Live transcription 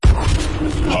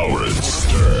Howard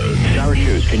Stern. Sour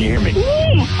Shoes, can you hear me?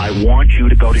 I want you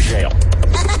to go to jail.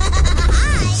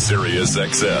 Sirius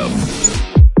XM.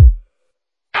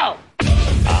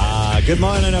 Good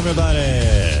morning, everybody.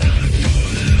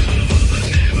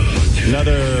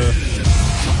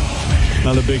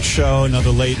 Another big show, another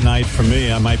late night for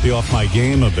me. I might be off my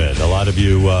game a bit. A lot of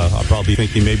you are probably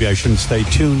thinking maybe I shouldn't stay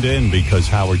tuned in because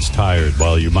Howard's tired.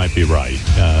 Well, you might be right.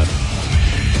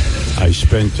 I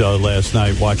spent last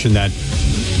night watching that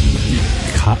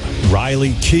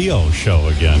Riley Keough show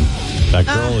again. That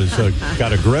girl has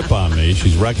got a grip on me.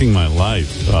 She's wrecking my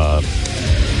life.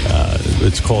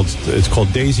 It's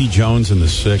called Daisy Jones and the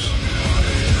Six.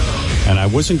 And I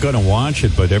wasn't going to watch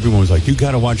it, but everyone was like, you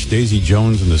got to watch Daisy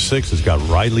Jones and the Six. It's got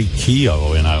Riley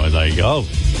Keough. And I was like, oh,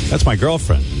 that's my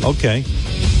girlfriend. Okay.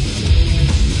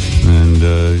 And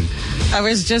I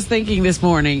was just thinking this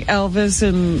morning, Elvis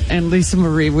and Lisa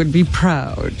Marie would be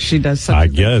proud. She does such a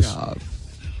good job.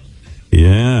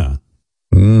 Yeah.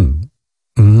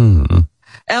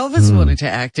 Elvis wanted to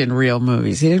act in real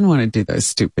movies. He didn't want to do those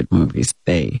stupid movies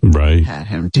they had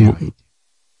him do.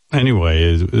 Anyway,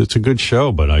 it's a good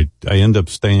show, but I end up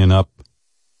staying up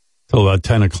till about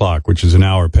 10 o'clock, which is an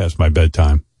hour past my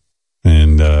bedtime.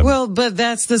 And well, but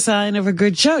that's the sign of a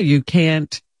good show. You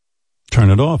can't turn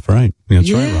it off, right? That's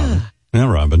right, Robin. Yeah,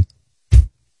 Robin.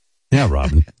 Yeah,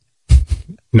 Robin.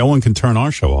 No one can turn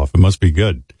our show off. It must be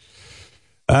good.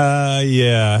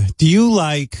 Yeah. Do you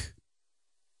like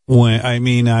when, I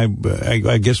mean, I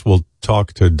guess we'll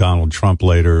talk to Donald Trump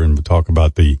later and we'll talk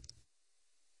about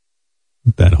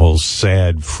that whole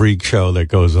sad freak show that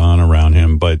goes on around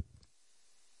him. But,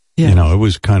 you know, it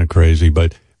was kind of crazy.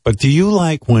 But do you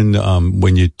like when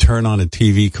you turn on a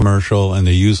TV commercial and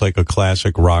they use like a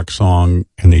classic rock song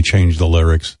and they change the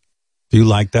lyrics? Do you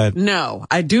like that? No,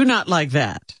 I do not like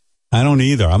that. I don't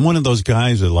either. I'm one of those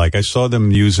guys that I saw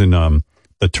them using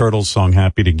the Turtles song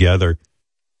 "Happy Together"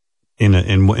 in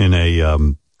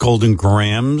a Golden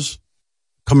Grams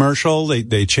commercial.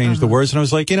 They changed the words, and I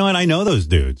was like, you know what? I know those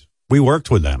dudes. We worked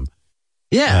with them.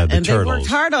 Yeah, and Turtles. They worked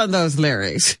hard on those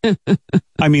lyrics.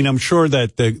 I mean, I'm sure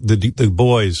that the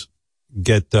boys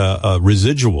get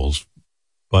residuals.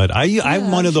 But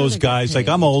I'm one of those guys,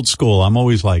 I'm old school. I'm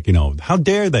always like, how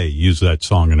dare they use that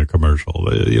song in a commercial?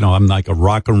 I'm like a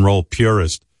rock and roll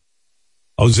purist.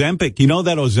 Ozempic,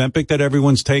 that Ozempic that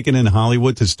everyone's taking in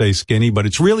Hollywood to stay skinny, but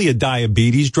it's really a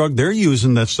diabetes drug. They're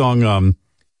using that song,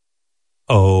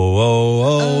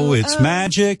 it's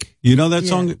magic. You know that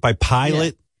song by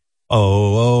Pilot?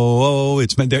 Yeah.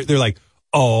 It's, they're like,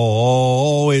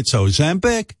 it's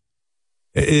Ozempic.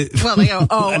 Well, they go,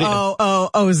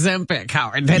 Ozempic,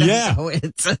 Howard. They don't know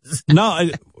it's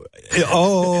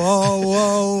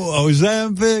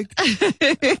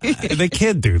Ozempic. They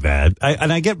can't do that.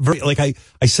 I get very,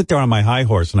 I sit there on my high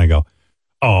horse and I go,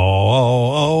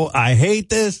 I hate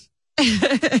this.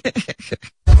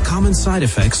 Common side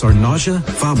effects are nausea,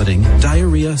 vomiting,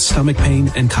 diarrhea, stomach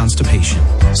pain, and constipation.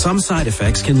 Some side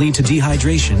effects can lead to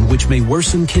dehydration, which may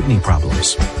worsen kidney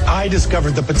problems. I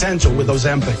discovered the potential with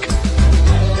Ozempic.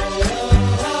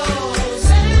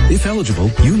 If eligible,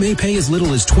 you may pay as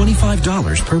little as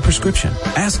 $25 per prescription.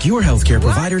 Ask your healthcare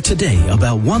provider today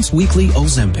about once weekly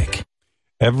Ozempic.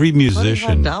 Every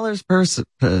musician. $25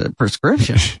 per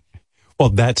prescription. Well,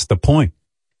 that's the point.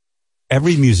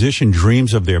 Every musician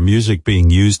dreams of their music being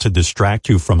used to distract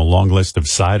you from a long list of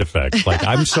side effects. Like,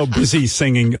 I'm so busy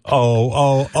singing,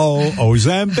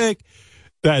 Ozempic,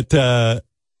 that,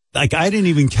 I didn't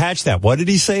even catch that. What did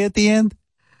he say at the end?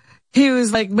 He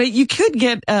was like, but you could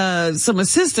get some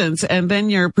assistance, and then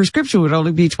your prescription would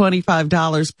only be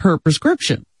 $25 per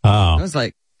prescription. Oh. I was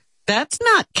like, that's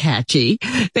not catchy.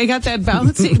 They got that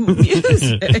bouncing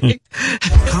music.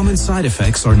 Common side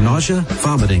effects are nausea,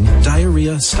 vomiting,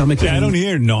 diarrhea, stomach pain. Yeah, I don't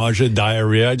hear nausea,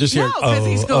 diarrhea. I just hear, because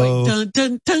he's going, dun,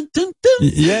 dun, dun, dun, dun.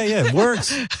 Yeah, it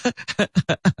works.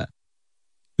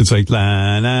 It's like,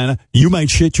 la, la, la. You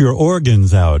might shit your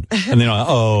organs out. And then,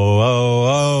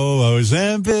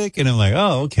 Ozempic. And I'm like,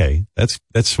 okay, that's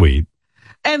sweet.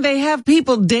 And they have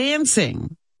people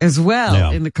dancing as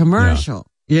well in the commercial.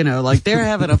 Yeah. They're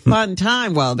having a fun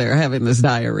time while they're having this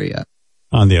diarrhea.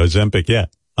 On the Ozempic, yeah.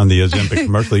 On the Ozempic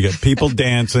commercial, you get people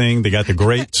dancing. They got the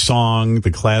great song,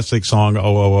 the classic song,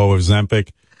 Ozempic.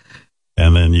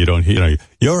 And then you don't hear,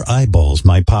 your eyeballs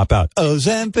might pop out.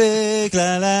 Ozempic,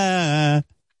 la, la.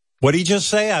 What did he just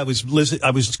say? I was listening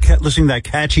to that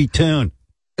catchy tune.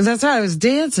 That's how I was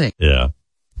dancing. Yeah.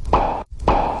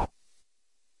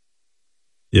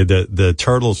 Yeah, the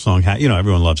Turtles song,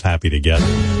 everyone loves Happy Together.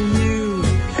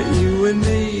 You and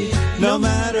me, no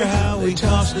matter how we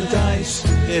toss the dice,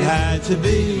 it had to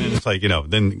be. And it's like,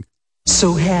 then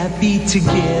So happy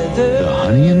together. The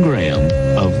Honey and Graham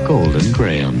of Golden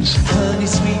Grahams. Honey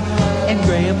sweet and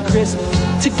Graham crisp.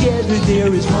 Together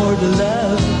there is more to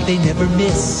love. They never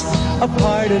miss a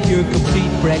part of your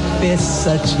complete breakfast.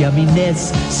 Such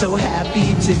yumminess. So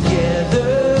happy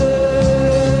together.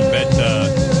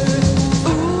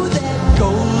 Ooh, that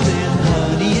golden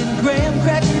honey and Graham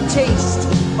cracker taste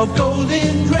of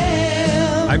Golden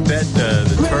Graham. I bet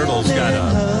the Turtles got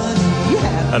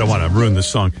I don't want to ruin this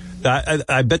song.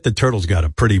 I bet the Turtles got a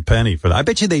pretty penny for that. I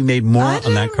bet you they made more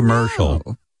on that commercial.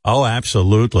 Know. Oh,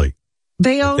 absolutely.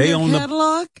 They own their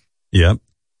catalog? Yep.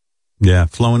 Yeah,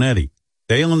 Flo and Eddie.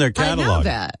 They own their catalog. I know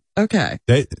that. Okay.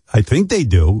 I think they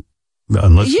do.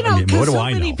 Unless, what do so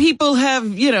I know? many people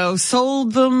have,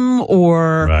 sold them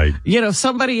or, right.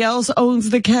 Somebody else owns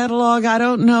the catalog. I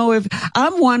don't know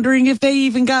I'm wondering if they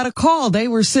even got a call. They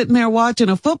were sitting there watching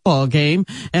a football game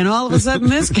and all of a sudden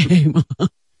this came on.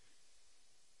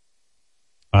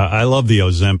 I love the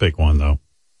Ozempic one, though,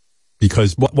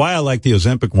 because why I like the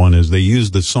Ozempic one is they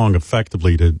use the song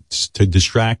effectively to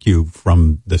distract you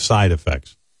from the side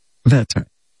effects. That's right.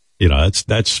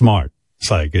 That's smart.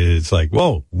 It's like,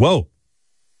 whoa.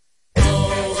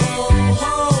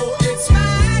 It's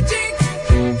magic.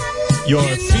 Your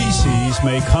feces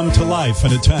may come to life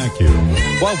and attack you.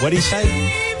 Well, what'd he say?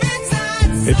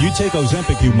 If you take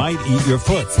Ozempic, you might eat your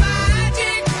foot.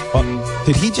 Well,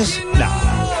 did he just...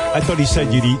 Nah. I thought he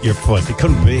said you'd eat your foot. It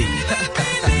couldn't be.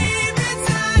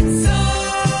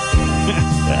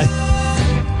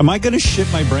 Am I going to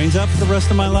shit my brains out for the rest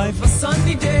of my life?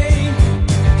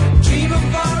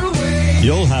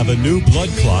 You'll have a new blood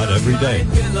clot every day.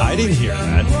 I didn't hear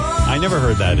that. I never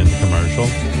heard that in the commercial.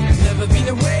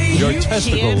 Your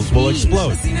testicles will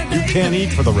explode. You can't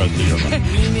eat for the rest of your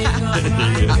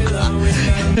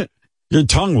life. Your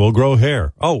tongue will grow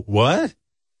hair. Oh, what?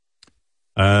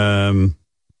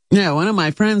 Yeah, one of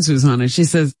my friends who's on it, she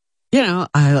says,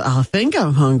 I'll think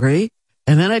I'm hungry,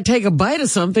 and then I take a bite of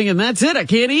something, and that's it. I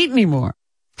can't eat anymore.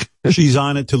 She's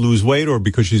on it to lose weight or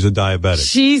because she's a diabetic?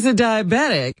 She's a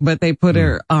diabetic, but they put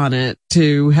her on it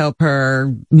to help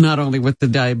her not only with the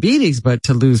diabetes, but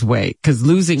to lose weight, because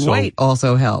losing weight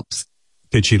also helps.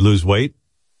 Did she lose weight?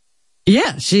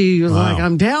 Yeah, she was like,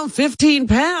 I'm down 15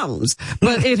 pounds,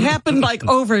 but it happened like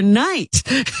overnight.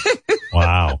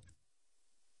 Wow.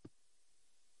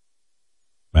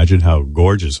 Imagine how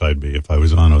gorgeous I'd be if I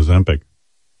was on Ozempic.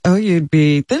 Oh, you'd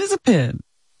be thin as a pin.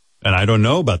 And I don't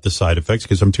know about the side effects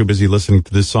because I'm too busy listening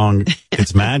to this song,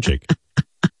 It's Magic.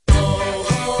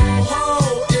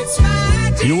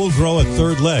 You will grow a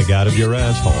third leg out of your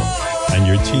asshole, and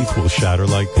your teeth will shatter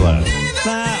like glass.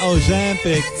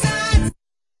 Ozempic.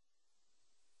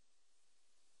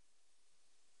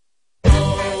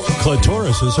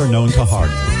 Clitorises are known to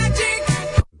harden.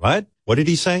 What? What did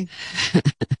he say?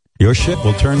 Your shit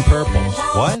will turn purple.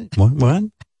 What?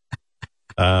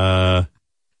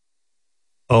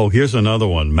 Oh, here's another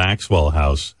one. Maxwell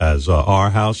House has Our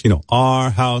House.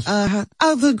 Our House.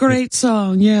 The great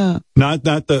song, yeah. Not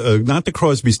the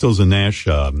Crosby, Stills and Nash.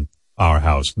 Our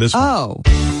House. This one. Oh.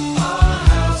 Our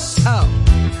House. Oh,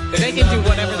 they can do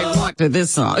whatever they want to this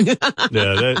song.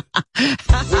 Yeah.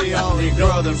 We only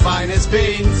grow the finest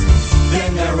beans,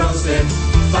 then they're roasted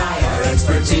by our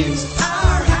expert teams.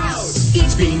 Our house.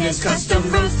 Each bean is custom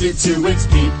roasted to its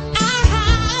peak. Our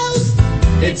house.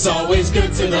 It's always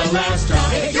good to the last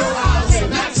drop. It's your house at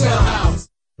Maxwell House.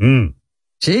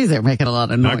 Jeez, they're making a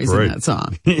lot of noise in that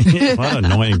song. A lot of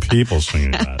annoying people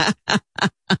singing that.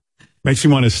 Makes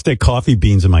me want to stick coffee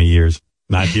beans in my ears,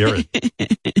 not hear it.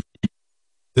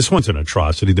 This one's an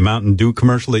atrocity. The Mountain Dew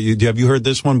commercial have you heard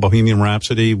this one? Bohemian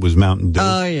Rhapsody was Mountain Dew.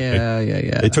 Oh,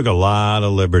 yeah. They took a lot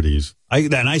of liberties.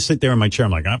 I sit there in my chair.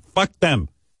 I'm like, fuck them.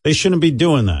 They shouldn't be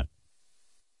doing that.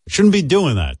 They shouldn't be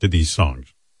doing that to these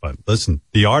songs. But listen,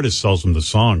 the artist sells them the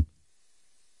song.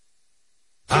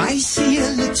 I see a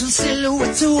little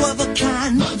silhouette of a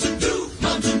can. Mountain Dew,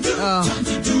 Mountain Dew,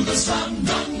 Mountain Dew, the slam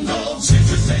dunk go.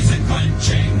 Citrus taste and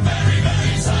quenching, very,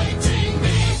 very exciting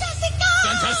me.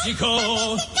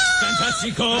 Fantastico,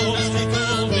 Fantastico,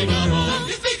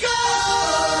 Magnifico.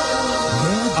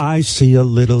 I see a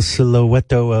little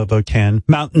silhouette of a can.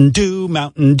 Mountain Dew,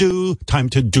 time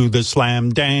to do the slam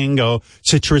dango.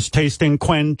 Citrus tasting,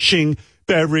 quenching,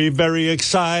 very, very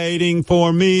exciting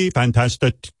for me.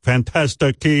 Fantastico,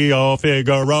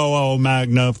 Figaro,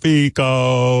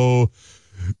 Magnifico.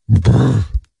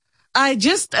 I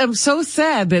just am so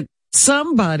sad that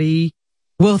somebody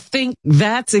will think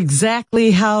that's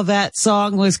exactly how that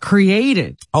song was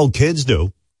created. Oh, kids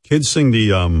do. Kids sing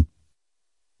the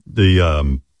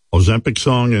Ozempic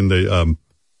song and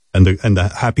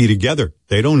the Happy Together.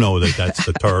 They don't know that that's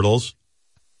the Turtles.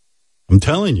 I'm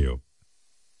telling you.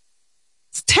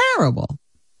 It's terrible.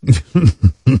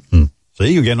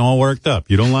 See, you're getting all worked up.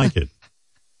 You don't like it.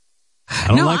 I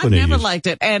don't like when I've never liked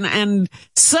it. And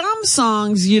some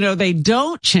songs, they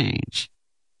don't change,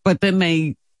 but then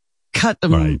they cut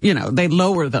them, Right. they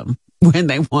lower them when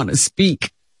they want to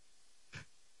speak.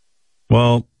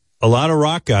 Well, a lot of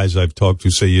rock guys I've talked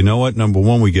to say, you know what? Number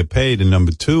one, we get paid. And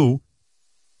number two,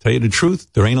 tell you the truth,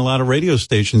 there ain't a lot of radio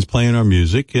stations playing our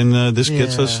music. And this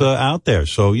gets us out there.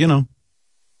 So,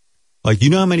 like,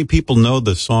 how many people know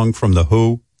the song from The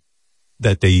Who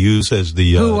that they use as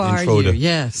the Who Are intro You? to?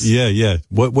 Yes. Yeah.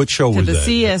 What show was To that?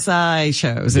 the CSI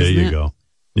shows, There isn't you it? go.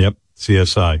 Yep,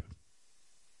 CSI.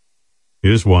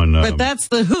 Here's one. But that's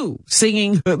The Who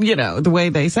singing, the way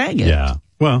they sang it. Yeah.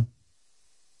 Well,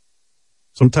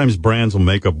 sometimes brands will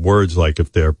make up words like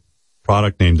if their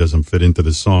product name doesn't fit into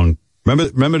the song.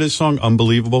 Remember this song,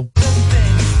 Unbelievable?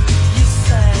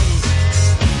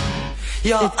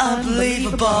 You're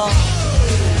unbelievable.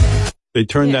 They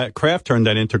turned Kraft turned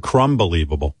that into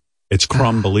Crumbelievable. It's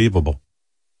Crumbelievable.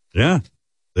 Yeah.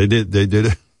 They did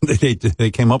it. They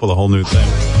came up with a whole new thing.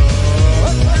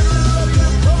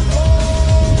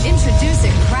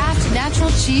 Introducing Kraft Natural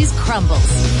Cheese Crumbles.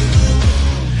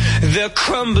 They're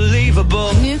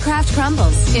crumbelievable. New Kraft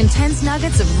Crumbles. Intense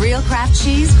nuggets of real Kraft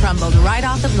cheese crumbled right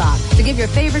off the block to give your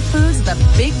favorite foods the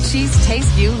big cheese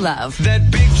taste you love.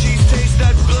 That big cheese taste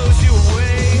that blows you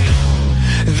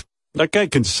away. That guy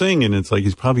can sing, and it's like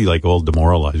he's probably like all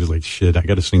demoralized. He's like, shit, I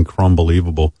got to sing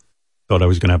Crumbelievable. Thought I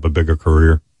was going to have a bigger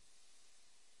career.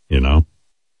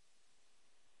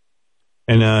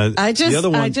 And the other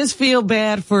one, I just feel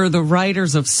bad for the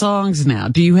writers of songs now.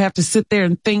 Do you have to sit there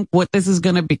and think what this is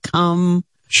going to become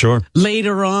sure.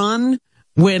 later on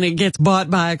when it gets bought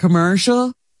by a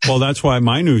commercial? Well, that's why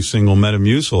my new single,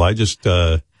 Metamucil, I just,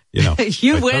 You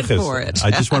I went took for it.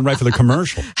 I just went right for the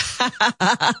commercial.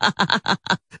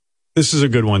 This is a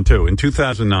good one, too. In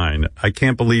 2009, I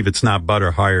Can't Believe It's Not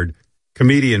Butter hired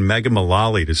comedian Megan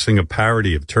Mullally to sing a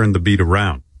parody of Turn the Beat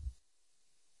Around.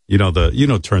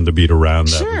 Turn the Beat Around.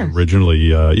 That Sure. was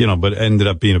originally, but ended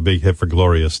up being a big hit for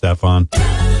Gloria Estefan.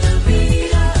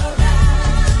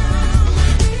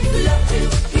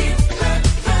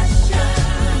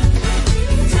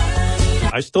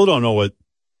 I still don't know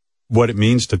what it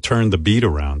means to turn the beat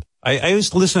around. I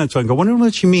used to listen to that song and go, I wonder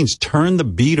what she means, turn the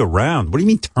beat around. What do you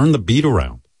mean, turn the beat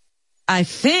around? I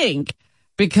think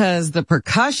because the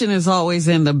percussion is always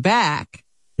in the back.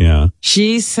 Yeah.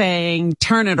 She's saying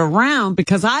turn it around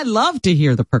because I love to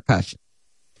hear the percussion.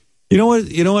 You know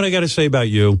what I got to say about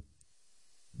you?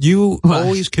 You What?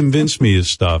 always convince me of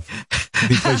stuff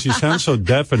because you sound so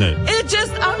definite. I'm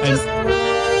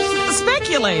just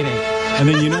speculating. And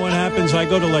then you know what happens? I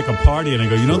go to like a party and I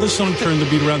go, the song Turn the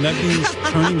Beat Around? That means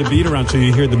turning the beat around so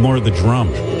you hear more of the drum.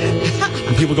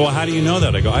 And people go, how do you know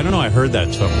that? I go, I don't know. I heard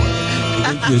that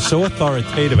somewhere. You're so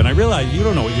authoritative. And I realize you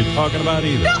don't know what you're talking about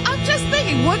either. No, I'm just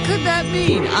thinking, what could that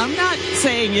mean? I'm not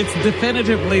saying it's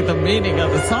definitively the meaning of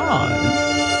the song.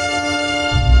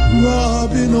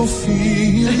 Robin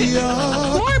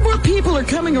Ophelia. More and more people are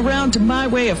coming around to my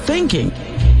way of thinking.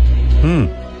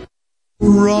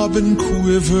 Robin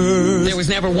quivers. There was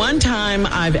never one time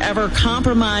I've ever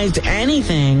compromised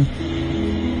anything.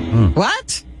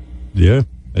 What? Yeah,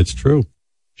 it's true.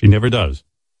 She never does.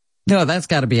 No, that's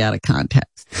got to be out of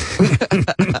context.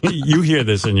 You hear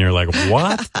this and you're like,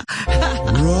 what?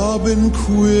 Robin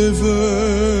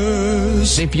quivers.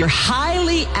 If you're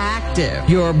highly active,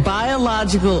 your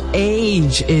biological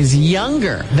age is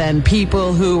younger than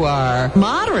people who are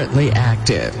moderately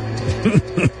active.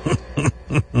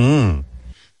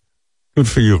 Good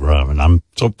for you, Robin. I'm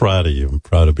so proud of you. I'm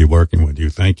proud to be working with you.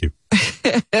 Thank you.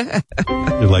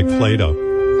 You're like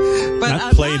Play-Doh. But Not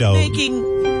I'm Play-Doh. not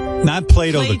making... Not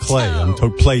Play-Doh the clay. I'm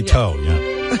Play-Doh,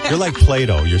 yeah. You're like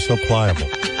Play-Doh. You're so pliable.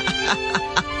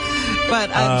 But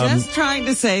I'm just trying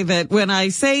to say that when I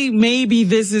say maybe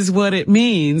this is what it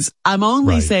means, I'm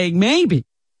only Right. saying maybe.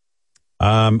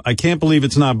 I Can't Believe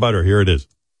It's Not Butter. Here it is.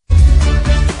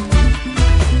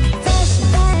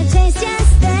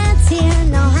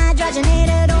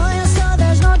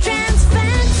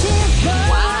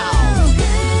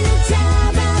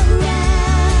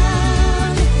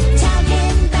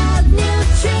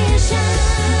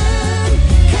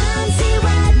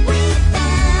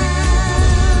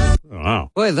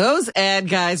 Wow. Boy, those ad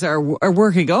guys are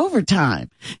working overtime.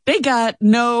 They got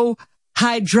no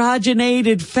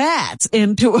hydrogenated fats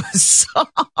into a song.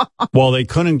 Well, they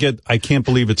couldn't get I Can't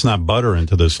Believe It's Not Butter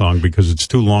into the song because it's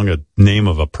too long a name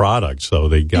of a product. So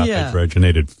they got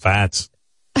hydrogenated fats.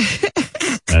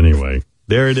 Anyway,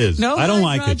 there it is. No I don't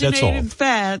like it. That's all. hydrogenated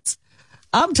fats.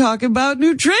 I'm talking about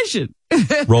nutrition.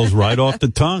 Rolls right off the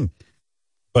tongue.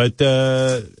 But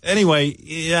anyway,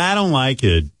 I don't like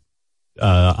it,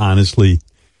 honestly.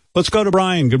 Let's go to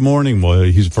Brian. Good morning. Well,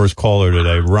 he's the first caller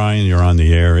today. Brian, you're on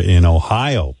the air in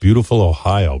Ohio. Beautiful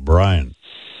Ohio. Brian.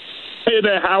 Hey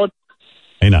there, Howard.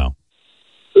 Hey now.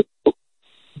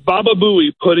 Baba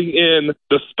Booey putting in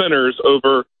the Spinners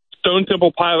over Stone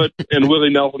Temple Pilots and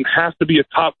Willie Nelson has to be a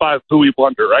top 5 Booey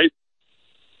blunder, right?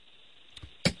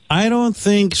 I don't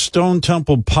think Stone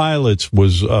Temple Pilots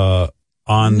was on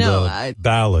the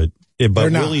ballot.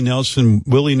 But Willie Nelson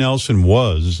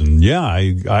was, and yeah,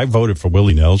 I voted for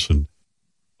Willie Nelson.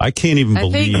 I can't even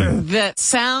believe. I think that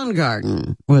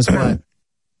Soundgarden was what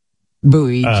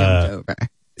Bowie jumped over.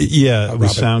 Yeah, it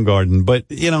was Soundgarden. But,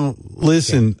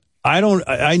 listen,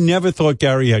 I never thought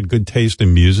Gary had good taste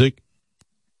in music.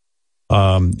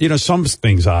 Some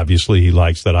things obviously he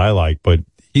likes that I like, but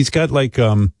he's got I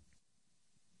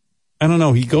don't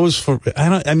know, he goes for,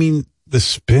 the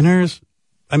Spinners,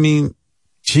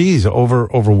 geez,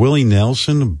 over Willie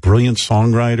Nelson, a brilliant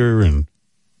songwriter. And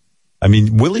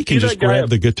Willie can just grab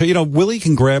the guitar. Willie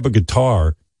can grab a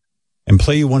guitar and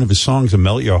play you one of his songs and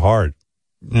melt your heart.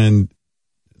 And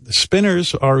the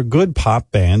Spinners are a good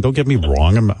pop band. Don't get me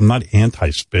wrong. I'm not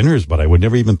anti-Spinners, but I would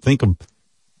never even think of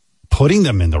putting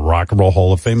them in the Rock and Roll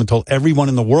Hall of Fame until everyone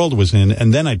in the world was in,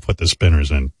 and then I'd put the Spinners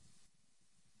in.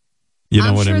 You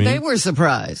know what I mean? They were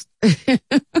surprised.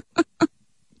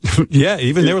 Yeah,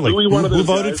 even they were like, who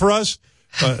voted for us?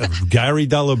 Gary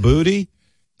Delabuti?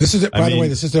 This is, by the way,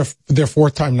 this is their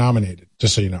 4th time nominated,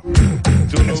 just so you know.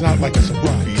 It's not like a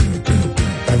surprise.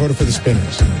 I voted for the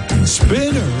Spinners.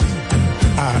 Spinners?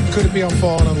 Could It Be I'm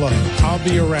Falling in Love? I'll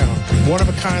Be Around. One of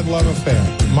a Kind Love Affair.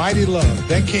 Mighty Love.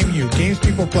 Then Came You. Games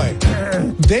People Play.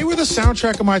 They were the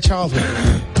soundtrack of my childhood.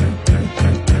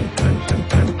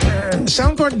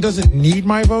 Soundgarden doesn't need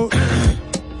my vote.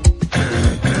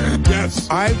 Yes.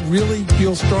 I really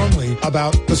feel strongly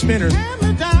about the Spinners.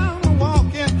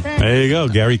 There you go.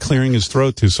 Gary clearing his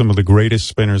throat to some of the greatest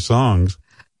Spinner songs.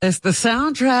 It's the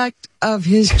soundtrack of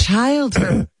his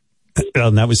childhood.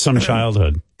 And that was some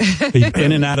childhood.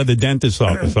 In and out of the dentist's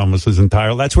office almost his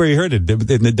entire. That's where he heard it,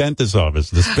 in the dentist's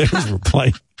office. The Spinners were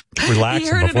playing,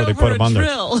 relaxing before they put him on there.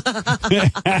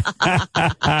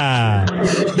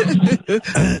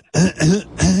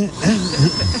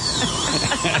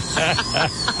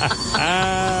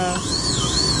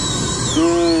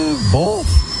 Both.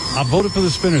 I voted for the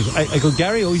Spinners. I go,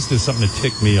 Gary always does something to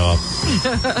tick me off.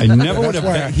 I never would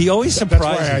have. He always surprises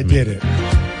me. That's why I did it.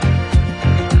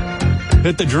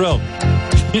 Hit the drill.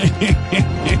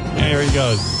 There he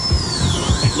goes.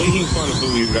 Making fun of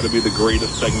Bowie's got to be the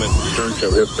greatest segment in Stern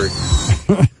Show history.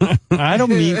 I don't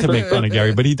mean to make fun of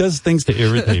Gary, but he does things to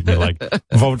irritate me, like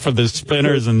vote for the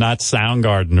Spinners and not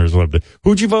Soundgarden or something.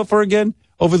 Who'd you vote for again?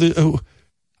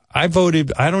 I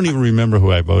voted. I don't even remember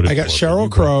who I voted for. I got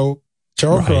Sheryl Crow,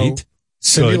 Cyndi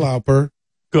Lauper.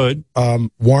 Good.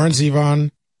 Warren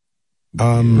Zevon.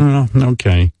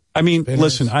 Okay.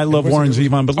 Listen, I love Warren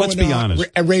Zevon, but let's be honest.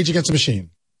 Rage Against the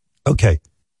Machine. Okay.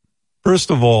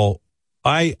 First of all,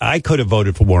 I could have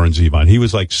voted for Warren Zevon. He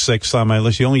was like 6th on my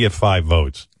list. You only get 5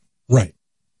 votes. Right.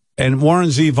 And Warren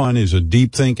Zevon is a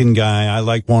deep thinking guy. I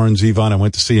like Warren Zevon. I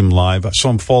went to see him live. I saw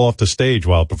him fall off the stage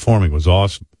while performing. It was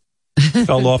awesome.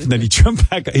 Fell off and then he jumped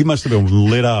back. He must have been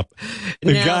lit up.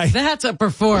 That's a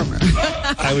performer.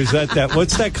 I was at that.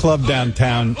 What's that club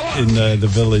downtown in the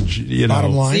village?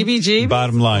 Bottom Line. CBG.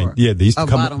 Bottom Line. Yeah, they used to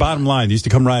come. Bottom line. They used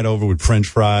to come right over with French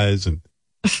fries, and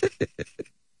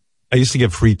I used to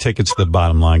get free tickets to the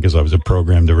Bottom Line because I was a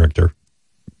program director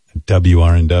at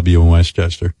WRNW in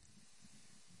Westchester,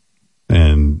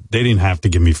 and they didn't have to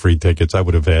give me free tickets. I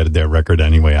would have added their record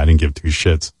anyway. I didn't give 2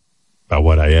 shits about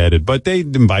what I added, but they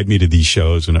invite me to these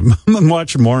shows, and I'm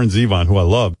watching Warren Zevon, who I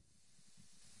love.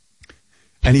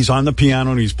 And he's on the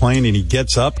piano and he's playing, and he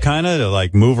gets up kind of to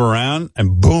like move around,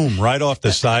 and boom, right off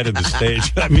the side of the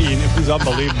stage. It was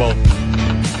unbelievable.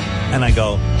 And I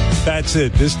go, that's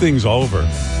it. This thing's over.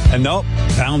 And nope,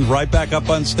 bound right back up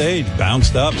on stage,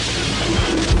 bounced up,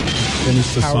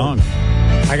 finished the song.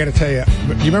 I got to tell you,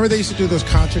 remember they used to do those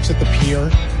concerts at the Pier?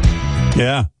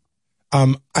 Yeah.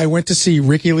 I went to see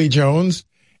Ricky Lee Jones,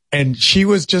 and she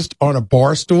was just on a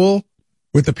bar stool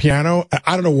with the piano.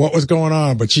 I don't know what was going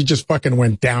on, but she just fucking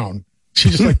went down. She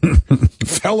just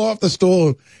fell off the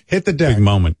stool, hit the deck. Big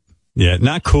moment. Yeah,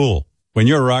 not cool. When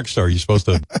you're a rock star, you're supposed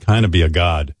to kind of be a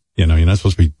god. You're not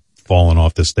supposed to be falling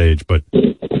off the stage. But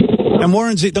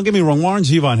and don't get me wrong, Warren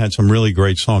Zevon had some really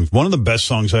great songs. One of the best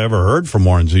songs I ever heard from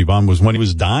Warren Zevon was when he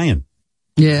was dying.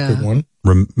 Yeah. Good one.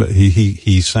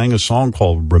 He sang a song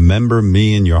called "Remember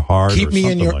Me in Your Heart." Keep me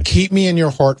in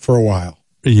your heart for a while.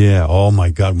 Yeah, oh my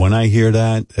God. When I hear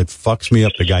that, it fucks me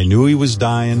up. The guy knew he was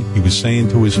dying. He was saying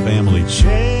to his family,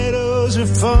 shadows are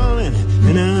falling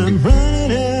and I'm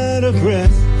running out of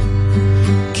breath.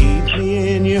 Keep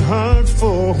me in your heart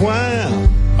for a while.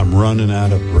 I'm running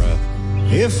out of breath.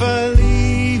 If I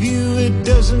leave you, it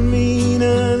doesn't mean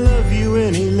I love you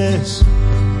any less.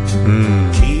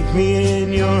 Keep me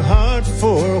in your heart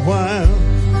for a while.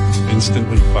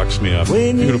 Instantly fucks me up.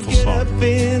 When Beautiful you get song. up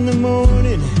in the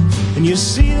morning and you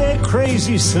see that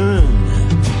crazy sun.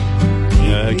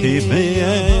 Yeah, keep me for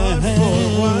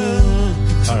a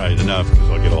while. All right, enough, because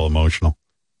I'll get all emotional.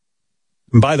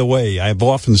 And by the way, I've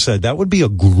often said that would be a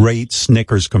great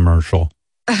Snickers commercial.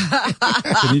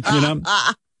 you know?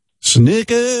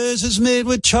 Snickers is made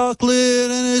with chocolate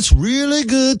and it's really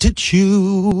good to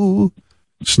chew.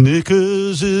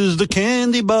 Snickers is the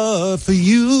candy bar for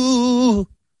you.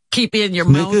 Keep it in your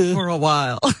mouth for a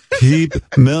while.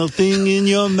 Keep melting in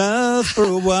your mouth for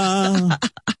a while.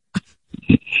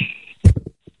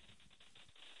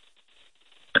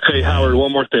 Hey, Howard,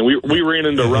 one more thing. We ran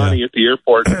into Ronnie at the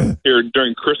airport here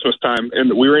during Christmas time,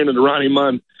 and we ran into Ronnie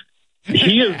Munn.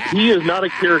 He is not a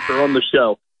character on the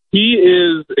show. He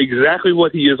is exactly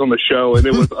what he is on the show, and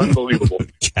it was unbelievable.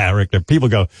 Character. People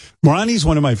go, Ronnie's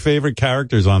one of my favorite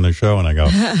characters on the show, and I go,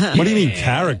 what do you mean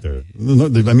character?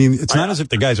 I mean, it's not as if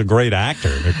the guy's a great actor.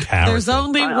 They're character. There's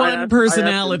only one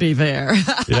personality there.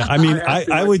 Yeah, I mean,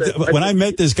 I would, when I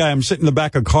met this guy, I'm sitting in the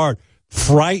back of a car,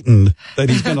 frightened that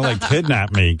he's going to like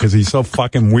kidnap me because he's so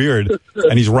fucking weird,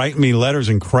 and he's writing me letters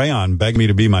in crayon, begging me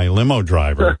to be my limo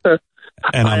driver.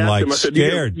 And I'm like him, I said,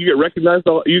 scared. You get recognized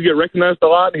a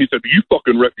lot. And he said, "You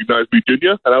fucking recognized me, didn't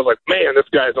you?" And I was like, "Man, this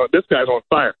guy's on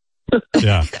fire."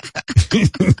 Yeah,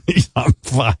 he's on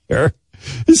fire.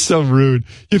 He's so rude.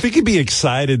 You think he'd be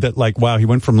excited that like, wow, he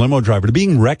went from limo driver to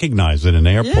being recognized at an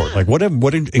airport. Yeah. Like what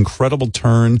an incredible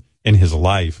turn in his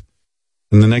life.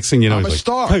 And the next thing you know, I'm he's a like,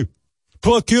 star. "Hey,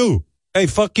 fuck you. Hey,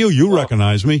 fuck you. You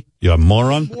recognize me, you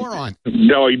moron."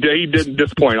 No, he didn't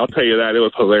disappoint. I'll tell you that. It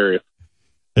was hilarious.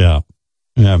 Yeah.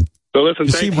 Yeah. So listen,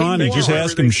 you see Ronnie, just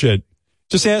ask him shit.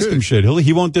 Just ask him shit.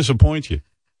 He won't disappoint you.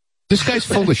 This guy's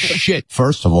full of shit,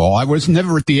 first of all. I was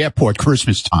never at the airport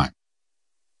Christmas time.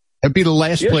 That'd be the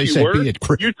last place I'd be at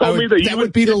Christmas. You told me that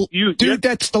would be dude,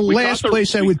 that's the last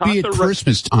place I would be at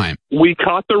Christmas time. We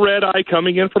caught the red eye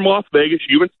coming in from Las Vegas.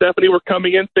 You and Stephanie were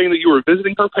coming in saying that you were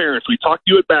visiting her parents. We talked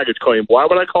to you at baggage claim. Why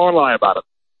would I call and lie about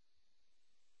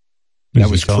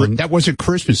it? That wasn't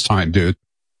Christmas time, dude.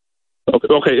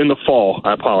 Okay, in the fall.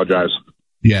 I apologize.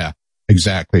 Yeah,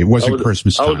 exactly. It wasn't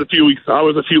Christmas time. I was a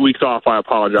few weeks off. I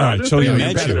apologize. All right, so you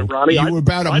met you. You were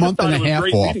about a month and a half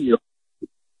off.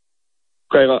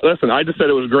 Okay, listen, I just said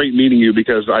it was great meeting you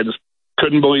because I just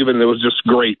couldn't believe it, and it was just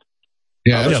great.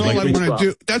 Yeah, that's all I want to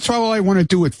do. That's all I want to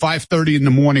do at 5:30 in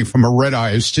the morning from a red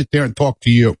eye is sit there and talk to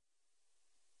you.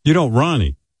 You know,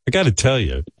 Ronnie, I got to tell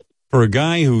you, for a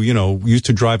guy who, used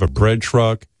to drive a bread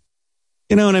truck,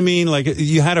 you know what I mean? Like,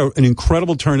 you had an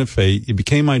incredible turn of fate. You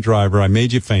became my driver. I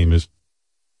made you famous.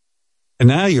 And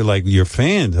now you're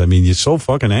fans. I mean, you're so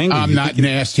fucking angry. I'm not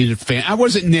nasty to fan. I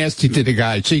wasn't nasty to the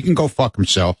guy, so you can go fuck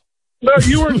himself. No,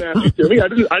 you were nasty to me. I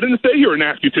didn't say you were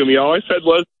nasty to me. All I said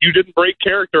was you didn't break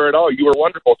character at all. You were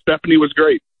wonderful. Stephanie was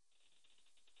great.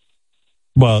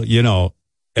 Well,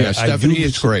 Stephanie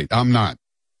is great. I'm not.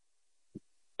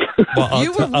 Well,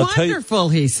 you were wonderful,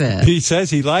 he said. He says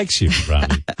he likes you,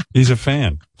 Ronnie. He's a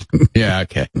fan. Yeah,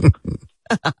 okay.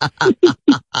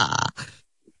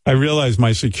 I realize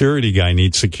my security guy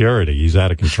needs security. He's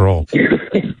out of control.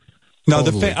 No,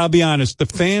 Totally. I'll be honest. The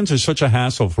fans are such a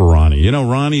hassle for Ronnie.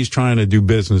 Ronnie's trying to do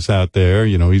business out there.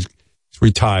 He's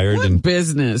retired. What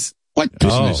business? What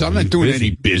business? I'm not doing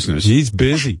any business. He's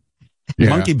busy. Yeah.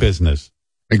 Monkey business.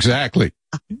 Exactly.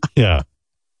 Yeah.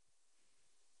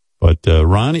 But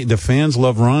Ronnie, the fans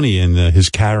love Ronnie and his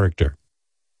character.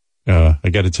 I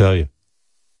got to tell you.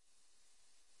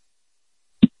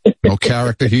 No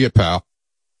character here, pal.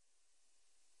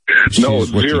 No,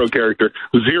 zero character.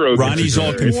 Zero. Ronnie's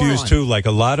all character. confused too. Like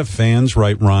a lot of fans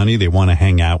write Ronnie. They want to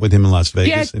hang out with him in Las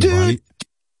Vegas. Yeah, dude. Ronnie,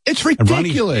 it's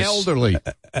ridiculous. Elderly.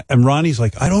 And Ronnie's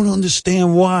like, I don't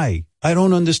understand why.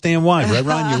 Right,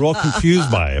 Ron? You're all confused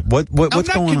by it. What's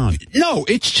going on? No,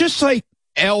 it's just like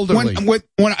elderly.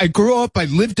 When I grew up, I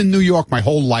lived in New York my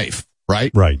whole life,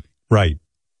 right? Right.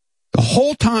 The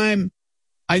whole time,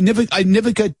 I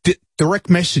never got direct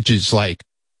messages like,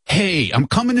 hey, I'm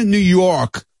coming to New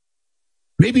York.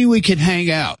 Maybe we can hang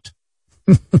out.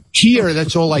 Here,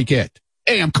 that's all I get.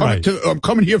 Hey, I'm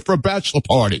coming here for a bachelor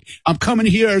party. I'm coming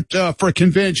here for a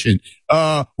convention.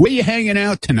 Where you hanging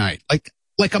out tonight?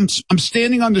 Like I'm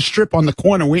standing on the strip on the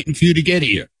corner waiting for you to get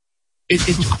here.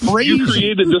 It's crazy. You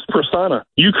created this persona.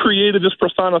 You created this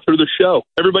persona through the show.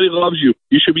 Everybody loves you.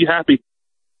 You should be happy.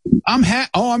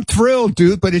 I'm thrilled,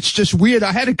 dude, but it's just weird.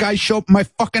 I had a guy show up at my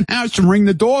fucking house and ring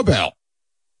the doorbell.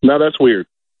 Now that's weird.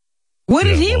 What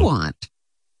did he want?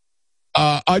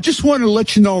 I just want to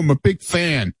let you know I'm a big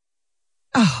fan.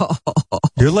 Oh.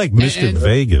 You're like Mr.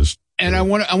 Vegas. And I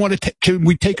want to. Can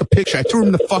we take a picture? I threw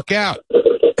him the fuck out.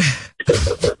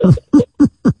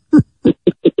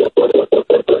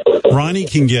 Ronnie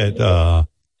can get. I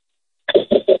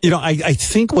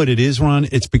think what it is, Ron.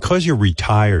 It's because you're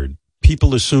retired.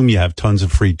 People assume you have tons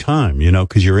of free time,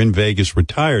 because you're in Vegas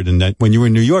retired, and that when you were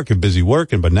in New York, you're busy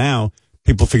working. But now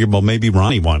people figure, well, maybe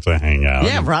Ronnie wants to hang out.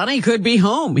 Yeah, Ronnie could be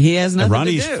home. He has nothing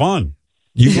Ronnie's to do. fun.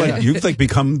 You've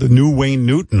become the new Wayne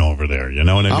Newton over there. You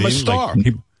know what I mean? I'm a star.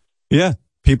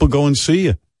 People go and see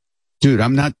you. Dude,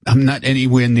 I'm not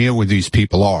anywhere near where these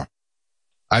people are.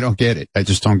 I don't get it. I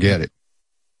just don't get it.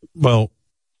 Well,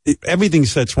 everything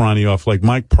sets Ronnie off. Like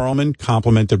Mike Perlman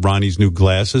complimented Ronnie's new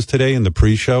glasses today in the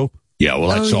pre-show. Yeah, well,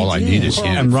 that's all I need is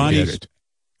him.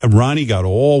 And Ronnie got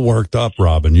all worked up,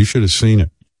 Robin. You should have seen it.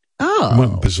 Oh. He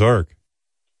went berserk.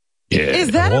 Yeah.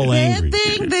 Is that a bad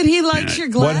thing that he likes your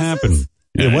glasses? What happened?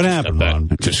 Yeah, what happened,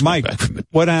 Ron? Mike,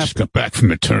 what happened? Just got back from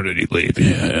maternity leave.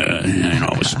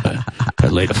 I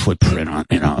laid a footprint on,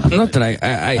 Nothing.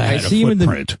 I see him in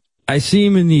the. I see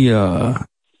him in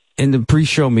the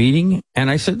pre-show meeting, and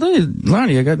I said, "Hey,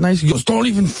 Lonnie, I got nice." He goes, "Don't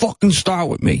even fucking start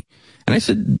with me." And I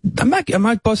said, "I'm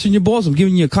not busting your balls. I'm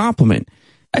giving you a compliment."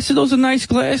 I said, "Those are nice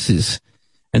glasses."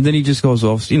 And then he just goes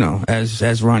off,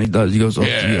 as Ronnie does. He goes off.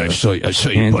 Yeah, I saw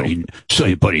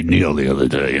your buddy Neil the other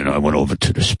day. I went over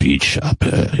to the speed shop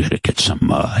to get some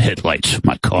headlights for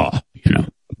my car.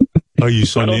 Oh, you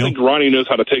saw Neil? I don't think Ronnie knows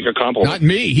how to take a compliment. Not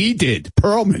me. He did.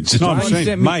 Perlman. No, I'm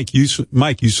saying, Mike, you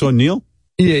saw Neil?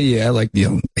 Yeah, I like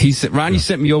Neil. Ronnie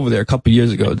sent me over there a couple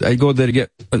years ago. I go there to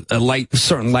get a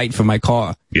certain light for my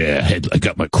car. Yeah, I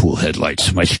got my cool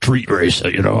headlights, my street racer.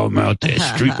 I'm out there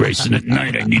street racing at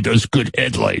night. I need those good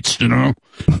headlights. Yeah,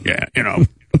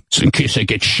 so in case I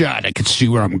get shot, I can see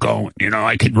where I'm going.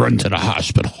 I could run to the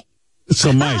hospital.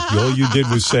 So, Mike, all you did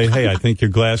was say, "Hey, I think your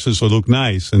glasses will look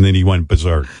nice," and then he went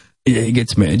berserk. Yeah, he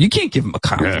gets mad. You can't give him a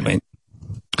compliment.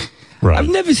 Yeah. Right. I've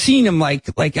never seen him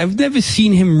I've never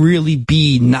seen him really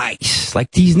be nice. Like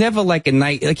he's never like a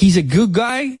nice, like he's a good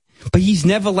guy, but he's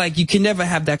never you can never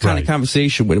have that kind of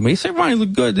conversation with him. When you say, "Ronnie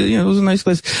look good," it was a nice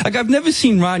glass. Like I've never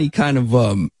seen Ronnie kind of,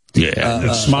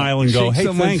 smile and go, "Hey,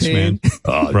 thanks, man."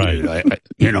 Right.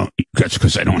 Dude, that's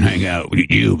because I don't hang out with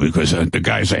you, because the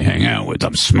guys I hang out with,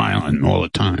 I'm smiling all the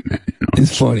time, man.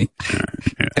 It's funny.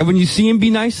 Yeah. And when you see him be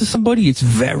nice to somebody, it's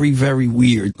very, very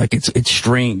weird. Like it's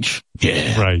strange.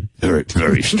 Yeah. Right. Very,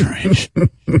 very strange.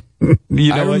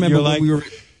 I remember when we were.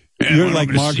 You're like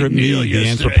Margaret Mead, the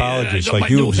anthropologist. Like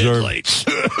you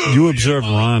observe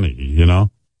Ronnie, Yeah.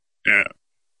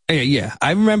 Yeah.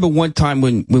 I remember one time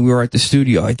when we were at the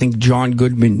studio, I think John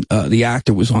Goodman, the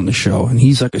actor, was on the show, and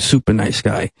he's like a super nice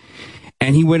guy.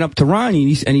 And he went up to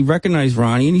Ronnie, and he recognized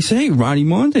Ronnie, and he said, "Hey, Ronnie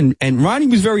Mond." And Ronnie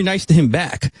was very nice to him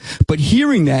back. But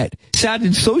hearing that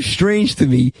sounded so strange to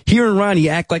me. Hearing Ronnie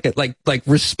act like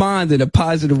respond in a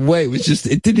positive way was just,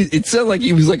 it sounded like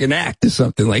he was like an act or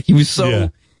something. Like he was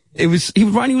so,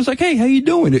 Ronnie was like, "Hey, how you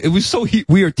doing?" It was so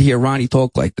weird to hear Ronnie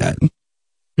talk like that.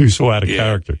 He was so out of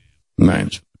character. Man.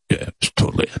 Yeah, it was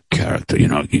totally out of character. He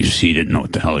didn't know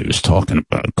what the hell he was talking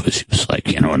about, because he was like,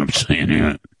 you know what I'm saying?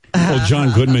 Yeah. Well,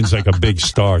 John Goodman's like a big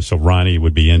star, so Ronnie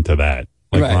would be into that.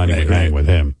 Ronnie would hang with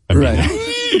him. I think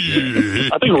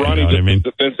Ronnie's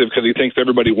defensive because he thinks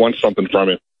everybody wants something from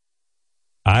him.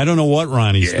 I don't know what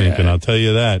Ronnie's thinking, I'll tell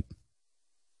you that.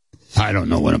 I don't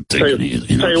know what I'm thinking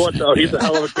either. Tell you what, though, he's a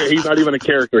hell of a. He's not even a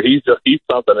character. He's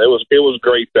something. It was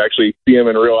great to actually see him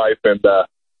in real life and to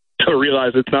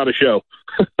realize it's not a show.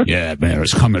 Yeah, man,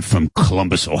 it's coming from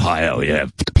Columbus, Ohio. Yeah,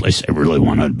 the place I really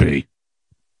want to be.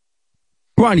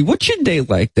 Ronnie, what's your day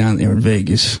like down there in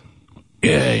Vegas?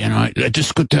 Yeah, I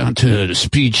just go down to the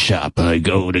speed shop. I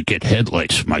go to get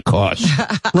headlights for my cars.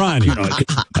 Ronnie,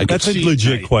 that's a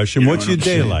legit question. What's your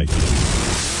day like?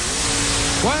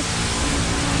 What?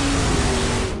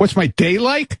 What's my day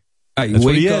like? That's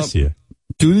what he asked you.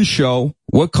 Do the show.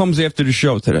 What comes after the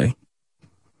show today?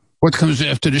 What comes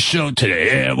after the show today?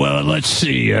 Yeah, well, let's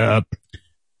see. I'll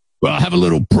have a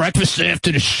little breakfast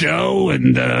after the show,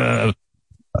 and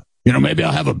maybe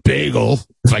I'll have a bagel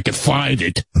if I can find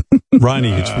it.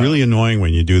 Ronnie, it's really annoying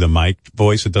when you do the mic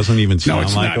voice. It doesn't even sound like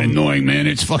him. No, it's not annoying, man.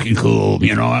 It's fucking cool.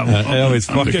 It's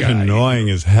fucking annoying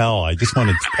as hell. I just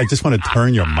want to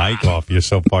turn your mic off. You're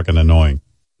so fucking annoying.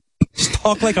 Just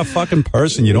talk like a fucking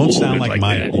person. You don't sound like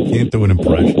Mike. You can't do an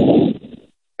impression.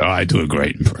 Oh, I do a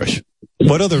great impression.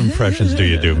 What other impressions do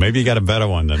you do? Maybe you got a better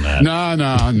one than that.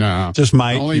 No. Just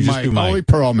Mike. Only You just Mike. do Mike. Only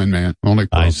Perlman, man. Only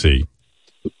Perlman. I see.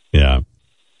 Yeah.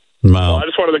 Well, I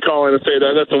just wanted to call in and say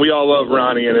that. Listen, we all love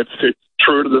Ronnie, and it's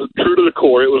true to the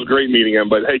core. It was great meeting him.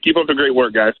 But hey, keep up the great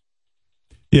work, guys.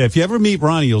 Yeah, if you ever meet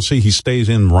Ronnie, you'll see he stays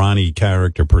in Ronnie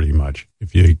character pretty much.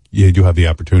 If you do have the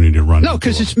opportunity to run. No,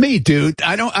 because it's me, dude.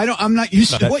 I'm not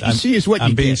used to what you see is what you get.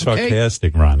 I'm being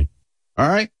sarcastic, okay? Ronnie. All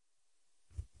right.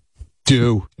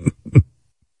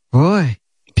 Boy.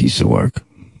 Piece of work.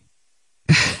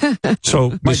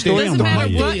 So my story on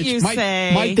Ronnie.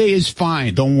 My day is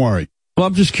fine. Don't worry. Well,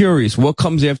 I'm just curious. What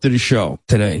comes after the show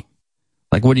today?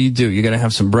 Like, what do? You got to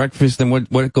have some breakfast, and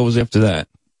what goes after that?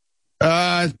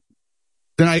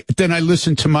 Then I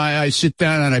listen to I sit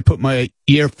down and I put my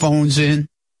earphones in.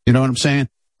 You know what I'm saying?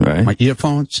 Right. My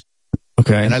earphones.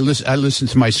 Okay. And I listen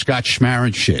to my Scott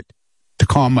Schmarin shit to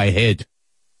calm my head.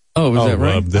 Oh, is that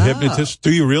right? The hypnotist.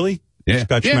 Do you really? Yeah.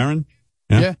 Scott Schmarin?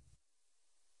 Yeah.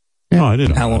 No, I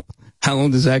didn't know. How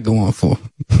long does that go on for?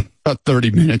 About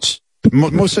 30 minutes.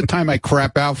 Most of the time I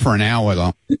crap out for an hour,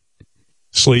 though.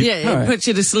 Sleep? Yeah, it puts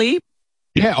you to sleep?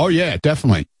 Yeah, oh yeah,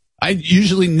 definitely. I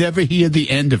usually never hear the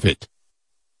end of it.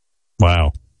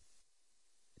 Wow.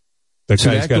 That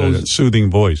guy's got a soothing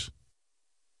voice.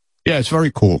 Yeah, it's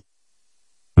very cool.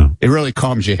 It really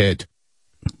calms your head.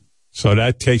 So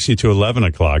that takes you to 11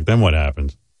 o'clock. Then what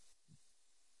happens?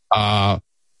 11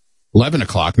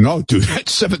 o'clock? No, dude,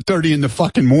 that's 7:30 in the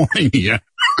fucking morning here.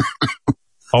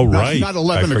 Oh, right. Not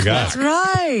 11 o'clock. That's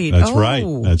right. That's right.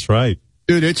 That's right.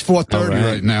 Dude, it's 4:30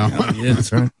 right now. Yeah,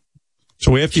 that's right.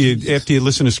 So after you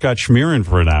listen to Scott Schmirin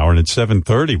for an hour and it's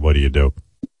 7:30, what do?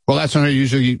 Well, that's when I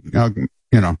usually,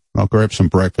 I'll grab some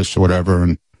breakfast or whatever,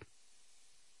 and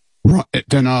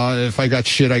then if I got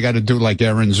shit I got to do, like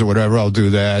errands or whatever, I'll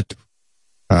do that.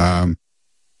 Then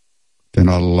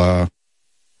I'll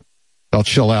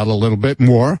chill out a little bit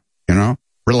more,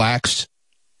 relax,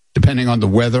 depending on the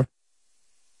weather.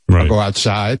 Right. I'll go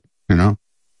outside, Why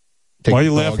are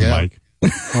you laughing, Mike?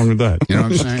 What's wrong with that? You know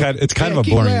what I'm saying? It's kind of a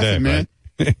boring day, man. Right?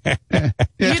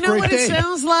 You know what it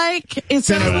sounds like? It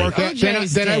sounds like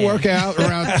OJ's Then I work out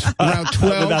around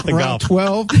 12. Without the around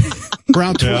golf.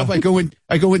 12,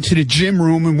 I go into the gym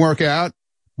room and work out.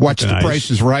 Watch The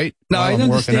Price is Right. No, I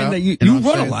understand that you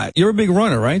run a lot. You're a big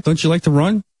runner, right? Don't you like to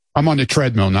run? I'm on the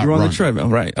treadmill, not You're on run. the treadmill,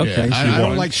 right? Okay. Yeah, I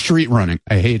don't like street running.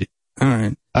 I hate it. All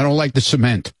right. I don't like the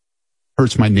cement.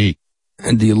 Hurts my knee.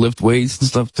 And do you lift weights and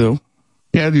stuff too?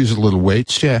 Yeah, I use a little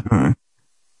weights. Yeah. All right.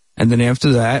 And then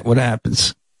after that, what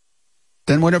happens?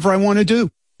 Then whatever I want to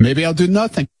do. Maybe I'll do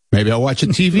nothing. Maybe I'll watch a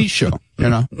TV show,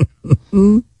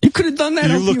 You could have done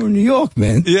that up here in New York,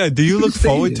 man. Yeah, do you look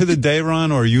forward to the day,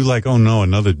 Ron, or are you like, oh no,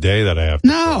 another day that I have to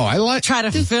No, I like try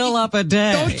to fill up a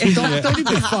day.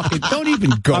 Don't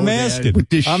even go I'm there asking. with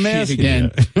this I'm shit asking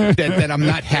again. that I'm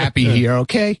not happy here,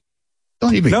 okay?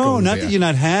 Don't even go No, not there. that you're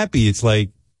not happy. It's like,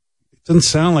 it doesn't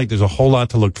sound like there's a whole lot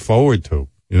to look forward to.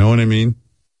 You know what I mean?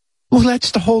 Well,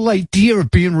 that's the whole idea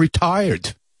of being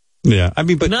retired. Yeah, I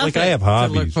mean, but Nothing like I have to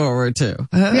hobbies. look forward to.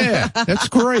 Yeah, that's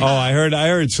great. Oh, I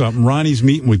heard something. Ronnie's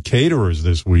meeting with caterers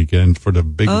this weekend for the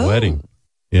big wedding.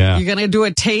 Yeah. You're going to do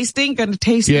a tasting? Going to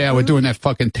taste the Yeah, we're food? doing that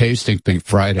fucking tasting thing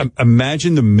Friday.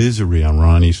 Imagine the misery on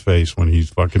Ronnie's face when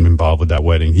he's fucking involved with that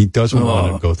wedding. He doesn't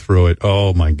want to go through it.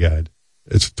 Oh my God.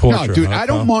 It's torture. No, dude, huh, I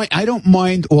don't Tom? mind. I don't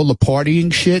mind all the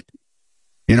partying shit.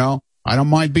 I don't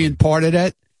mind being part of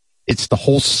that. It's the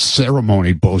whole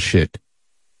ceremony bullshit.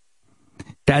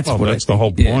 That's the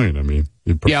whole point. I mean,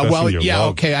 you're professing your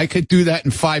love. Okay, I could do that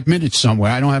in 5 minutes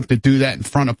somewhere. I don't have to do that in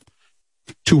front of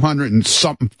 200 and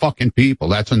something fucking people.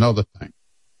 That's another thing.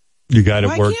 You got it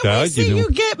Why worked can't we out. see you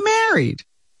get married?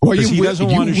 Well, he doesn't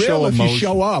want to show if emotion. you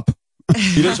show up.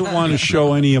 He doesn't want to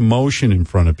show any emotion in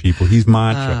front of people. He's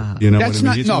macho. You know That's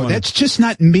what I mean? not. No, that's just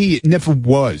not me. It never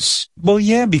was. Well,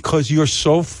 yeah, because you're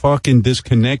so fucking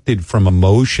disconnected from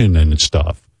emotion and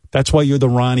stuff. That's why you're the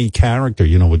Ronnie character.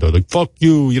 With the like, fuck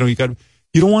you. You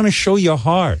don't want to show your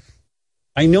heart.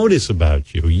 I know this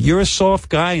about you. You're a soft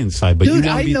guy inside, but Dude, you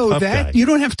want to be I know a tough that. guy. You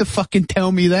don't have to fucking tell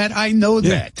me that. I know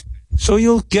that. So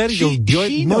you'll get it. You'll get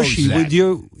she mushy knows with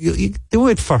you do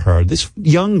it for her. This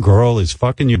young girl is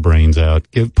fucking your brains out,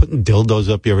 putting dildos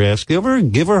up your ass. Give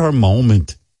her her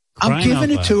moment. I'm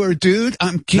giving it to her, dude.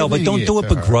 I'm giving it. No, but don't do it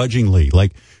to her. begrudgingly.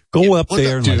 Like, go up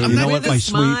there and like, With you know what, a my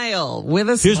smile. With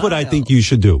a sweet. Here's what I smile. think you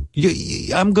should do.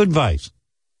 I'm good advice,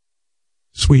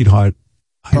 sweetheart.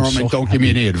 Perlman, don't give me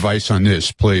any advice on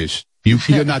this, please.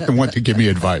 You're not the one to give me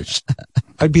advice.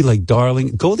 I'd be like,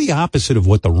 darling, go the opposite of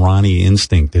what the Ronnie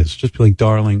instinct is. Just be like,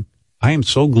 darling, I am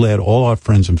so glad all our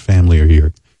friends and family are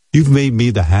here. You've made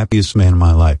me the happiest man in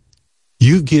my life.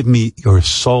 You give me your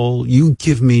soul. You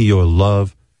give me your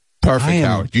love. Perfect,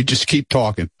 Howard. You just keep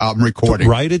talking. I'm recording.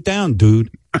 Write it down,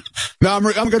 dude. No, I'm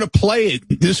going to play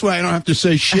it. This way I don't have to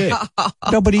say shit.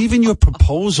 No, but even your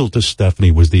proposal to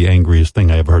Stephanie was the angriest thing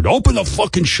I ever heard. Open the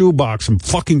fucking shoebox and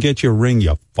fucking get your ring,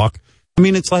 you fuck. I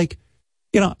mean, it's like,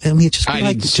 it's just I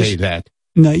didn't say that.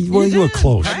 No, you were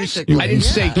close. I didn't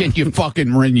say get your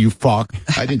fucking ring, you fuck.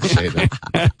 I didn't say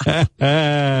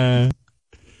that.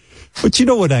 But you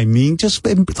know what I mean? Just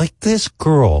like this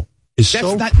girl is That's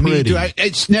so not pretty. me, dude.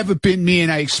 It's never been me, and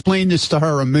I explained this to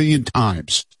her 1,000,000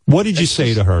 times. What did you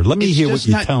say to her? Let me hear what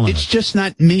you're telling her. It's just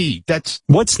not me.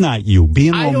 What's not you?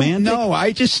 Being romantic? I don't know.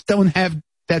 I just don't have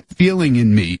that feeling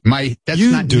in me. That's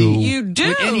you not do. me. You do.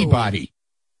 With anybody.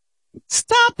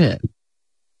 Stop it.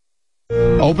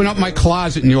 Open up my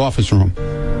closet in the office room.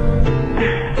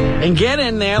 And get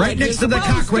in there. Right next to the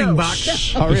cock ring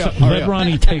box. Hurry up. Let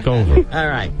Ronnie take over. All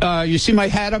right. You see my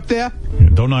hat up there?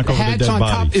 Don't knock over the dead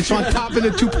body. It's on top of the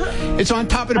two. It's on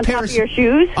top of the pair of your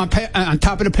shoes. On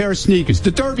top of the pair of sneakers. The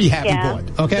derby hat we bought.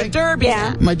 Okay. The derby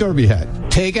hat. My derby hat.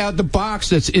 Take out the box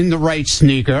that's in the right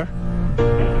sneaker.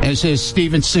 And it says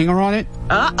Steven Singer on it.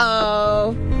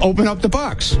 Uh-oh. Open up the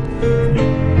box.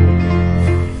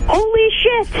 Holy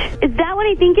shit! Is that what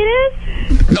I think it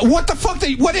is? No, what the fuck?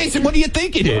 What is it? What do you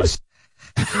think it is?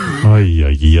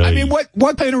 I mean,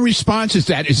 what kind of response is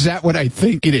that? Is that what I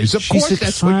think it is? Of She's course, excited.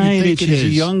 that's what you think it She's is. a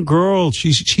young girl.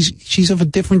 She's of a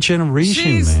different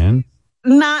generation, man.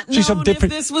 Not She's knowing if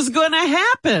this was going to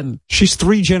happen. She's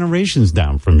 3 generations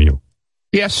down from you.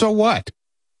 Yeah, so what?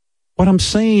 What I'm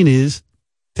saying is,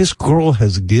 this girl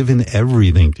has given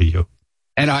everything to you.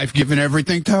 And I've given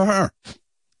everything to her.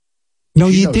 No,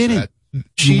 She you knows didn't. that.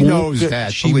 She knows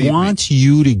that. She believe wants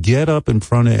you to get up in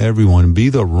front of everyone and be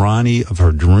the Ronnie of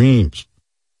her dreams.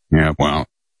 Yeah, well.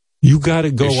 You got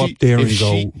to go up there and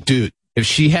go. Dude, if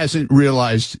she hasn't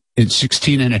realized in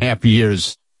 16 and a half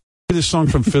years. The song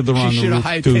from Fiddler on the Roof,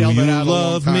 hightailed Do it You out a long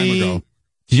Love time Me? ago.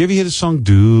 Did you ever hear the song,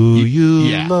 Do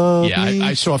You Love Yeah, Me?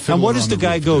 I saw Fiddler And what on does the the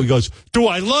guy Roof, go? too. He goes, Do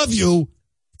I love you?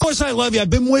 Of course I love you. I've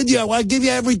been with you. I give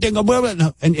you everything.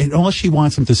 And all she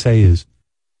wants him to say is,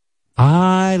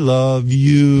 I love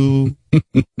you.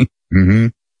 Mm-hmm.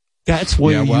 That's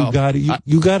where you got to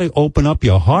you got to open up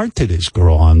your heart to this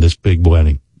girl on this big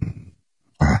wedding.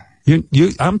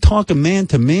 I'm talking man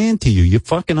to man to you. You're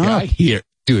fucking up. I hear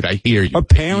you. Her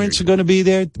parents are going to be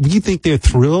there. Do you think they're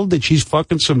thrilled that she's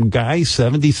fucking some guy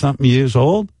 70 something years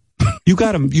old? You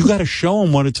got to show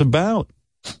them what it's about.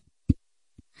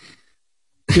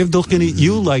 They're looking at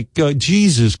you like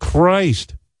Jesus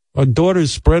Christ. Our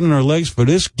daughter's spreading her legs for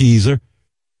this geezer.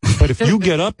 But if you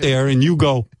get up there and you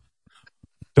go,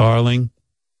 darling,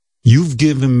 you've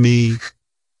given me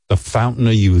the fountain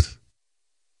of youth.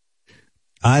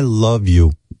 I love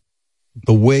you.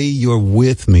 The way you're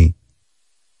with me,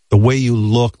 the way you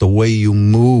look, the way you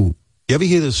move. You ever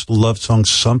hear this love song,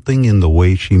 Something in the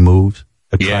Way She Moves?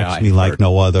 Attracts me like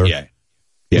no other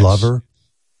lover.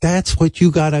 That's what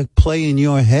you got to play in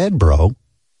your head, bro.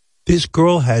 This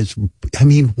girl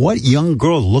what young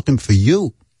girl looking for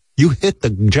you? You hit the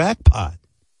jackpot.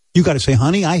 You got to say,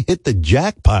 honey, I hit the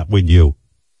jackpot with you.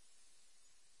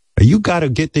 You got to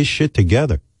get this shit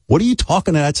together. What are you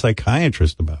talking to that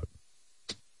psychiatrist about?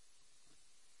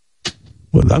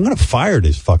 Well, I'm going to fire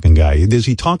this fucking guy. Does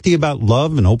he talk to you about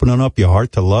love and opening up your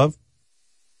heart to love?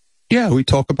 Yeah, we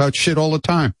talk about shit all the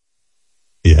time.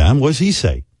 Yeah, and what does he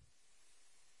say?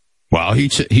 Well, he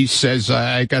says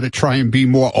I got to try and be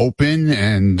more open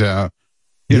and, let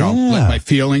my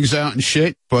feelings out and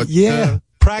shit. But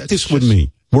practice with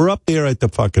me. We're up there at the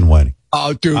fucking wedding.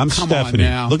 Oh, dude, I'm come Stephanie. on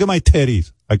now. Look at my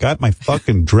titties. I got my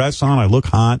fucking dress on. I look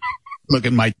hot. Look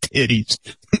at my titties.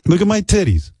 Look at my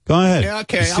titties. Go ahead. Yeah,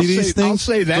 okay. You see these things? I'll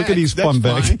say that. Look at these That's fun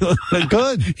bags. They're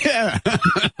good. Yeah.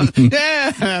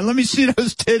 Yeah. Let me see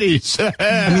those titties.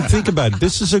 I mean, think about it.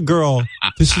 This is a girl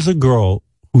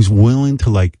who's willing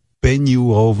to bend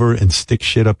you over and stick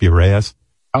shit up your ass.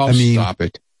 Stop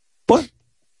it.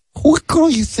 What girl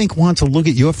you think wants to look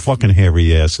at your fucking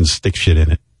hairy ass and stick shit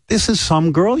in it? This is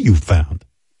some girl you found.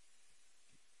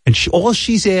 And all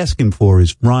she's asking for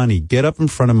is, Ronnie, get up in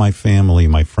front of my family,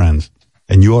 my friends,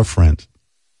 and your friends,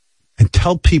 and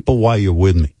tell people why you're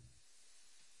with me.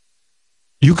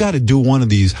 You got to do one of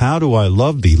these, how do I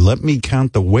love thee? Let me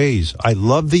count the ways. I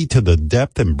love thee to the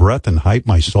depth and breadth and height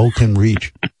my soul can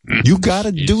reach. You got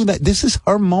to do that. This is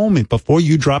her moment before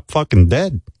you drop fucking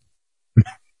dead.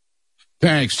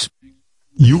 Thanks.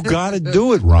 You got to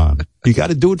do it, Ron. You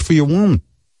got to do it for your woman.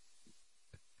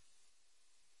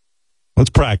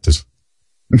 Let's practice.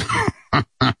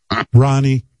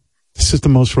 Ronnie, this is the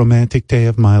most romantic day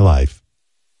of my life.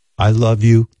 I love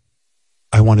you.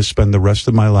 I want to spend the rest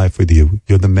of my life with you.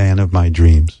 You're the man of my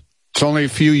dreams. It's only a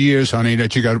few years, honey,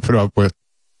 that you got to put up with.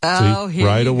 Oh, See, here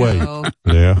right you away. go.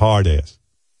 They're hard ass.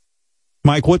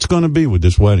 Mike, what's going to be with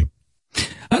this wedding?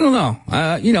 I don't know.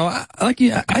 I think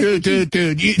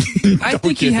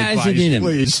he has it in him.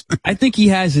 Please. I think he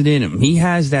has it in him. He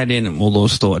has that in him, all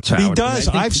those thoughts, Howard. He does.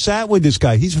 I've sat with this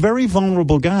guy. He's a very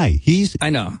vulnerable guy. I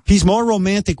know. He's more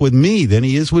romantic with me than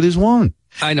he is with his woman.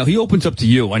 I know. He opens up to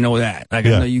you. I know that. Like,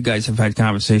 Yeah. I know you guys have had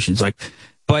conversations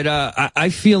but I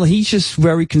feel he's just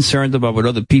very concerned about what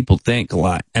other people think a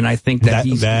lot. And I think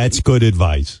that's good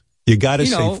advice. You got to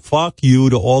say fuck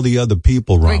you to all the other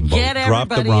people, Rombo. Forget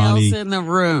Drop everybody the Ronnie. else in the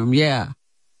room. Yeah.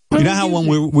 You know how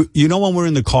when we're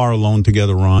in the car alone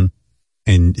together, Ron,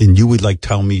 and you would like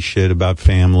tell me shit about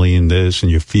family and this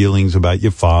and your feelings about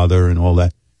your father and all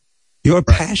that. You're a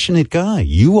passionate guy.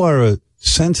 You are a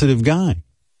sensitive guy.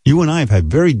 You and I have had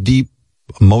very deep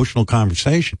emotional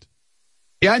conversations.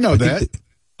 Yeah, I know that.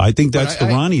 I think that's the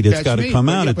Ronnie that's got to come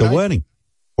out at the wedding.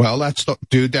 Well, that's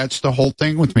the whole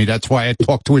thing with me. That's why I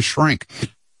talk to a shrink.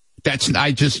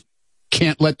 I just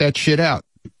can't let that shit out.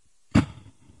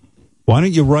 Why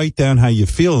don't you write down how you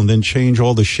feel and then change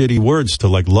all the shitty words to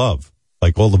like love,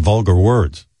 like all the vulgar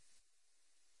words?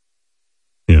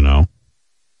 You know?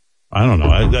 I don't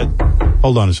know.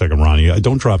 Hold on a second, Ronnie.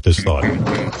 Don't drop this thought.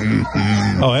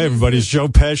 Oh, hey, everybody. It's Joe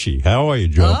Pesci. How are you,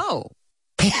 Joe? Oh.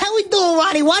 Hey, how we doing,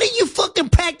 Ronnie? Why don't you fucking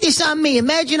practice on me?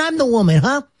 Imagine I'm the woman,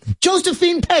 huh?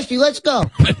 Josephine Pesci, let's go.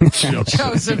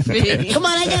 Josephine. Come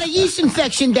on, I got a yeast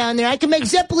infection down there. I can make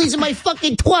Zeppelis in my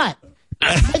fucking twat.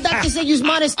 The doctor said use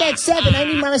Monostat 7. I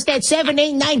need Monostat 7,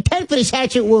 8, 9, 10 for this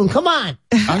hatchet wound. Come on.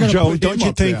 Joe, don't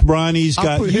you think Ronnie's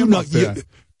got...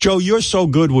 Joe, you're so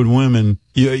good with women.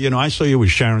 You know, I saw you with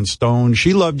Sharon Stone.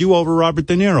 She loved you over Robert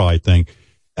De Niro, I think.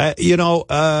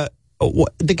 The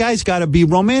guy's got to be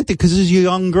romantic because he's a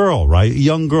young girl, right? A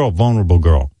young girl, vulnerable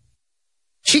girl.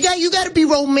 You got to be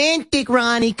romantic,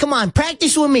 Ronnie. Come on,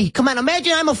 practice with me. Come on,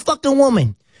 imagine I'm a fucking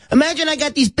woman. Imagine I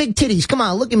got these big titties. Come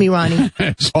on, look at me, Ronnie.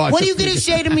 What are you going to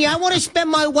say to me? I want to spend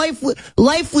my life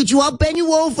with you. I'll bend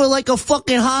you over like a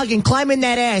fucking hog and climb in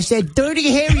that ass, that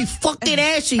dirty, hairy fucking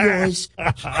ass of yours.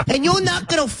 And you're not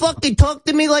going to fucking talk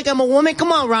to me like I'm a woman?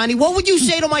 Come on, Ronnie. What would you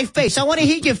say to my face? I want to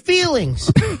hear your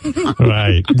feelings.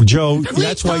 Right. Joe,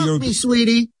 that's why you're... me,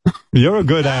 sweetie. You're a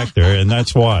good actor, and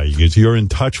that's why, because you're in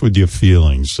touch with your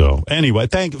feelings. So, anyway,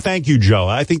 thank you, Joe.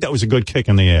 I think that was a good kick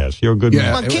in the ass. You're a good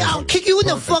man. Come on, I'll kick you in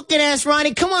the fucking ass,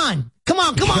 Ronnie. Come on.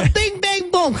 Bing, bang,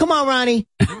 boom. Come on, Ronnie.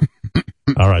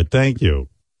 All right. Thank you.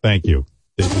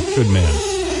 Good man.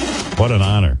 What an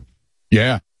honor.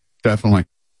 Yeah, definitely.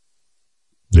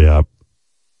 Yeah.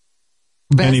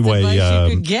 Best anyway, advice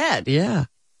you could get. Yeah.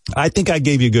 I think I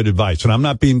gave you good advice, and I'm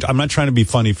not trying to be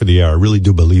funny for the air. I really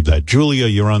do believe that. Julia,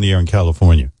 you're on the air in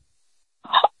California.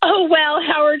 Oh, well,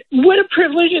 Howard, what a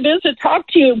privilege it is to talk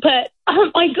to you. But,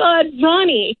 oh, my God,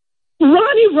 Ronnie.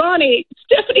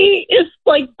 Stephanie is,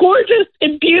 like, gorgeous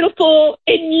and beautiful,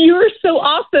 and you're so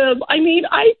awesome. I mean,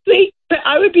 I think that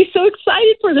I would be so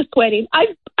excited for this wedding.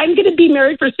 I'm going to be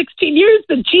married for 16 years,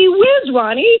 but gee whiz,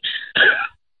 Ronnie.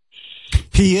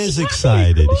 He is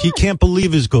excited. He can't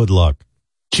believe his good luck.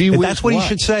 That's what he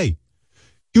should say.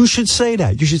 You should say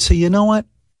that. You should say, you know what?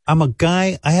 I'm a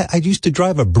guy. I used to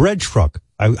drive a bread truck.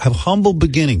 I have humble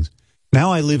beginnings.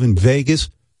 Now I live in Vegas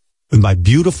with my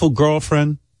beautiful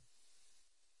girlfriend.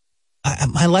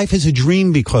 My life is a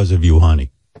dream because of you,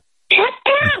 honey. Her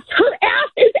ass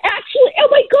is actually, oh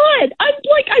my God. I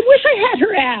wish I had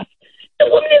her ass. The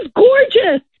woman is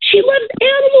gorgeous. She loves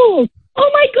animals.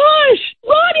 Oh my gosh,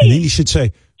 Ronnie. And then you should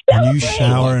say, when you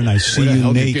shower and I see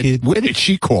you naked. Where did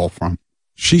she call from?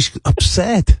 She's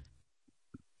upset.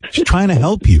 She's trying to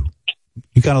help you.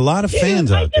 You got a lot of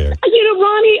fans out there. You know,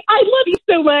 Ronnie, I love you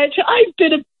so much. I've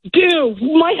been a do.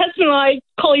 My husband and I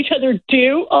call each other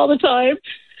do all the time.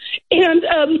 And,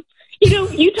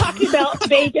 you talking about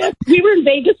Vegas. We were in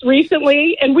Vegas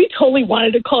recently, and we totally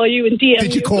wanted to call you and DM you.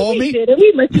 Did you call me? Did, and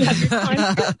we let you have your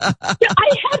time.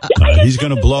 He's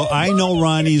going to blow. I know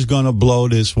Ronnie's going to blow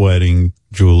this wedding,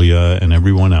 Julia and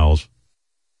everyone else.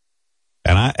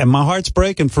 And my heart's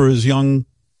breaking for his young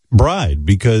bride,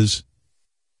 because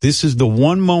this is the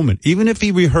one moment, even if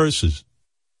he rehearses,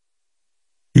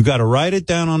 you got to write it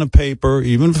down on a paper,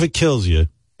 even if it kills you.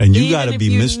 And you got to be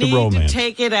Mr. Romance.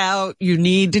 Take it out. You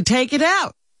need to take it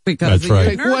out because that's right.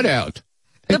 Take what out?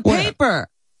 The paper.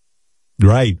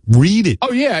 Right. Read it.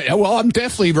 Oh yeah. Well, I'm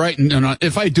definitely writing it on.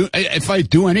 If I do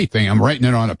anything, I'm writing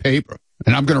it on a paper,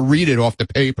 and I'm going to read it off the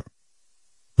paper.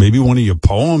 Maybe one of your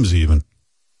poems, even.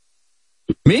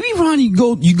 Maybe, Ron, you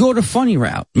go the funny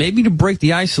route. Maybe to break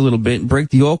the ice a little bit and break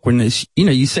the awkwardness,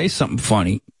 you say something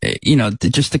funny,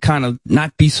 just to kind of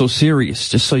not be so serious,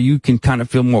 just so you can kind of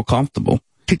feel more comfortable.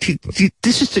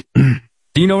 This is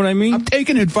Do you know what I mean? I'm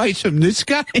taking advice from this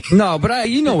guy. No, but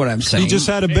you know what I'm saying. He just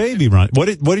had a baby, Ron. What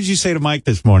did you say to Mike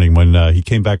this morning when he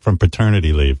came back from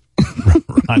paternity leave?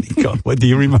 Ronnie, do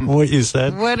you remember what you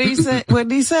said? What did he say? What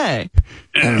did he say?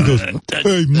 He goes,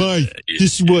 "Hey, Mike,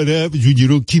 this is what happens when you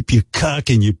don't keep your cock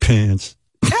in your pants."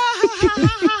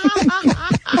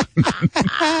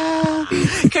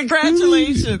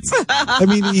 Congratulations. I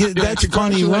mean, that's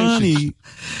funny, Ronnie.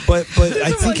 But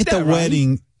I think at the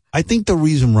wedding, I think the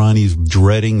reason Ronnie's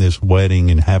dreading this wedding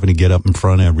and having to get up in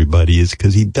front of everybody is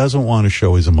because he doesn't want to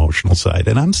show his emotional side.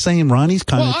 And I'm saying Ronnie's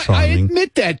kind of charming. I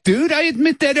admit that, dude. I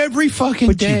admit that every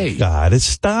fucking day. You gotta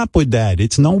stop with that.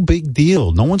 It's no big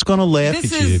deal. No one's gonna laugh at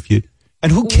you if you.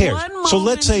 And who cares? So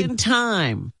let's say in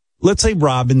time. Let's say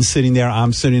Robin's sitting there,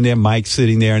 I'm sitting there, Mike's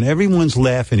sitting there, and everyone's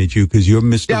laughing at you because you're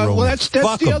Mr. Yeah, Romance. well,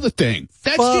 that's the other thing.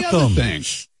 That's the other thing.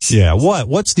 Yeah, what?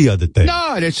 What's the other thing?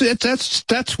 No,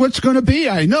 that's what's going to be.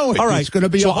 I know it. All right. It's going to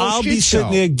be so a whole I'll shit be sitting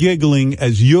show. there giggling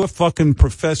as you're fucking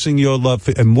professing your love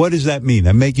for, and what does that mean?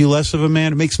 That make you less of a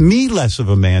man? It makes me less of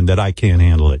a man that I can't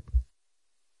handle it.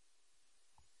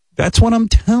 That's what I'm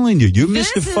telling you. You're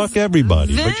Mr. Fuck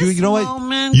everybody. But you know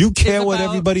what? You care what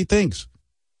everybody thinks.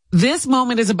 This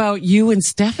moment is about you and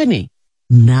Stephanie,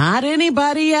 not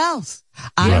anybody else.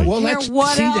 I don't care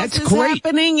what else is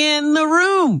happening in the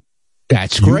room.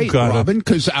 That's great, Robin,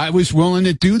 because I was willing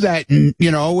to do that, and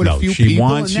with a few people. She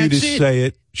wants you to say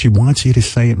it. She wants you to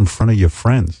say it in front of your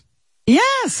friends.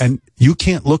 Yes. And you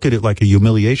can't look at it like a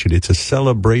humiliation. It's a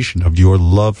celebration of your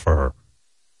love for her.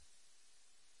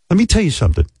 Let me tell you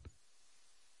something.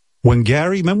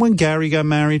 Remember when Gary got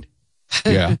married?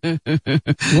 Yeah.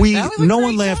 No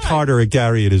one laughed harder at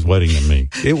Gary at his wedding than me.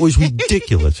 It was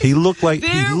ridiculous. He looked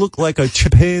like a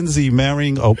chimpanzee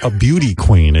marrying a beauty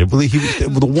queen.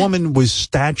 The woman was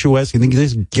statuesque. You think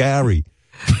this is Gary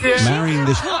marrying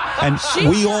this, and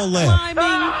we all laughed.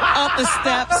 Climbing up the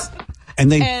steps. And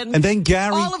then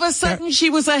Gary, all of a sudden, she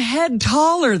was a head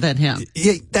taller than him.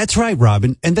 Yeah, that's right,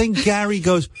 Robin. And then Gary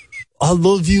goes, "I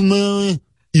love you, man.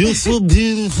 You're so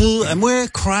beautiful." And we're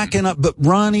cracking up. But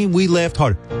Ronnie, we laughed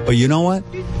hard. But you know what?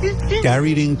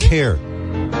 Gary didn't care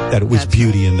that it was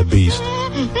Beauty and the Beast.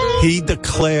 He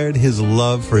declared his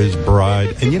love for his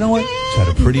bride. And you know what? He's had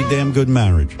a pretty damn good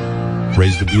marriage.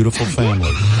 Raised a beautiful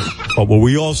family. But were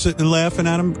we all sitting and laughing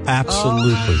at him?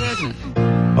 Absolutely.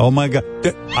 Oh my God.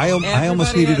 I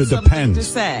almost needed a Depends. To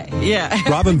say. Yeah.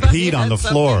 Robin peed on the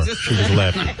floor. She was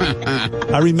laughing.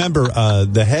 I remember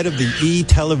the head of the E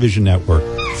television network,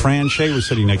 Fran Shea, was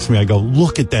sitting next to me. I go,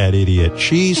 "Look at that idiot."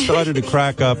 She started to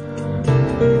crack up.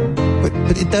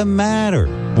 But it doesn't matter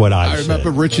what I said.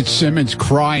 Remember Richard Simmons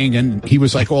crying, and he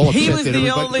was like all upset. He was the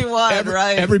only one,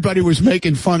 right? Everybody was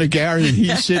making fun of Gary, and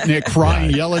he's sitting there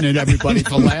crying, yelling at everybody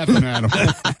for laughing at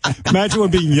him. Imagine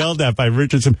what being yelled at by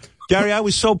Richard Simmons. Gary, I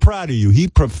was so proud of you. He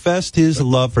professed his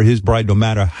love for his bride no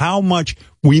matter how much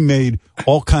we made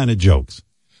all kind of jokes.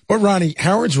 But Ronnie,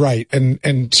 Howard's right.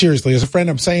 And seriously, as a friend,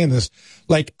 I'm saying this.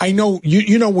 Like, I know,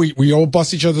 we all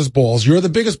bust each other's balls. You're the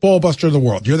biggest ball buster in the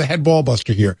world. You're the head ball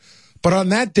buster here. But on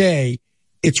that day,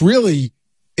 it's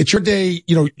your day,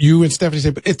 you and Stephanie say,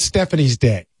 but it's Stephanie's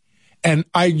day. And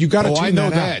you gotta tune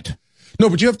that out. No,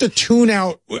 but you have to tune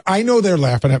out. I know they're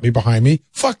laughing at me behind me.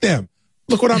 Fuck them.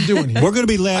 Look what I'm doing here. We're going to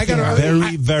be laughing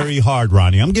very, very hard,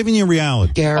 Ronnie. I'm giving you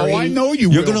reality. Gary. Oh, I know you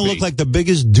You're will going to look like the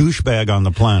biggest douchebag on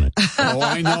the planet. Oh,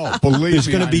 I know. Believe me, There's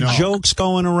going to be jokes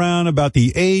going around about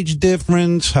the age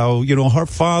difference, how, her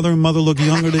father and mother look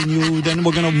younger than you. Then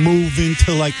we're going to move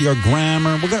into, like, your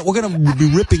grammar. We're going to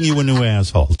be ripping you a new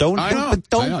asshole. Don't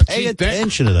pay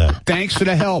attention to that. Thanks for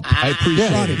the help. I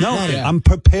appreciate it. No, I'm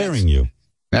preparing you.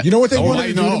 You know what they wanted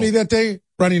to do to me that day?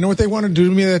 Ronnie, you know what they wanted to do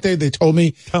to me that day? They told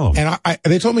me, and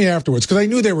they told me afterwards, because I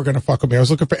knew they were going to fuck with me. I was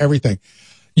looking for everything.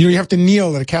 You have to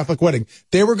kneel at a Catholic wedding.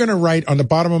 They were going to write on the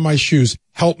bottom of my shoes,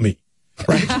 "Help me."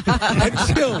 Right? And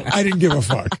still, I didn't give a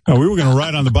fuck. No, we were going to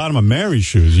write on the bottom of Mary's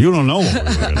shoes. You don't know what we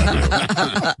were going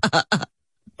to do.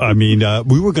 I mean,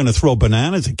 we were going to throw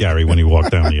bananas at Gary when he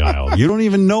walked down the aisle. You don't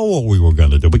even know what we were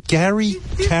going to do. But Gary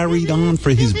carried on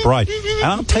for his bride. And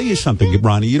I'll tell you something,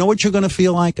 Ronnie. You know what you're going to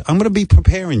feel like? I'm going to be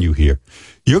preparing you here.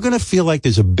 You're going to feel like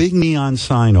there's a big neon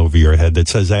sign over your head that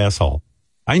says asshole.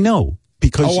 I know.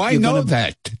 Because I know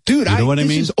that. Dude, you know what I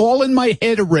mean? This is all in my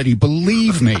head already.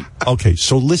 Believe me. Okay,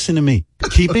 so listen to me.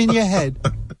 Keep it in your head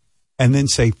and then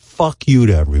say, "Fuck you"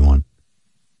 to everyone.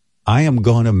 I am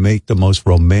going to make the most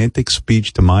romantic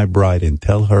speech to my bride and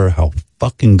tell her how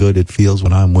fucking good it feels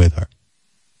when I'm with her.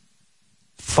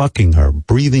 fucking her,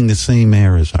 breathing the same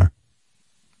air as her,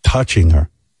 touching her,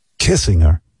 kissing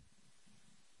her.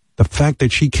 The fact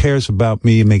that she cares about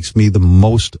me makes me the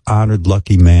most honored,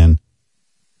 lucky man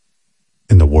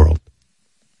in the world.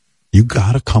 You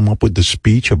got to come up with the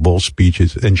speech of all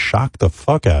speeches and shock the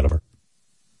fuck out of her.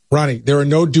 Ronnie, there are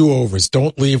no do-overs.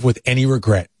 Don't leave with any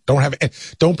regret.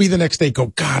 Don't be the next day, go,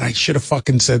 God, I should have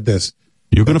fucking said this.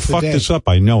 You're going to fuck this up.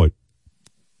 I know it.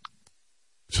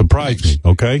 Surprise me,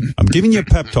 okay? I'm giving you a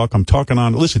pep talk. I'm talking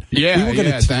on. Listen.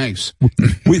 Thanks.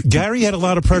 Gary had a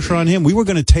lot of pressure on him. We were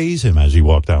going to tase him as he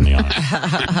walked down the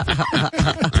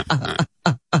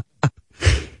aisle.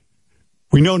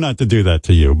 We know not to do that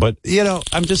to you, but,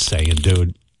 I'm just saying,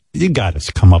 dude, you got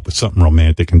to come up with something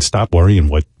romantic and stop worrying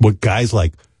what guys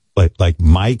like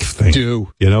Mike think.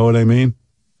 Do. You know what I mean?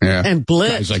 Yeah. And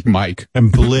Blit. Guys like Mike.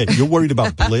 And Blit. You're worried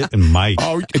about Blit and Mike.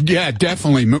 Oh, yeah,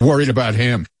 definitely worried about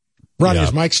him. Ronnie,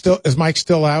 is Mike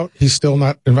still out? He's still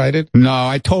not invited? No,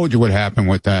 I told you what happened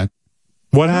with that.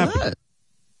 What happened?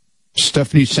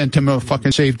 Stephanie sent him a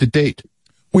fucking save the date.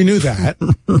 We knew that.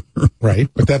 Right.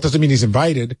 But that doesn't mean he's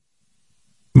invited.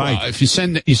 Mike. If you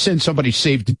send somebody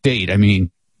save the date, I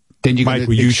mean, then you Mike,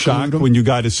 were you shocked when you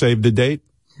got to save the date?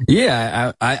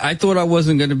 Yeah, I thought I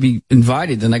wasn't going to be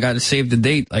invited, and I got to save the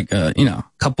date a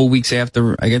couple weeks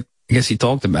after. I guess he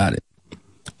talked about it.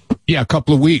 Yeah, a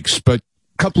couple of weeks, but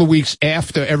a couple of weeks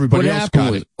after everybody else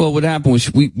got it. Well, what happened was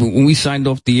when we signed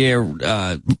off the air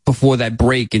before that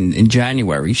break in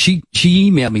January, she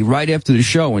emailed me right after the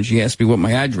show and she asked me what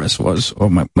my address was or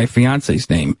my fiance's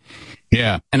name.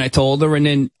 Yeah, and I told her, and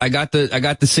then I got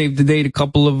to save the date a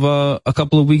couple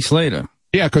of weeks later.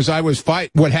 Yeah, because I was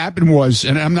what happened was,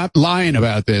 and I'm not lying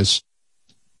about this,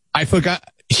 I forgot,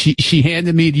 she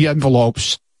handed me the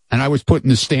envelopes, and I was putting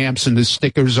the stamps and the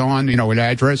stickers on, with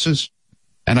addresses,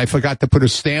 and I forgot to put a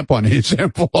stamp on his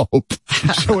envelope.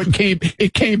 So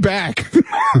it came back.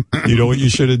 You know what you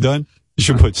should have done? You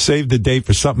should put save the date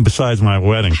for something besides my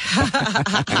wedding.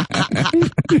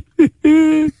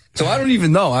 So I don't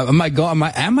even know. Am I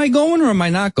going or am I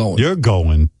not going? You're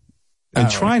going. And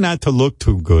try not to look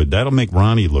too good. That'll make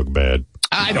Ronnie look bad.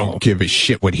 I don't give a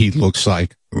shit what he looks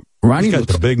like. Ronnie's got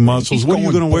the big muscles. What are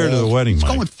you going to wear to the wedding,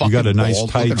 Mike? You got a nice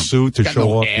tight suit to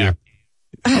show off your...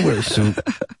 I wear a suit.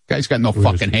 Guy's got no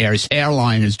fucking hair. His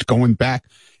hairline is going back.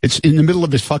 It's in the middle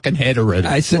of his fucking head already.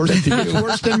 I said it's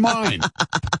worse than mine.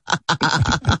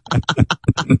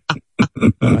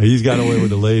 He's got away with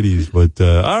the ladies. But,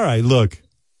 all right, look.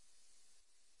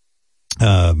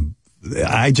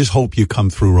 I just hope you come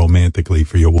through romantically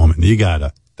for your woman. You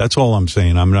gotta. That's all I'm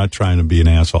saying. I'm not trying to be an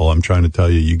asshole. I'm trying to tell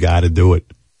you, you gotta do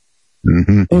it.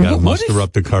 Mm-hmm. You gotta muster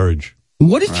up the courage.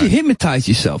 What if you hypnotize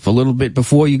yourself a little bit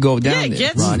before you go down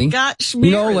there, Ronnie? Scott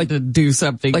Schmier to do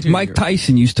something. Like Mike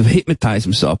Tyson used to hypnotize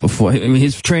himself before. I mean,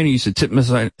 his trainer used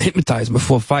to hypnotize him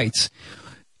before fights.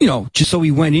 Just so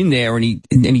he went in there and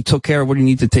he took care of what he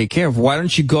needed to take care of. Why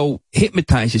don't you go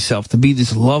hypnotize yourself to be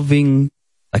this loving,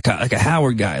 like a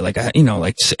Howard guy,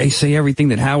 say everything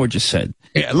that Howard just said.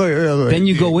 Yeah, look. Then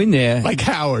you go in there like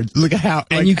Howard. Look at Howard.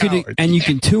 And you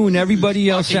can tune everybody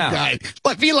else out. Guy.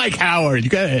 But be like Howard.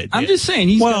 Go ahead. I'm just saying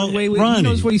he's got away with. Ronnie, he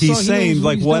knows what he's saying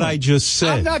like what I just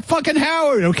said. I'm not fucking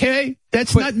Howard. Okay,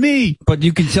 that's not me. But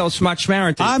you can tell Smart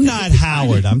Schmarrant. I'm not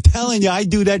Howard. I'm telling you, I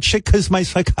do that shit because my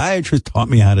psychiatrist taught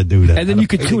me how to do that. And then you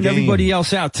can tune everybody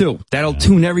else out too. That'll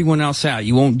tune everyone else out.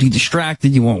 You won't be distracted.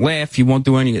 You won't laugh. You won't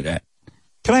do any of that.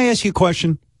 Can I ask you a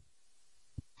question?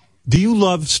 Do you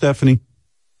love Stephanie?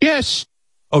 Yes.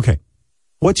 Okay.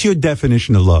 What's your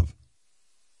definition of love?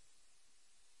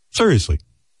 Seriously.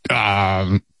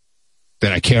 That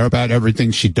I care about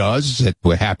everything she does, that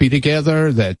we're happy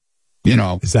together, that,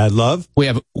 Is that love? We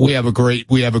have a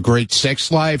great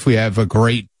sex life. We have a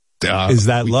great, is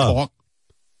that love?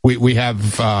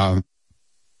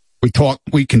 Talk,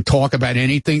 we can talk about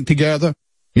anything together,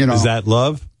 Is that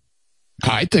love?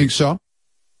 I think so.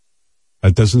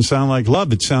 That doesn't sound like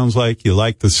love. It sounds like you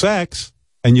like the sex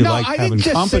and you like having company. I didn't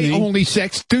just say only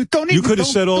sex, dude. You could have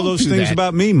said all those things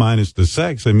about me minus the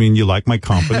sex. I mean, you like my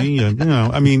company.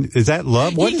 I mean, is that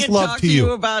love? What is love to you?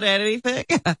 About anything?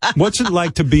 What's it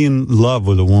like to be in love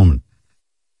with a woman?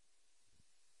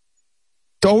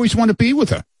 To always want to be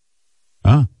with her.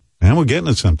 And we're getting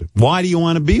at something. Why do you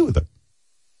want to be with her?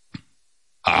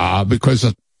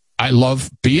 Because I love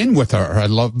being with her. I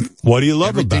love. What do you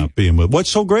love about being with?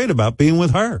 What's so great about being with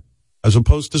her as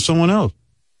opposed to someone else?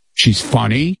 She's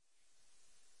funny.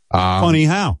 Funny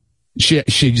how?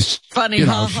 She's funny.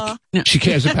 She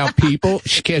cares about people.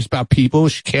 She cares about people.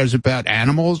 She cares about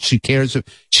animals. She cares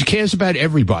about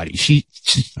everybody.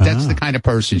 That's the kind of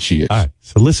person she is. All right.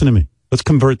 So listen to me. Let's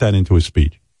convert that into a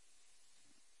speech.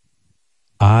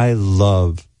 I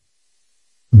love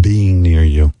being near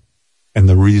you. And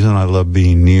the reason I love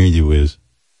being near you is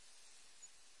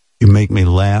you make me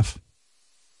laugh.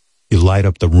 You light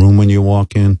up the room when you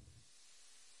walk in.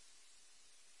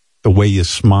 The way you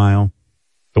smile.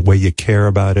 The way you care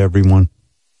about everyone.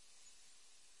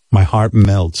 My heart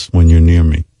melts when you're near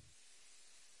me.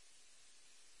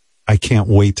 I can't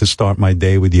wait to start my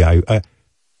day with you.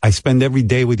 I spend every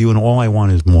day with you, and all I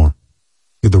want is more.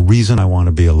 You're the reason I want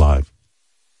to be alive.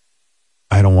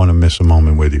 I don't want to miss a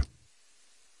moment with you.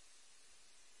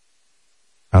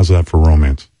 How's that for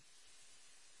romance?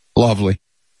 Lovely.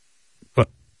 But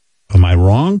am I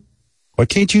wrong? Why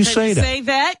can't you say that? Say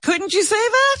that? Couldn't you say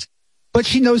that? But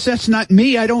she knows that's not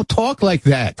me. I don't talk like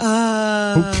that.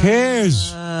 Who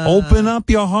cares? Open up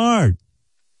your heart.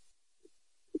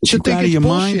 She'll think it's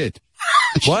bullshit.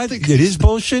 What? It is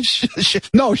bullshit?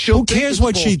 No, who cares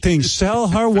what she thinks? Tell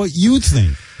her what you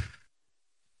think.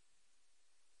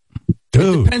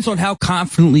 Dude. It depends on how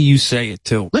confidently you say it,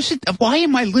 too. Listen, why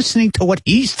am I listening to what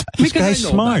he's This guy's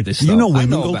smart. You know women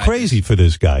go crazy for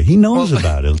this guy. He knows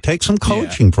about it. He'll take some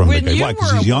coaching from the guy. Why,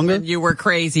 because he's younger? You were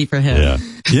crazy for him.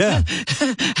 Yeah.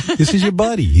 This is your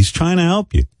buddy. He's trying to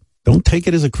help you. Don't take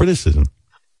it as a criticism.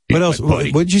 What else?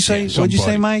 What'd you say? What'd you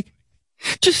say, Mike?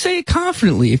 Just say it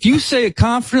confidently. If you say it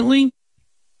confidently,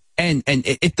 and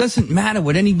it doesn't matter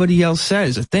what anybody else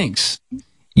says or thinks,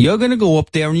 you're going to go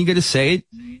up there and you're going to say it.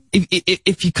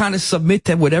 If you kind of submit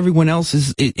to what everyone else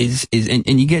is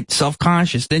and you get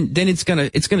self-conscious, then it's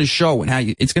going to show and how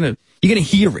you're going to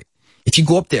hear it. If you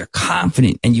go up there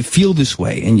confident and you feel this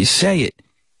way and you say it,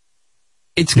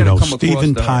 it's going to come across.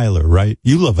 Steven Tyler, right?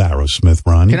 You love Aerosmith,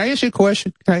 Ronnie. Can I ask you a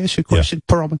question?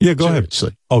 Perlman? Yeah, go ahead.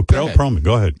 Oh, Perlman,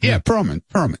 go ahead. Yeah, Perlman.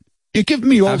 You give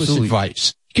me all this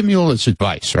advice. Give me all this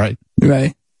advice, right?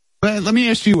 Right. But let me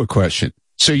ask you a question.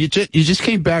 So you just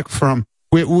came back from,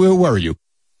 where were you?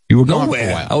 You were gone for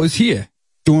a while. I was here.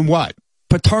 Doing what?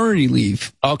 Paternity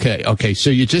leave. Okay. So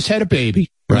you just had a baby,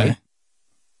 right? Yeah.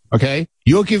 Okay.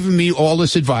 You're giving me all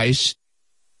this advice.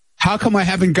 How come I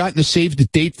haven't gotten a save the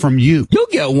date from you? You'll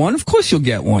get one. Of course you'll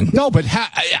get one. No, but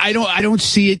I don't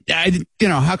see it.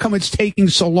 How come it's taking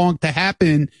so long to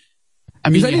happen? I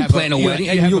mean, I didn't plan a wedding.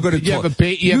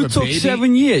 You took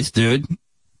 7 years, dude.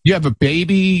 You have a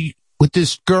baby with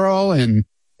this girl and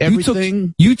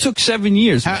everything. You took 7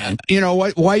 years, man. You know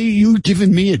what? Why are you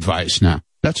giving me advice now?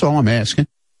 That's all I'm asking.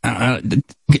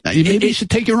 Maybe you should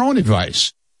take your own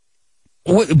advice.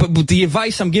 But the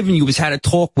advice I'm giving you is how to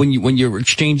talk when you're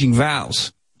exchanging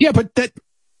vows. Yeah, but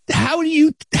how do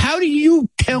you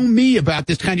tell me about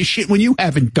this kind of shit when you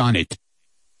haven't done it?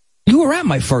 You were at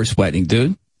my first wedding,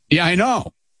 dude. Yeah, I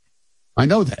know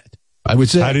that. I would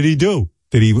say. How did he do?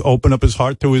 Did he open up his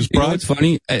heart to his bride? You know what's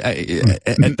funny?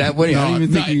 At that wedding, I don't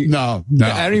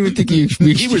even think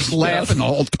he was laughing the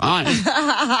whole time.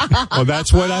 Well,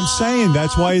 that's what I'm saying.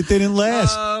 That's why it didn't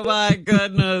last. Oh my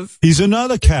goodness. He's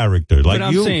another character like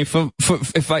but you. I'm saying,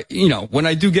 if I, when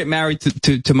I do get married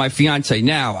to my fiance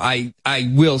now, I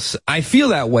feel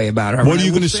that way about her. What are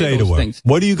you going to say to her? Things.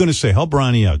 What are you going to say? Help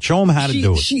Ronnie out. Show him how to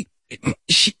do it.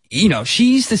 She,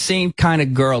 she's the same kind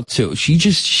of girl too. She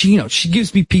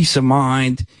gives me peace of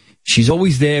mind. She's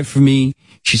always there for me.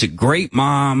 She's a great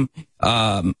mom.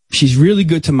 She's really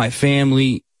good to my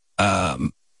family.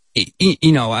 I'm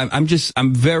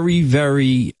very,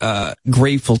 very,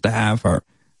 grateful to have her.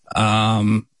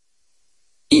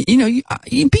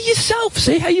 You be yourself.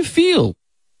 Say how you feel.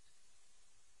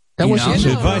 That wasn't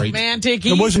advice. Romantic.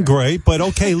 It wasn't great, but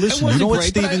okay. Listen, you know what,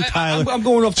 Steven Tyler? I'm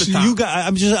going off the top.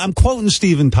 I'm quoting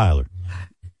Steven Tyler,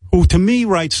 who to me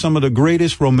writes some of the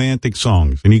greatest romantic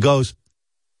songs, and he goes,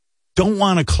 "Don't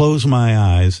want to close my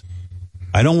eyes.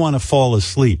 I don't want to fall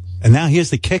asleep." And now here's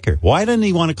the kicker: why didn't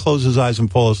he want to close his eyes and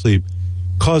fall asleep?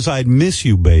 'Cause I'd miss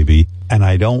you, baby, and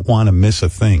I don't want to miss a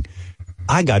thing.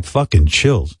 I got fucking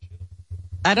chills.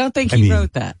 I don't think he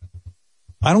wrote that.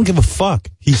 I don't give a fuck.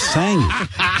 He sang it.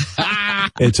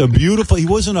 It's a beautiful, he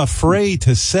wasn't afraid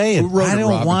to say it. I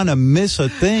don't want to miss a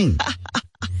thing.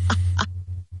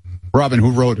 Robin,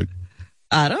 who wrote it?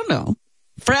 I don't know.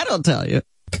 Fred will tell you.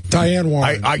 Diane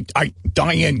Warren.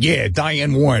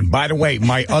 Diane Warren. By the way,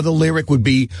 my other lyric would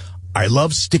be, I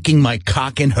love sticking my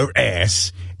cock in her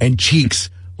ass and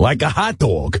cheeks like a hot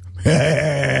dog.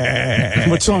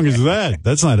 What song is that?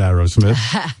 That's not Aerosmith.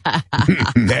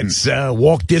 That's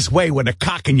Walk This Way with a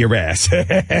cock in your ass.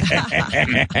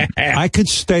 I could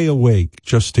stay awake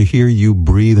just to hear you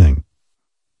breathing.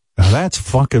 Now that's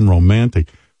fucking romantic.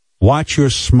 Watch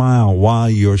your smile while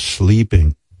you're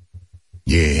sleeping.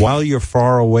 Yeah. While you're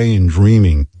far away and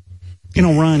dreaming. You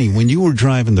know, Ronnie, when you were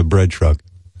driving the bread truck.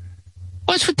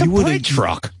 What's with the bread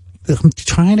truck? I'm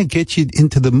trying to get you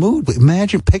into the mood.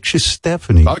 Picture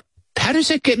Stephanie. How does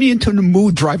that get me into the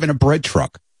mood driving a bread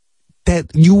truck?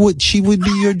 She would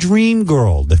be your dream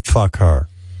girl. That fuck her.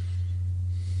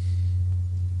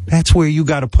 That's where you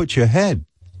got to put your head.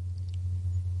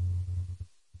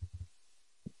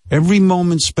 Every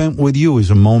moment spent with you is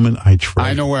a moment I treasure.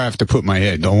 I know where I have to put my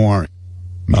head. Don't worry.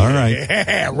 All right.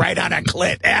 Yeah, right on a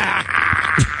clit.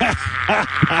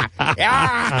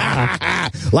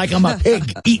 Like I'm a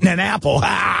pig eating an apple.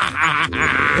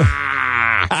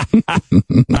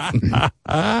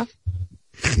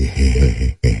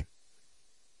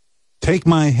 Take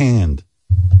my hand.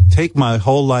 Take my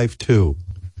whole life, too.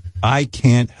 I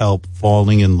can't help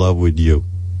falling in love with you.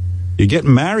 You're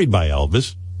getting married by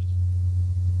Elvis.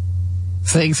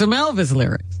 Sing some Elvis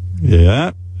lyrics.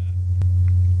 Yeah.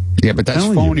 Yeah, but that's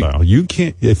phony. You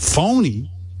can't. It's phony.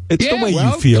 It's the way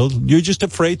you feel. You're just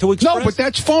afraid to express. No, but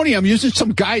that's phony. I'm using some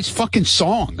guy's fucking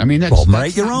song. I mean, that's... Well,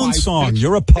 write your own song.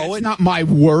 You're a poet. That's not my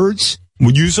words.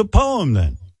 Well, use a poem,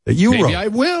 then, that you wrote. Maybe I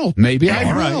will. Maybe I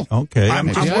will. Right. Okay.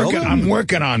 I'm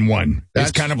working on one.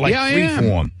 It's kind of like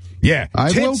freeform. Yeah.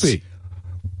 I will be.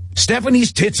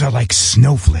 Stephanie's tits are like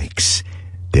snowflakes.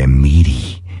 They're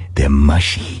meaty. They're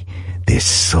mushy. They're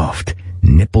soft,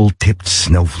 nipple-tipped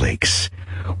snowflakes.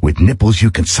 With nipples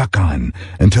you can suck on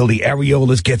until the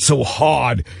areolas get so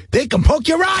hard they can poke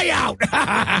your eye out.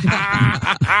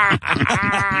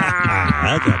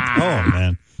 That's a poem,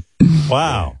 man.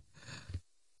 Wow.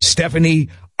 Stephanie,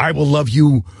 I will love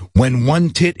you when one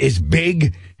tit is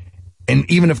big, and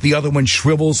even if the other one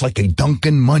shrivels like a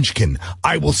Duncan Munchkin,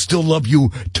 I will still love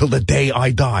you till the day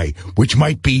I die, which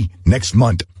might be next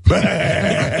month.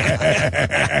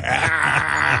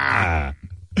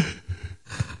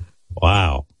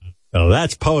 Wow. Oh,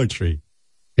 that's poetry.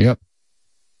 Yep.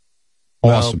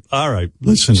 Awesome. Well, all right.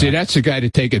 Listen. See, that's the guy to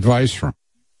take advice from.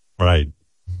 Right.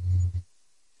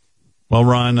 Well,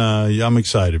 Ron, I'm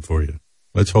excited for you.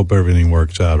 Let's hope everything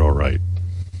works out all right.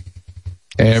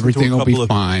 Everything will be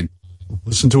fine.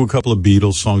 Listen to a couple of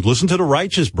Beatles songs. Listen to the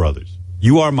Righteous Brothers.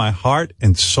 You are my heart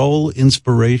and soul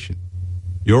inspiration.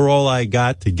 You're all I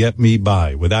got to get me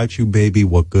by. Without you, baby,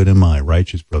 what good am I?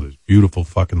 Righteous Brothers. Beautiful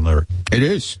fucking lyric. It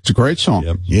is. It's a great song.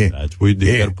 Yep. Yeah. That's what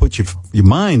you got to put your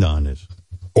mind on this.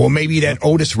 Or maybe that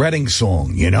Otis Redding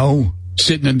song, you know?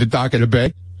 Sitting in the dock of the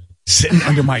bay. Sitting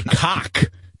under my cock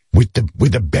with the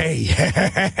bay.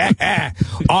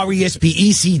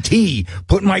 RESPECT.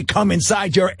 Put my cum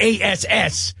inside your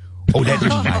ASS. Oh, that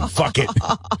didn't rhyme. Fuck it.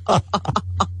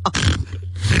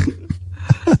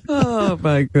 Oh,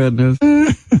 my goodness.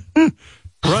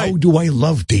 How do I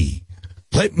love thee?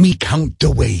 Let me count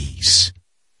the ways.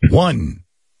 1,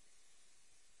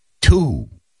 2.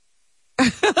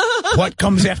 What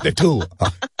comes after 2?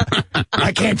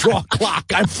 I can't draw a clock.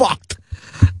 I'm fucked.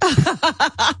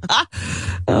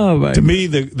 Oh, my. To me,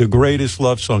 the greatest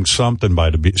love song, Something by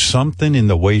the Beatles. Something in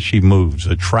the way she moves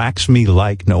attracts me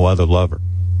like no other lover.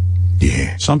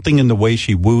 Yeah. Something in the way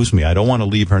she woos me. I don't want to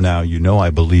leave her now. You know I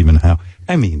believe in how.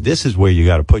 I mean, this is where you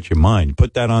got to put your mind.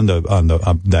 Put that on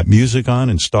that music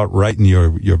on and start writing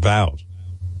your vows.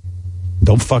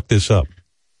 Don't fuck this up.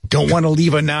 Don't want to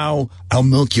leave her now? I'll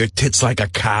milk your tits like a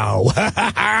cow.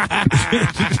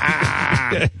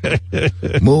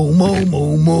 Moo, moo,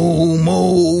 moo, moo,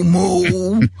 moo,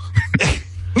 moo.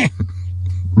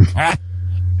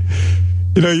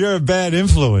 You know, you're a bad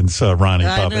influence, Ronnie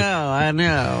Puppet. I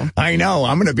know. I know.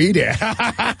 I'm going to be there.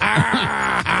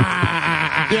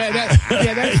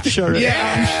 That's sure.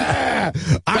 Yeah.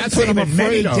 That's what I'm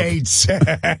afraid of. Dates. I'm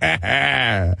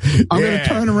going to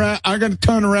turn around. I'm going to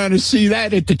turn around and see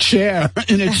that at the chair,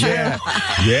 in a chair.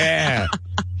 Yeah.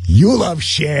 You love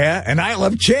Cher, and I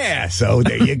love Chair. So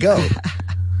there you go.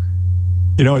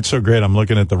 You know, it's so great. I'm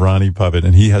looking at the Ronnie Puppet,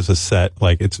 and he has a set.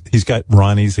 He's got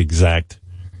Ronnie's exact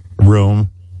room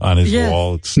on his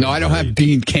wall. No, I don't have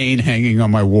Dean Cain hanging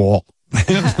on my wall.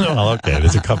 Well, okay.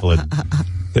 There's a couple of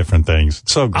different things.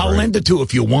 It's so great. I'll lend it to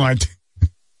if you want.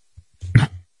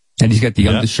 And he's got the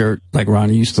undershirt like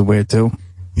Ronnie used to wear too.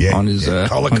 Yeah. On his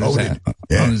color-coded.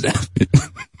 On his outfit.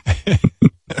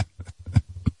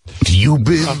 Do you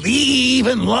believe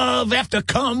in love after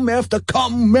come, after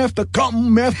come, after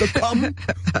come, after come?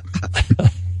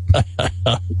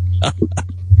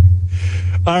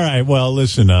 All right. Well,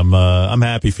 listen, I'm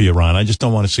happy for you, Ron. I just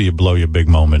don't want to see you blow your big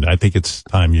moment. I think it's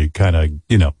time you kind of,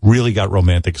 really got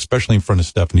romantic, especially in front of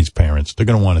Stephanie's parents. They're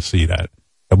going to want to see that.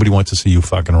 Nobody wants to see you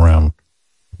fucking around.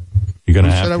 You're going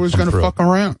to have said to I was going to fuck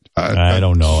around. I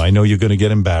don't know. I know you're going to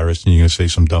get embarrassed and you're going to say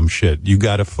some dumb shit. You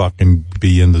got to fucking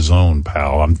be in the zone,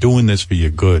 pal. I'm doing this for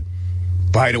your good.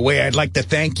 By the way, I'd like to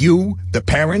thank you, the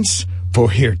parents, for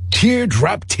her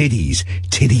teardrop titties.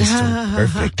 Titties so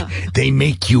perfect, they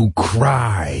make you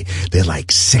cry. They're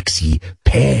like sexy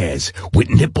pears with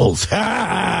nipples. You're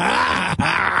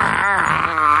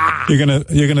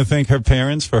gonna thank her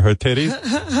parents for her titties?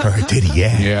 For her titty,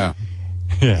 yeah.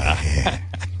 Yeah.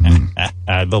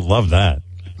 I'd love that.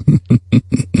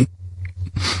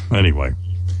 Anyway.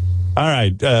 All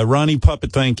right. Ronnie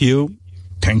Puppet, thank you.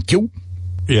 Thank you.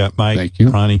 Yeah, Mike. Thank you.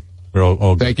 Ronnie. We're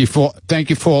all Thank you for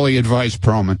all the advice,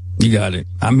 Proman. You got it.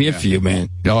 I'm here for you, man.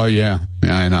 Oh, yeah.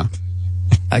 Yeah, I know.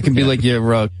 I can be like your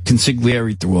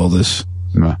consigliere through all this.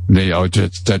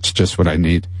 That's just what I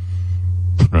need.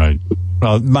 Right.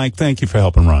 Well, Mike, thank you for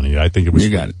helping Ronnie. I think it was. You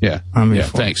got it. Yeah. I'm here.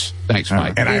 Thanks,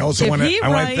 Mike. And I also want to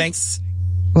thank.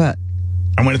 What?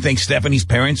 I want to thank Stephanie's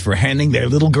parents for handing their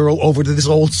little girl over to this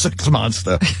old sex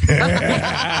monster.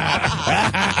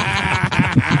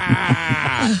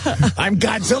 I'm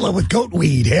Godzilla with goat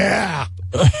weed. Yeah.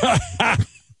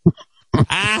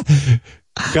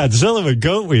 Godzilla with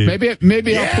goat weed.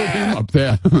 Maybe I'll put him up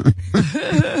there.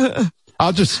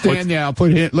 I'll just stand there.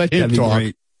 Let him talk.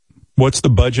 Great. What's the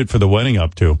budget for the wedding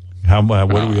up to?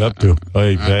 What are we up to?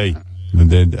 Hey.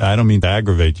 I don't mean to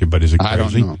aggravate you, but is it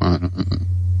crazy? I don't know.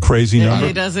 Crazy number?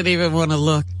 He doesn't even want to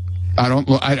look. I don't.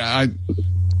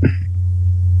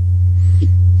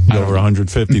 Over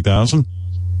 150,000?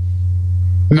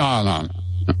 No.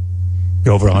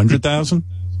 Over 100,000?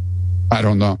 I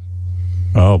don't know.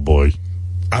 Oh boy.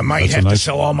 I might have to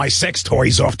sell all my sex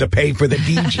toys off to pay for the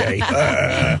DJ.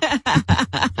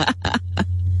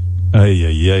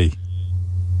 Ay.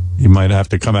 You might have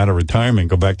to come out of retirement and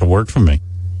go back to work for me.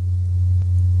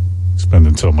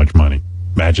 Spending so much money.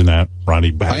 Imagine that,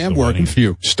 Ronnie. I am working for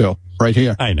you still, right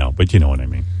here. I know, but you know what I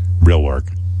mean. Real work.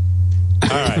 All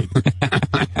right.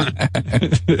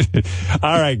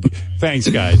 All right. Thanks,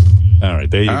 guys. All right.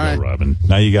 There you go, Robin.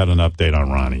 Now you got an update on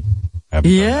Ronnie.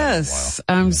 Yes.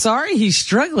 I'm sorry he's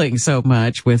struggling so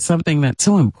much with something that's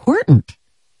so important.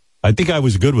 I think I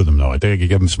was good with him, though. I think I could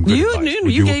give him some good advice.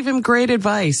 You gave him great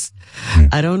advice. Yeah.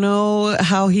 I don't know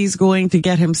how he's going to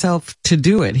get himself to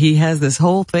do it. He has this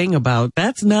whole thing about,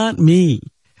 that's not me.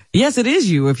 Yes, it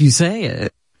is you if you say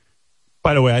it.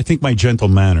 By the way, I think my gentle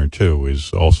manner, too,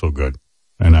 is also good.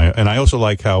 And I also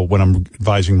like how when I'm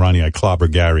advising Ronnie, I clobber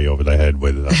Gary over the head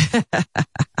with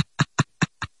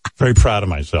very proud of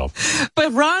myself.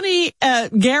 But Ronnie,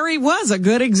 Gary was a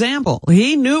good example.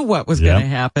 He knew what was going to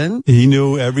happen. He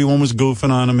knew everyone was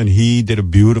goofing on him, and he did a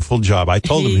beautiful job. I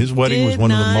told him his wedding was one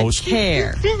of the most.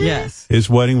 Care. Yes. His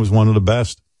wedding was one of the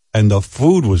best, and the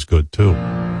food was good too.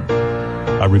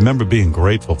 I remember being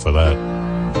grateful for that.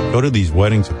 Go to these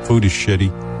weddings, the food is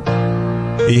shitty.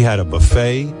 He had a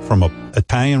buffet from an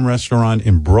Italian restaurant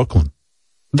in Brooklyn.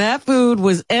 That food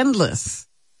was endless.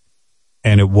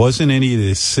 And it wasn't any of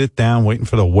this sit down waiting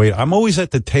for the wait. I'm always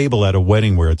at the table at a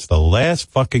wedding where it's the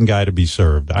last fucking guy to be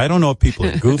served. I don't know if people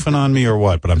are goofing on me or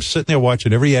what, but I'm sitting there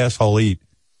watching every asshole eat.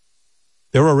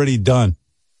 They're already done.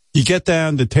 You get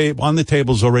down the table, on the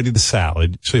table's already the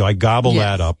salad. So I gobble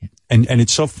that up. And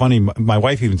it's so funny. My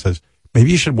wife even says,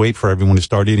 maybe you should wait for everyone to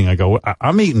start eating. I go,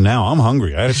 I'm eating now. I'm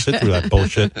hungry. I had to sit through that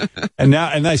bullshit. And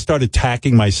I start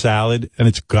attacking my salad and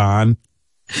it's gone.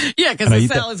 Yeah, because the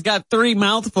salad's got 3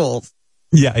 mouthfuls.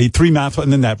 Yeah, I ate 3 mouthfuls,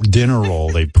 and then that dinner roll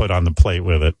they put on the plate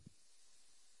with it.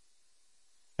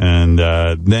 And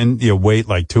then you wait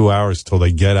like 2 hours till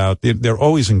they get out. They're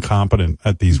always incompetent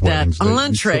at these weddings. That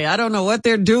entree, I don't know what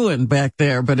they're doing back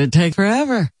there, but it takes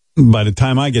forever. By the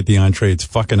time I get the entree, it's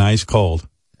fucking ice cold.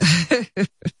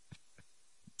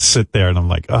 Sit there, and I'm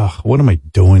like, oh, what am I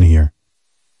doing here?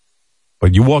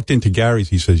 But you walked into Gary's,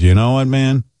 he says, you know what,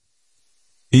 man?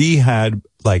 He had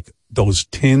like those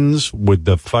tins with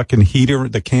the fucking heater,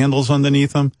 the candles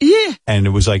underneath them. Yeah. And it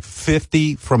was like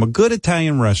 50 from a good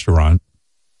Italian restaurant.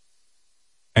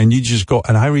 And you just go,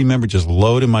 and I remember just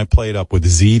loading my plate up with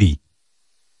ziti.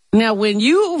 Now, when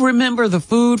you remember the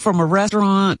food from a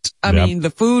restaurant, I mean, the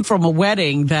food from a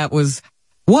wedding, that was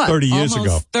what? 30 years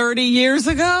ago. 30 years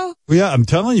ago? Yeah, I'm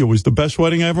telling you, it was the best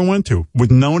wedding I ever went to with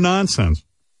no nonsense.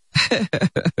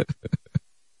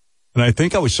 And I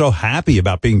think I was so happy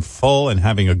about being full and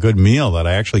having a good meal that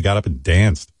I actually got up and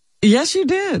danced. Yes, you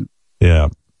did. Yeah.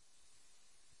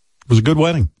 It was a good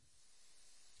wedding.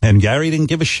 And Gary didn't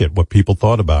give a shit what people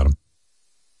thought about him.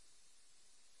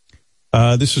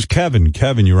 This is Kevin.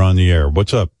 Kevin, you're on the air.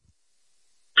 What's up?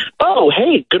 Oh,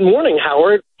 hey, good morning,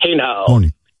 Howard. Hey, now.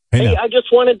 Morning. Hey, I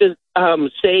just wanted to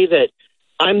say that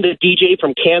I'm the DJ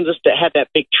from Kansas that had that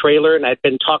big trailer, and I've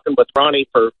been talking with Ronnie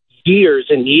for years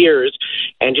and years,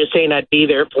 and just saying I'd be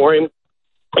there for him.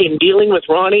 In dealing with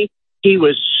Ronnie, he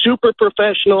was super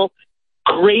professional,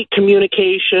 great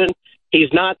communication,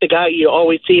 He's not the guy you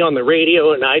always see on the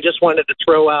radio, and I just wanted to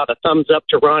throw out a thumbs up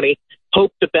to Ronnie.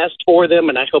 Hope the best for them,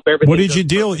 and I hope everything. What did you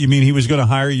deal? You mean he was going to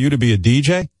hire you to be a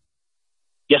DJ?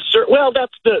 Yes, sir. Well, that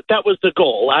was the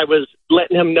goal. I was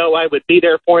letting him know I would be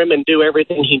there for him and do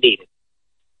everything he needed.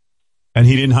 And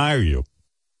he didn't hire you?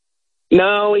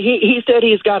 No, he said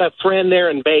he's got a friend there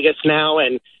in Vegas now,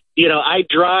 and, I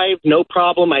drive, no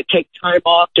problem. I take time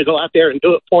off to go out there and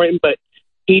do it for him, but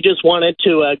he just wanted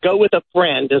to go with a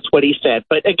friend, is what he said.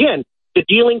 But again, the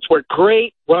dealings were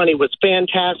great. Ronnie was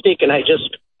fantastic, and I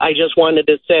just wanted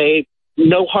to say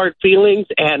no hard feelings,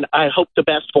 and I hope the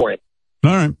best for him.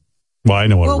 All right. Well, I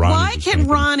know what Ronnie why can thinking.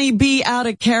 Ronnie be out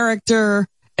of character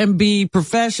and be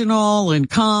professional and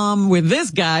calm with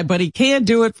this guy, but he can't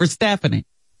do it for Stephanie?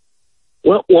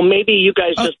 Well, maybe you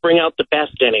guys just bring out the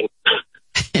best in him.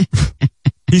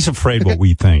 He's afraid what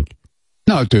we think.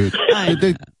 No, dude.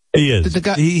 He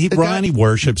is. Ronnie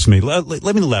worships me. Let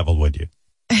me level with you.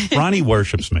 Ronnie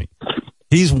worships me.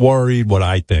 He's worried what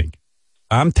I think.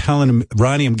 I'm telling him,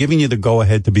 Ronnie, I'm giving you the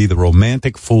go-ahead to be the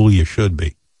romantic fool you should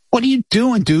be. What are you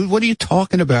doing, dude? What are you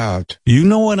talking about? You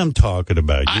know what I'm talking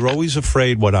about. You're always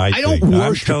afraid what I think. don't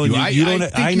worship I'm telling you.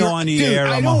 I know on the air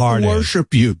I'm a hard ass. I don't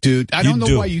worship you, dude. I don't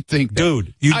know why you think that.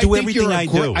 Dude, you do everything I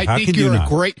do. How can you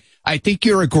not? I think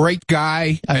you're a great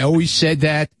guy. I always said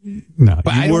that. No,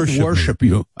 but I don't worship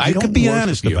you. I don't be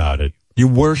honest about it. You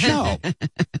worship. No.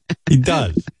 He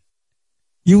does.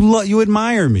 You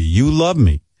admire me. You love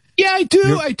me. Yeah, I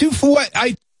do. I do for what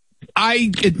I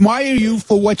admire you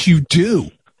for what you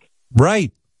do.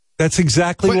 Right. That's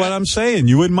exactly what I'm saying.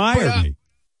 You admire me.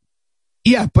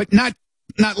 Yeah, but not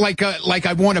like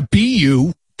I want to be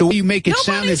you. The way you make it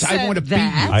sound is I want to be you.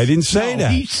 I didn't say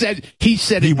that. He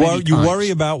said it many You times. worry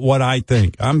about what I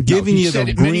think. I'm giving you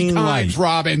the green light.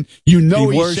 Robin, you know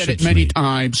he said it many me.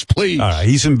 times. Please. All right,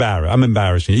 he's embarrassed. I'm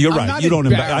embarrassing you. You're right.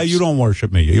 You don't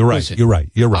worship me. You're right. Listen,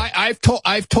 You're right.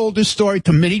 I've told this story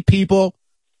to many people.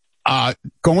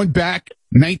 Going back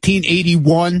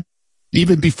 1981,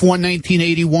 even before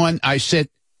 1981, I said.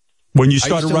 When you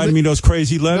started writing me those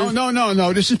crazy letters?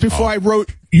 No. This is before I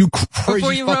wrote you crazy.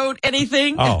 Before you wrote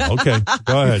anything? Oh, okay.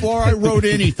 Go ahead. Before I wrote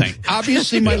anything.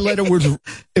 Obviously, my letter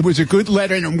was a good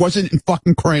letter and it wasn't in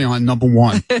fucking crayon, number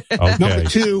one. Okay. Number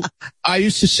two, I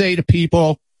used to say to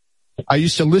people, I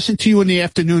used to listen to you in the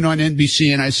afternoon on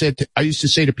NBC, and I used to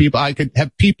say to people, I could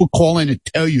have people call in and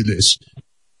tell you this.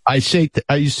 I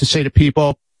used to say to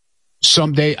people,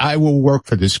 someday I will work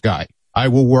for this guy. I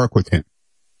will work with him.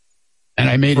 And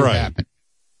I made it happen.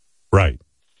 Right.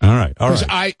 All right. Because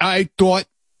I thought,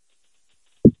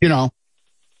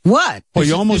 What? Well,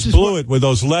 you almost blew it with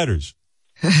those letters.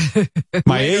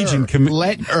 My agent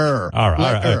letter. All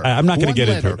right. I'm not going to get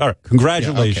into it. All right.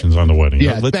 Congratulations on the wedding.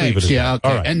 Yeah, Let's leave it at that. Okay.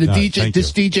 All right. And the DJ,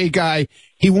 this DJ guy,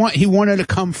 he wanted to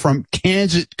come from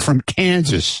Kansas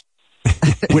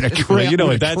with a trailer. You know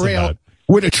what that's about.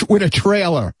 With a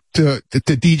trailer to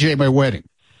DJ my wedding.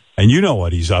 And you know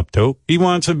what he's up to. He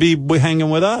wants to be hanging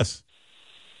with us.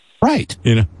 Right.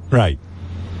 Right.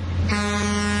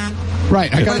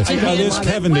 Right. There's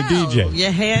Kevin, the DJ.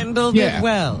 You handled it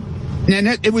well. And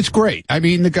it was great. I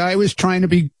mean, the guy was trying to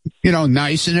be,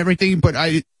 nice and everything, but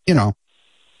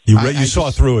you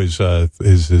saw through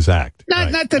his act.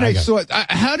 Not that I saw it.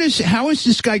 How is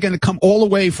this guy going to come all the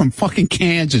way from fucking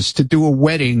Kansas to do a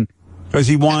wedding? Because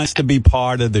he wants to be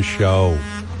part of the show.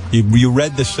 You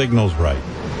read the signals right.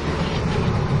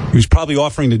 He was probably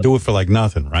offering to do it for like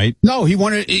nothing, right? No,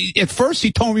 at first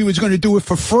he told me he was going to do it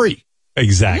for free.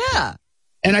 Exactly. Yeah.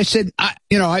 And I said,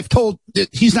 I've told,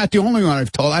 he's not the only one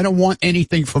I've told. I don't want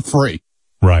anything for free.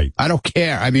 Right. I don't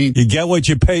care. I mean. You get what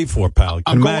you pay for, pal.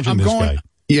 Imagine this guy.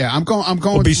 Yeah, I'm going.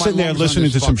 We'll be sitting there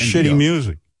listening to some shitty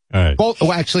music. All right.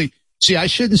 Well, actually, see, I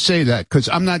shouldn't say that because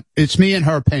it's me and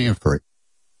her paying for it.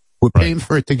 We're paying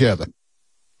for it together.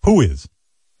 Who is?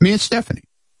 Me and Stephanie.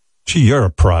 Gee, you're a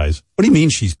prize. What do you mean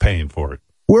she's paying for it?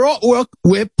 We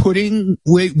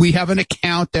have an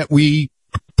account that we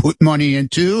put money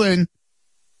into and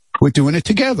we're doing it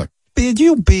together. Did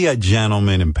you be a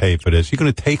gentleman and pay for this? You're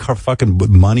going to take her fucking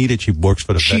money that she works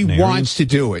for the veterinarian? She wants to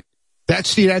do it.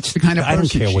 That's the kind of person I don't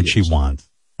care what she wants.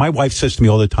 My wife says to me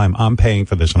all the time, I'm paying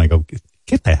for this. And I go,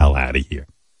 get the hell out of here.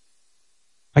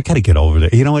 I got to get over there.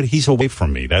 You know what? He's away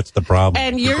from me. That's the problem.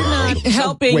 And you're not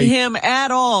helping him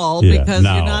at all because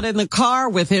you're not in the car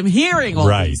with him hearing all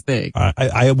these things.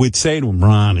 I would say to him,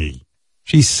 Ronnie,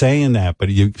 she's saying that, but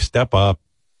you step up.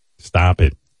 Stop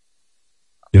it.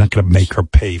 You're not going to make her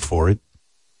pay for it.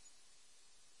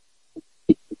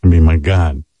 I mean, my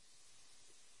God.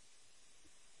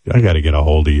 I got to get a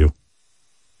hold of you.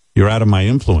 You're out of my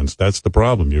influence. That's the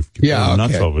problem. You're going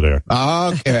nuts over there.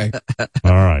 Okay.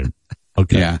 All right.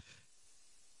 Okay. Yeah.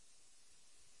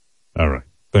 All right.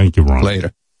 Thank you, Ron.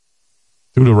 Later.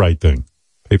 Do the right thing.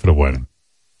 Pay for the wedding.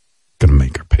 Gonna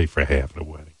make her pay for half of the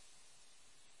wedding.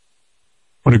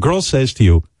 When a girl says to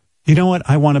you, you know what,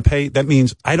 I want to pay, that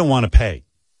means I don't want to pay.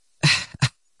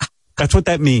 That's what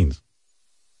that means.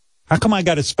 How come I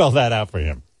got to spell that out for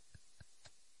him?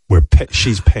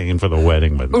 She's paying for the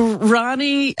wedding with me.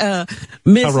 Ronnie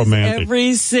misses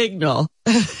every signal.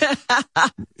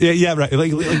 Yeah, right.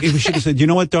 Like if she said, you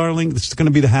know what, darling, this is going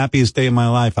to be the happiest day of my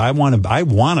life. I want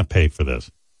to pay for this.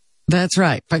 That's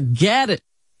right. Forget it.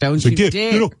 Don't you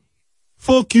dare. You know,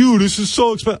 fuck you. This is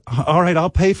so expensive. All right, I'll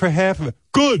pay for half of it.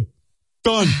 Good.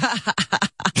 Done.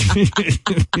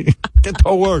 Get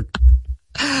to work.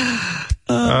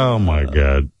 Oh, my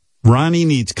God. Ronnie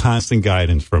needs constant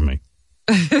guidance from me.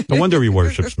 No wonder he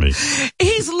worships me.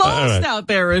 He's lost out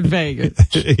there in Vegas.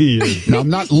 He is. No, I'm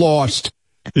not lost.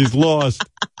 He's lost.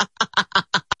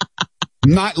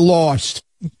 Not lost.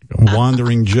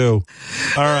 Wandering Jew.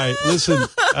 All right, listen.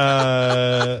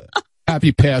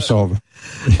 Happy Passover.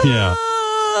 Yeah.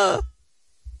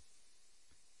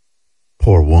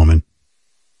 Poor woman.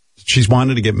 She's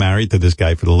wanted to get married to this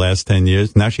guy for the last 10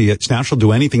 years. Now she'll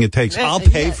do anything it takes. I'll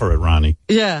pay for it, Ronnie.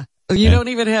 Yeah. You don't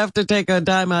even have to take a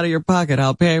dime out of your pocket.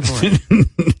 I'll pay for it.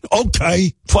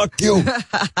 Okay. Fuck you.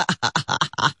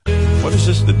 What is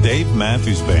this? The Dave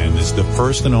Matthews Band is the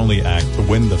first and only act to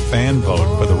win the fan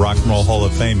vote for the Rock and Roll Hall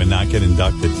of Fame and not get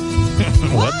inducted.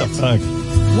 What the fuck?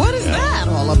 What is that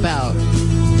all about?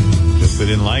 Just they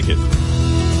didn't like it.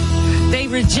 They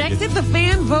rejected the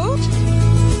fan vote?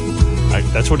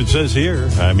 That's what it says here.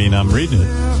 I mean, I'm reading it.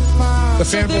 The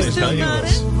fan vote is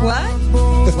meaningless. What?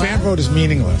 The fan vote is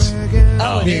meaningless.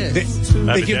 Oh,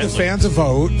 they give the fans a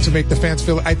vote to make the fans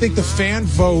feel. I think the fan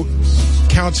vote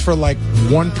counts for like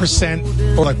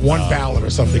 1% or like one ballot or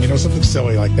something. You know, something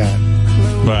silly like that.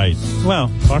 Right. Well,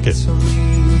 fuck it.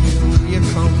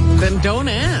 Then don't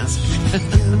ask.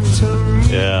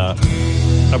 Yeah.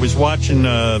 I was watching,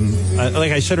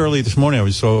 like I said earlier this morning,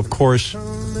 of course,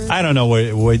 I don't know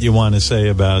what you want to say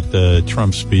about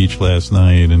Trump's speech last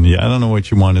night, and I don't know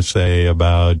what you want to say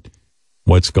about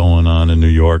what's going on in New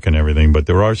York and everything, but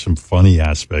there are some funny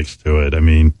aspects to it. I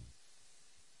mean,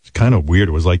 it's kind of weird.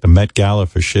 It was like the Met Gala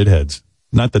for shitheads.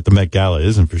 Not that the Met Gala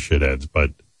isn't for shitheads,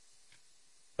 but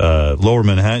Lower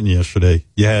Manhattan yesterday,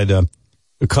 you had a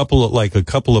couple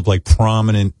of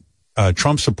prominent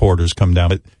Trump supporters come down,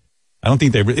 but I don't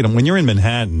think when you're in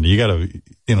Manhattan, you gotta,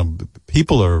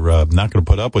 people are not gonna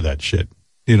put up with that shit.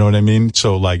 You know what I mean?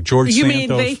 So like George Santos. You mean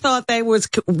they thought they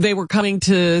were coming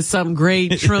to some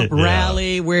great Trump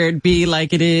rally where it'd be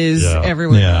like it is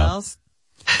everywhere else?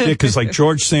 Yeah, because like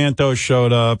George Santos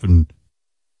showed up and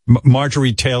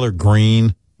Marjorie Taylor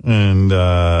Greene and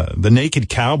the Naked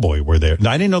Cowboy were there.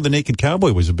 I didn't know the Naked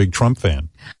Cowboy was a big Trump fan.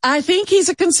 I think he's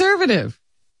a conservative.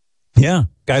 Yeah,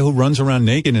 guy who runs around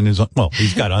naked in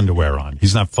he's got underwear on.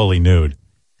 He's not fully nude.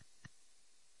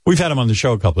 We've had him on the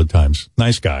show a couple of times.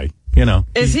 Nice guy,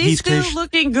 Is he still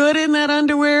looking good in that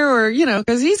underwear or,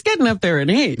 because he's getting up there in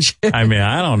age. I mean,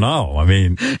 I don't know. I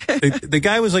mean, the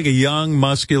guy was like a young,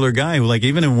 muscular guy who like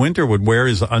even in winter would wear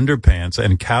his underpants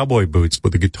and cowboy boots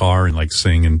with a guitar and like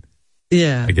sing. And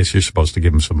yeah, I guess you're supposed to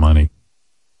give him some money.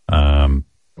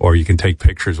 Or you can take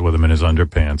pictures with him in his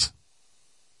underpants.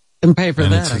 And pay for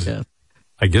that, I guess.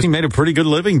 I guess he made a pretty good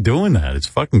living doing that. It's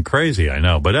fucking crazy, I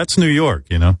know. But that's New York,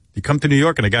 You come to New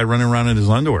York and a guy running around in his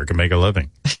underwear can make a living.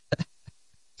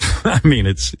 I mean,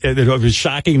 it was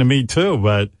shocking to me, too.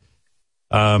 But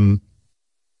New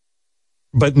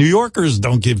Yorkers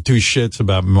don't give two shits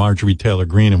about Marjorie Taylor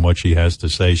Greene and what she has to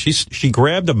say. She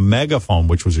grabbed a megaphone,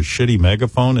 which was a shitty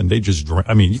megaphone, and they just,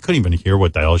 you couldn't even hear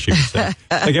what the hell she was saying.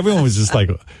 Like, everyone was just, like,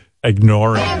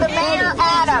 ignoring And the Mayor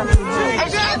Adams,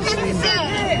 as you can see,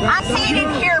 I'm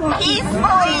sitting here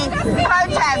peacefully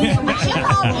protesting, but she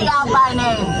called me out by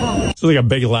name. It's like a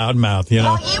big loudmouth,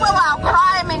 Well, you allow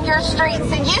crime in your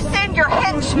streets, and you send your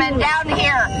henchmen down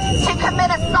here to commit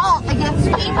assault against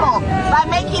people by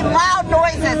making loud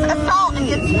noises, assault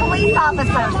against police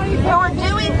officers who are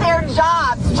doing their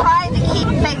jobs, trying to keep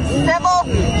things civil,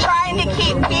 trying to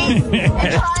keep peace,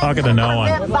 and trying to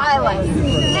prevent violence.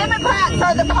 Democrats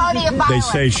are the party of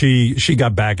violence. They say she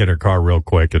got back in her car real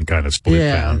quick and kind of split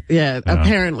down. Yeah,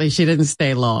 apparently she didn't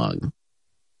stay long.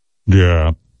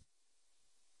 Yeah.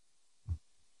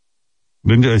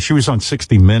 She was on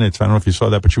 60 Minutes. I don't know if you saw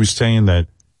that, but she was saying that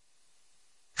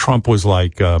Trump was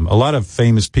like, a lot of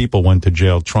famous people went to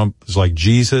jail. Trump was like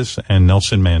Jesus and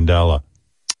Nelson Mandela.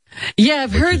 Yeah,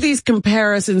 I've heard these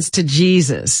comparisons to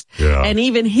Jesus. Yeah. And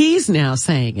even he's now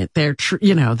saying it. They're,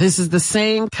 this is the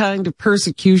same kind of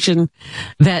persecution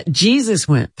that Jesus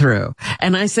went through.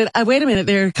 And I said, wait a minute,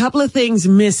 there are a couple of things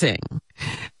missing.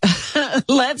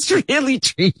 Let's really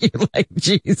treat you like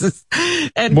Jesus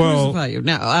and crucify you.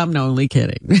 No, I'm only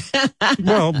kidding.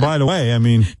 Well, by the way, I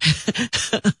mean,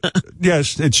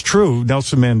 yes, it's true.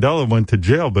 Nelson Mandela went to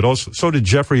jail, but also so did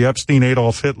Jeffrey Epstein,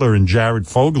 Adolf Hitler, and Jared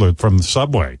Fogler from the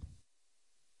subway.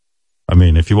 I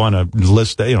mean, if you want to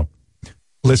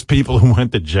list people who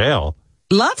went to jail.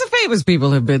 Lots of famous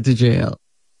people have been to jail.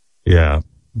 Yeah.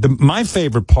 My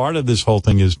favorite part of this whole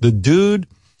thing is the dude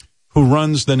who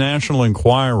runs the National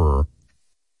Enquirer.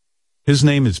 His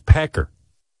name is Pecker.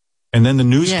 And then the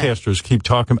newscasters keep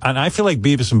talking. And I feel like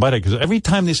Beavis and Butthead because every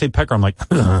time they say Pecker, I'm like,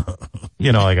 I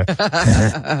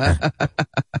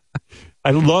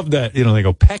love that. They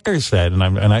go, Pecker said. And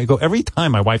I go, every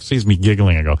time my wife sees me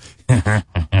giggling, I go,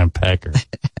 Pecker.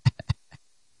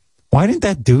 Why didn't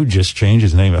that dude just change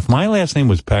his name? If my last name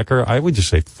was Pecker, I would just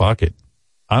say, fuck it.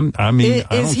 I don't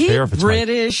care if it's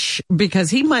British? Because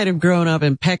he might have grown up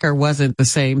and Pecker wasn't the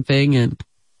same thing in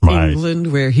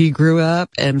England where he grew up,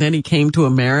 and then he came to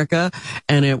America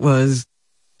and it was,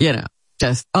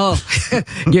 just,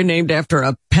 you're named after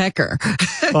a pecker.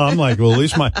 I'm like, well, at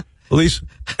least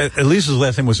his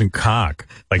last name wasn't Cock.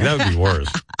 Like that would be worse.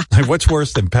 Like what's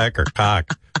worse than Pecker?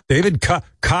 Cock. David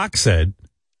Cock said,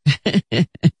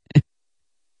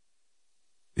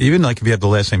 even like if you have the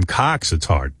last name Cox, it's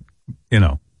hard.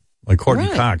 Like Courtney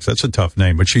Cox, that's a tough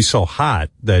name, but she's so hot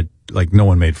that like no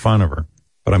one made fun of her.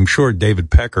 But I'm sure David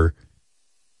Pecker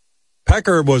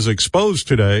was exposed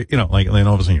today, like, and then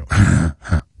all of a sudden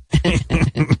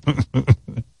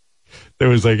there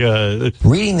was like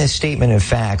reading this statement of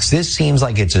facts, this seems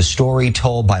like it's a story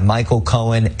told by Michael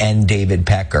Cohen and David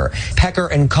Pecker. Pecker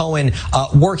and Cohen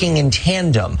working in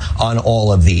tandem on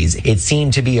all of these. It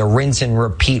seemed to be a rinse and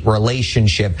repeat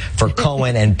relationship for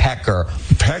Cohen and Pecker.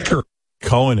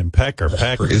 Cohen and Pecker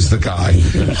is the guy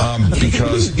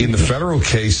because in the federal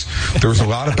case there was a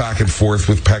lot of back and forth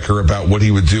with Pecker about what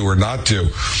he would do or not do,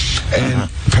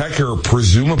 and Pecker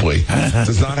presumably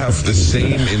does not have the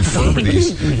same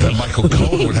infirmities that Michael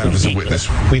Cohen would have as a witness.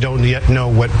 We don't yet know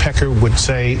what Pecker would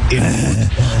say.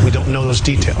 We don't know those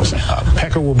details.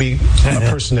 Pecker will be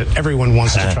a person that everyone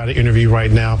wants to try to interview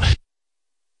right now.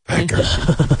 Pecker.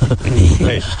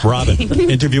 Hey, Robin,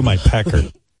 interview my Pecker.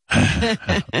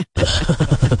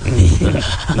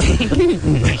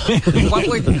 What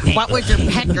would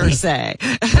your Pecker say?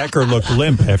 Pecker looked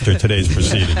limp after today's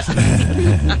proceedings.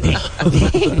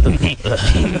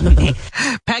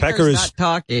 Pecker is not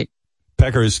talking.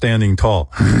 Pecker is standing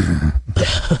tall.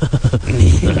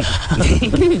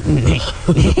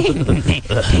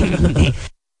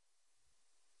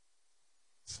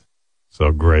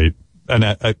 So great.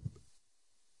 And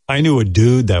I knew a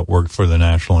dude that worked for the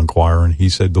National Enquirer, and he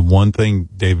said the one thing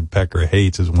David Pecker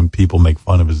hates is when people make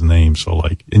fun of his name. So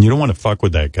and you don't want to fuck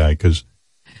with that guy because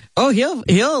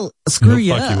he'll screw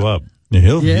you up. Fuck you up.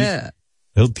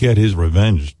 He'll get his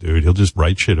revenge, dude. He'll just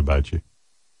write shit about you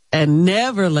and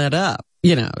never let up.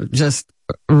 Just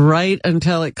write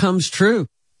until it comes true.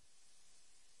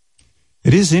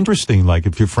 It is interesting. Like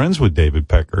if you're friends with David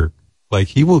Pecker, like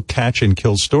he will catch and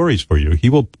kill stories for you. He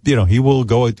will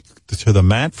go to the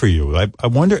mat for you. I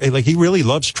wonder, like he really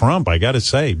loves Trump, I got to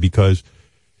say, because,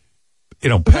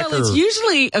 Pecker. Well, it's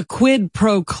usually a quid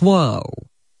pro quo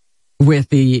with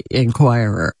the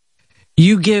Enquirer.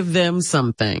 You give them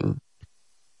something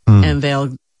and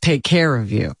they'll take care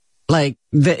of you. Like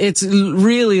it's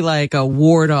really like a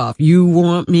ward off. You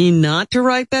want me not to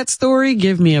write that story?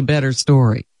 Give me a better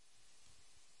story.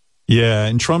 Yeah,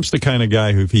 and Trump's the kind of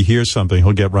guy who, if he hears something,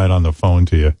 he'll get right on the phone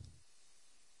to you.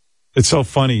 It's so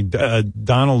funny.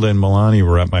 Donald and Melania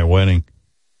were at my wedding,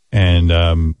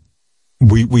 and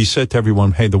we said to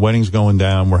everyone, "Hey, the wedding's going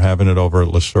down. We're having it over at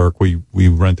Le Cirque. We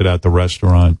rented out the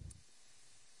restaurant.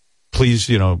 Please,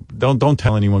 don't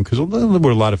tell anyone because there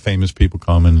were a lot of famous people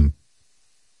coming,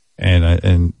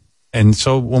 and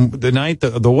so when the night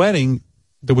of the wedding,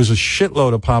 there was a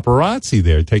shitload of paparazzi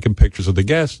there taking pictures of the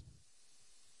guests."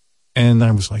 And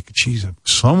I was like, geez,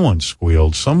 someone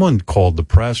squealed. Someone called the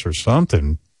press or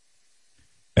something.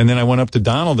 And then I went up to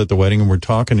Donald at the wedding and we're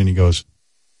talking and he goes,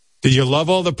 "Did you love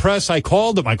all the press? I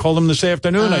called him this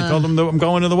afternoon. I told him that I'm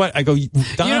going to the wedding." I go,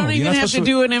 "Donald, you don't even have to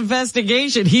do an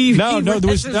investigation." There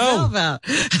was no.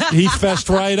 He fessed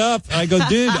right up. I go,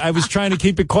 "Dude, I was trying to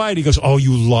keep it quiet." He goes, "Oh,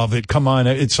 you love it. Come on.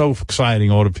 It's so exciting.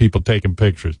 All the people taking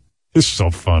pictures. This is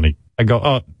so funny." I go,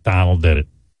 "Oh, Donald did it."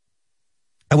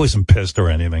 I wasn't pissed or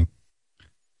anything.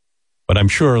 But I'm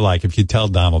sure, like, if you tell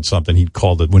Donald something, he'd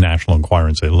call the National Enquirer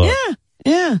and say, look,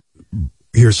 Yeah.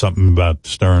 here's something about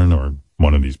Stern or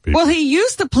one of these people. Well, he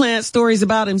used to plant stories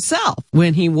about himself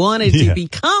when he wanted to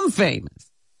become famous.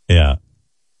 Yeah.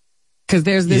 Because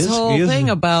there's this whole thing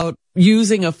about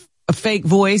using a fake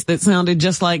voice that sounded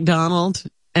just like Donald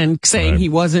and saying he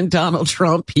wasn't Donald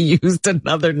Trump. He used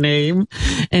another name,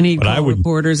 and he'd call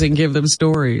reporters and give them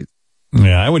stories.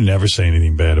 Yeah, I would never say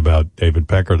anything bad about David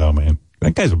Pecker, though, man.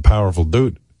 That guy's a powerful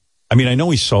dude. I mean, I know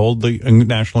he sold the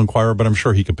National Enquirer, but I'm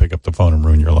sure he could pick up the phone and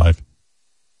ruin your life.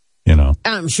 You know.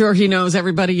 I'm sure he knows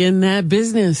everybody in that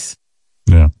business.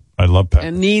 Yeah, I love Pecker.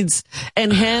 And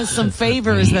has some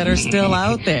favors that are still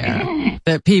out there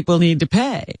that people need to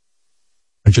pay.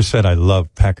 I just said I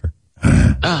love Pecker.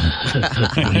 Sorry,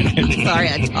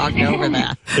 I talked over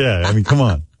that. Yeah, I mean, come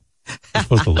on. You're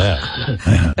supposed to laugh.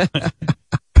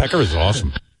 Pecker is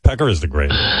awesome. Pecker is the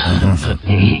greatest.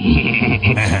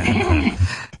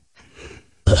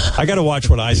 I got to watch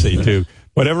what I say, too.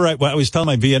 Whatever I was telling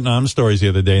my Vietnam stories the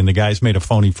other day, and the guys made a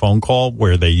phony phone call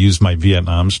where they used my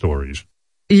Vietnam stories.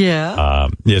 Yeah.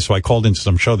 So I called into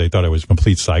some show. They thought I was a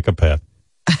complete psychopath.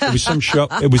 It was some show.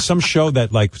 It was some show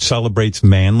that like celebrates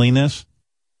manliness.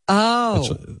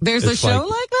 Oh, there's a show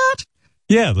like that?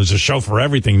 Yeah, there's a show for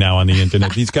everything now on the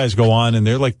internet. These guys go on and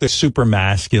they're super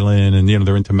masculine and,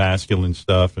 they're into masculine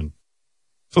stuff. And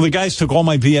so the guys took all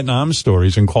my Vietnam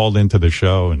stories and called into the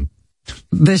show. And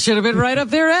this should have been right up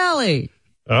their alley.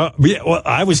 Yeah, well,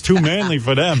 I was too manly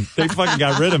for them. They fucking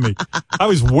got rid of me. I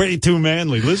was way too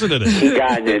manly. Listen to this. He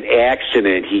got in an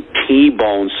accident. He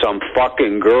T-boned some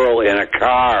fucking girl in a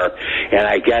car, and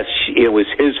I guess it was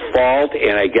his fault,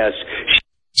 and I guess...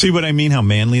 See what I mean? How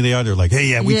manly they are? They're like,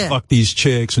 hey, we fucked these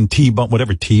chicks and T-boned,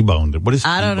 whatever T-boned. What is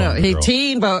I don't know. He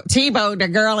T-boned a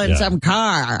girl in some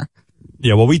car.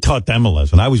 Yeah, well, we taught them a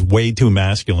lesson. I was way too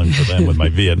masculine for them with my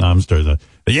Vietnam stories.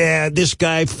 Yeah, this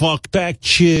guy fucked that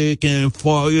chick, and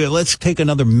let's take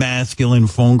another masculine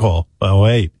phone call. Oh,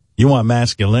 wait, you want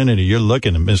masculinity? You're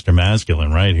looking at Mr.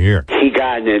 Masculine right here. He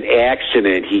got in an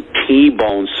accident. He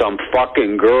T-boned some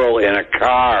fucking girl in a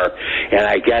car, and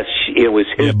I guess it was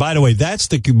his... Yeah, by the way, that's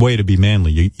the way to be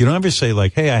manly. You don't ever say,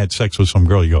 like, hey, I had sex with some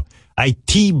girl. You go, I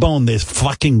T-boned this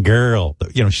fucking girl.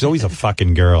 She's always a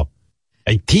fucking girl.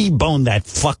 I T-boned that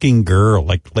fucking girl.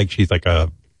 Like she's like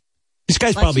a... These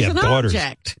guys probably have daughters.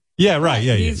 Object. Yeah, right.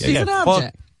 Yeah, She's an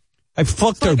object. I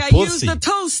fucked her pussy. I used the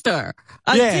toaster.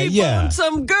 I T-boned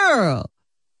some girl.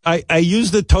 I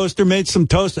used the toaster, made some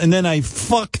toast, and then I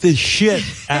fucked the shit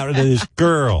out of this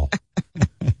girl.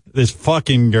 This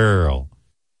fucking girl.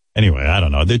 Anyway, I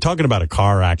don't know. They're talking about a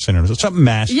car accident or something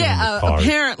masculine. Yeah,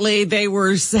 apparently they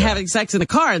were having sex in the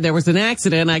car and there was an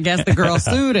accident. I guess the girl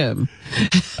sued him.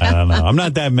 I don't know. I'm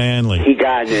not that manly. He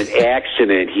got in an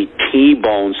accident. He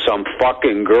T-boned some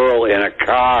fucking girl in a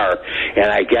car,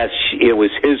 and I guess it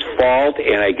was his fault,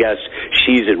 and I guess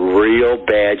she's in real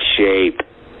bad shape.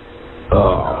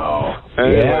 Oh.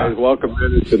 Anyways, welcome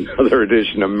in to another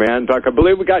edition of Man Talk. I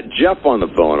believe we got Jeff on the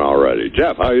phone already.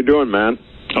 Jeff, how you doing, man?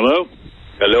 Hello?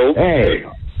 Hello? Hey.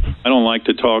 I don't like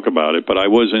to talk about it, but I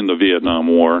was in the Vietnam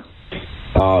War.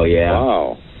 Oh, yeah.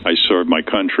 Wow. I served my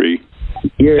country.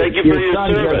 Thank you for your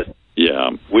service.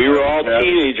 Yeah. We were all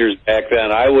teenagers back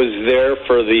then. I was there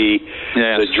for the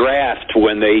draft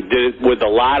when they did it with the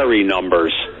lottery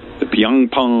numbers. The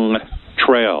Pyeongpong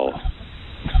Trail.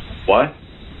 What?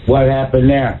 What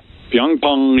happened there?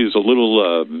 Pyeongpong is a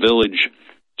little village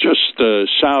just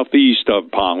southeast of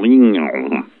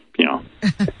Pyeongchang.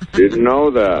 Didn't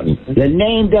know that. The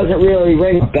name doesn't really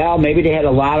ring a bell. Maybe they had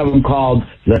a lot of them called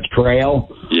The Trail.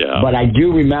 Yeah. But I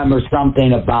do remember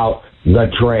something about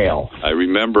The Trail. I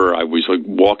remember I was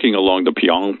walking along the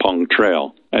Pyeongpong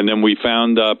Trail, and then we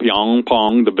found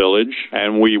Pyeongpong, the village,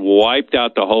 and we wiped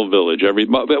out the whole village.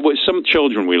 Some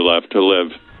children we left to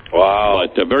live. Wow.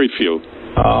 But very few.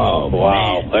 Oh,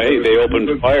 wow. Man. Hey, they opened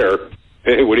fire.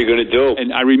 Hey, what are you going to do?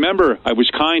 And I remember I was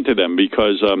kind to them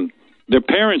because their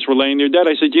parents were laying there dead.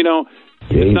 I said,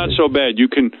 it's not so bad. You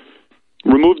can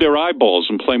remove their eyeballs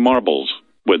and play marbles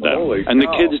with them. Holy and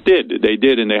cow. the kids did. They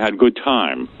did, and they had a good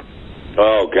time.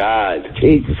 Oh, God.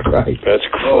 Jesus Christ. That's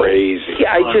crazy.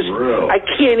 Yeah, I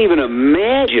can't even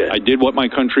imagine. I did what my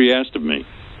country asked of me.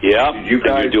 Yeah,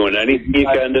 you're doing anything you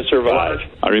can to survive.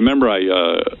 I remember I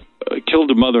killed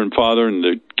a mother and father, and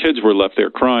the kids were left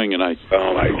there crying, and I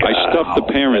stuffed the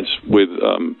parents with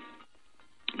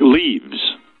leaves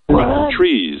from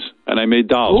trees, and I made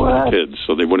dolls for the kids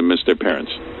so they wouldn't miss their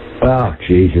parents. Oh,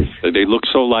 Jesus. They look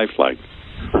so lifelike.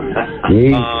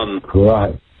 Jesus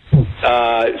Christ.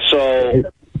 So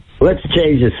Let's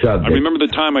change the subject. I remember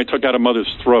the time I took out a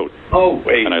mother's throat. Oh,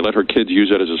 wait. And I let her kids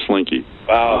use it as a slinky.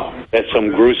 Wow, that's some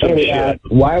gruesome shit.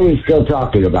 Why are we still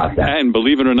talking about that? And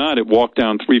believe it or not, it walked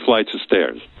down 3 flights of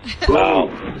stairs. Wow.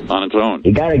 On its own.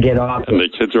 You got to get off. And the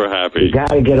kids are happy. You got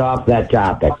to get off that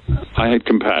topic. I had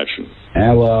compassion.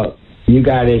 Well, you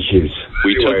got issues.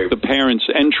 We took the parents'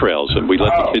 entrails and we let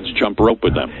the kids jump rope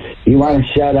with them. You want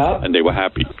to shut up? And they were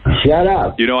happy. Shut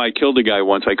up. You know, I killed a guy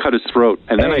once. I cut his throat,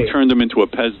 and then I turned him into a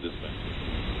Pez dispenser.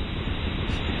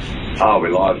 Oh, we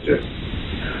lost you.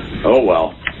 Oh,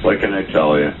 well. What can I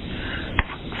tell you?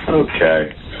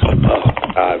 Okay. Oh,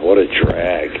 God, what a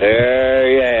drag.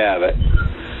 There you have it.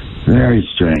 Very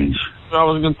strange. I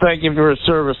was going to thank him for his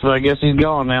service, but I guess he's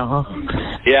gone now,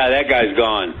 huh? Yeah, that guy's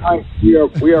gone.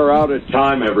 We are out of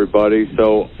time, everybody,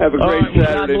 so have a great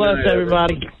Saturday God bless night,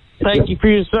 everybody. Thank you for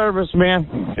your service,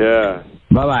 man. Yeah.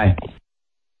 Bye-bye.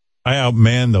 I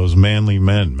outmanned those manly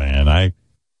men, man. I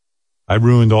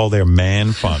ruined all their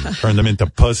man fun, turned them into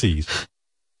pussies.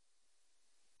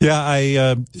 Yeah,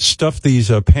 I stuffed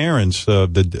these parents,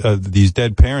 these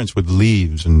dead parents, with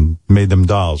leaves and made them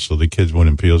dolls so the kids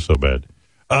wouldn't feel so bad.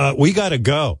 We got to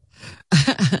go.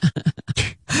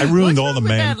 I ruined all the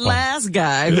man that fun. last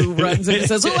guy who runs in and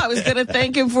says, "Oh, I was going to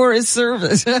thank him for his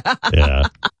service." Yeah.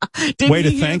 Didn't Way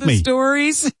to you hear thank the me.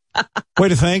 Stories. Way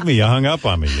to thank me. You hung up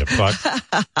on me, you fuck.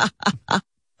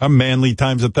 I'm manly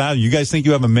times 1,000. You guys think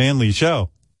you have a manly show?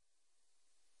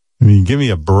 I mean, give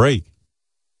me a break.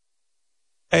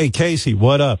 Hey, Casey,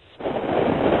 what up?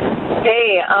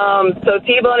 Hey, so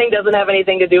T-boning doesn't have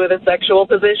anything to do with a sexual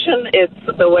position. It's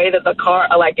the way that the car,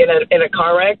 like in a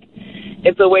car wreck,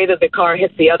 it's the way that the car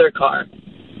hits the other car.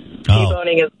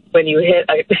 T-boning is when you hit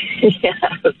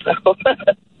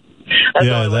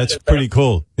That's pretty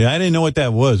cool. Yeah, I didn't know what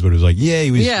that was, but it was like, yeah, he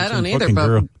was I don't either, fucking but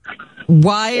girl.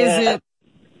 why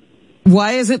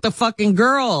is it the fucking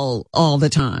girl all the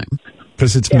time?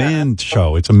 Because it's man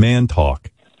show. It's a man talk.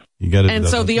 You got to. And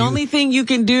so the only thing you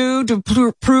can do to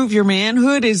prove your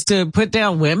manhood is to put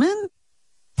down women?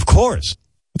 Of course.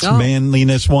 It's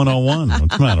manliness 101.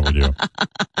 What's the matter with you?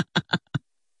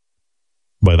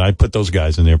 But I put those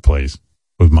guys in their place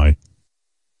with my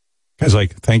guys.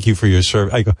 Like, thank you for your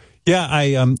service. I go, yeah,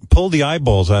 I pulled the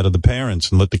eyeballs out of the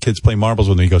parents and let the kids play marbles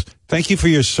with me. He goes, thank you for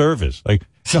your service. Like,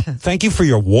 no, thank you for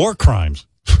your war crimes.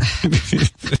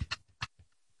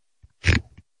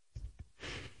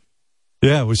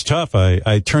 Yeah, it was tough.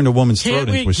 I turned a woman's throat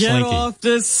into a slinky. Get off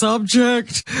this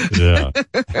subject? Yeah.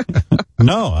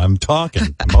 No, I'm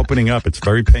talking. I'm opening up. It's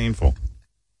very painful.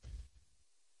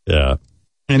 Yeah.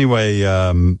 Anyway,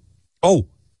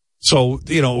 so,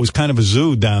 it was kind of a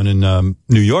zoo down in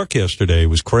New York yesterday. It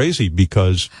was crazy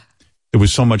because there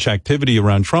was so much activity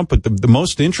around Trump. But the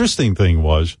most interesting thing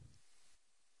was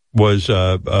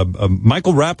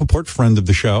Michael Rappaport, friend of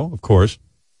the show, of course.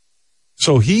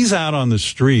 So he's out on the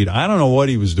street. I don't know what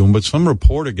he was doing, but some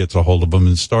reporter gets a hold of him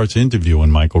and starts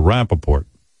interviewing Michael Rappaport.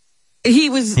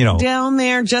 He was down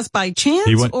there just by chance,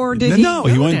 he went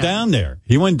down there.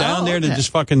 He went down there to just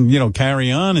fucking,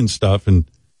 carry on and stuff. And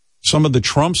some of the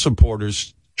Trump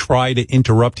supporters try to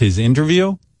interrupt his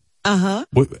interview. Uh-huh.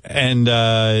 And,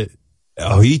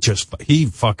 he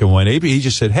fucking went ape. He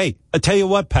just said, hey, I tell you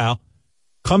what, pal,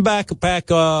 come back,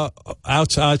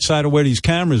 outside of where these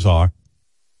cameras are.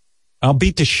 I'll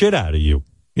beat the shit out of you.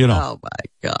 Oh my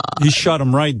God. He shut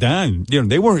him right down.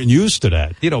 They weren't used to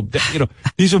that.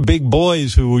 These are big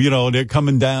boys who, they're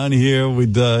coming down here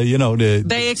with,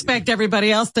 they expect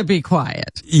everybody else to be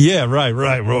quiet. Yeah, right.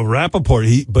 Well,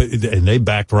 Rappaport, and they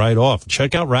backed right off.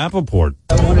 Check out Rappaport.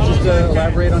 I want to just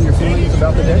elaborate on your feelings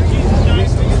about the day.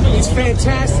 It's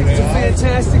fantastic. It's a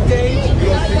fantastic day.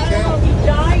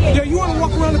 Yo, you want to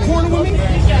walk around the corner with me?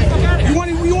 You want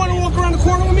to walk around the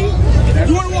corner with me?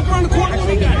 You want to walk around the corner with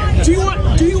me? Do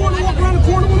you want to walk around the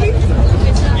corner with me?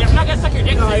 Yeah, I'm not gonna suck your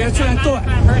dick. That's what I thought.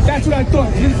 That's what I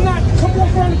thought. It's not. Come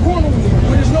walk around the corner with me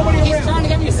when there's nobody around. He's trying to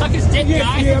get me to suck his dick,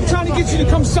 guy. Yeah, I'm trying to get you to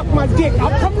come suck my dick.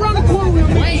 I'll come around the corner with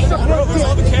me. Wait, bro, there's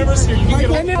all the cameras here. You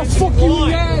can and then I'll fuck you in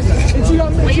the ass.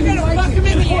 Wait, you're gonna fuck him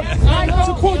in the ass? I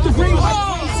support the great. You're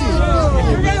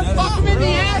gonna fuck him in the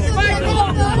ass,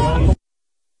 Michael.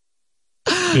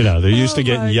 They're used to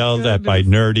getting yelled at by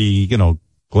nerdy,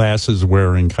 glasses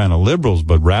wearing kind of liberals,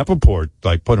 but Rappaport,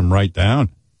 put him right down.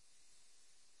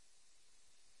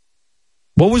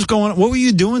 What was going on? What were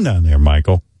you doing down there,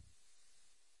 Michael?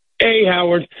 Hey,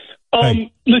 Howard.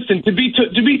 Listen, to be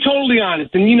totally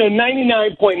honest, and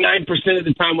 99.9% of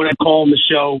the time when I call on the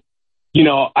show,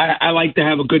 I like to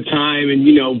have a good time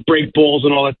and break balls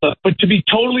and all that stuff. But to be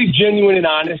totally genuine and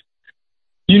honest,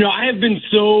 I have been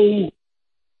so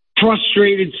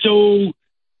frustrated, so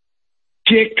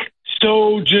sick,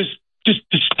 so just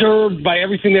disturbed by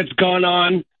everything that's gone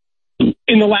on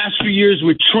in the last few years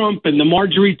with Trump and the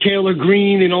Marjorie Taylor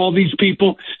Greene and all these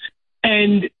people.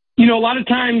 And, you know, a lot of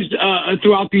times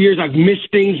throughout the years, I've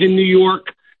missed things in New York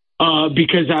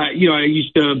because I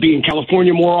used to be in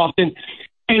California more often.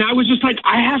 And I was just like,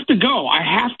 I have to go. I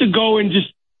have to go and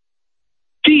just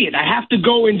see it. I have to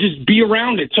go and just be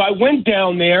around it. So I went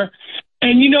down there,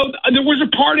 and, you know, there was a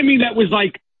part of me that was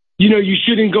like, you know, you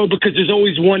shouldn't go because there's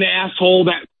always one asshole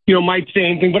that, you know, might say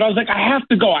anything. But I was like, I have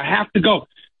to go. I have to go.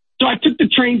 So I took the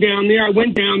train down there. I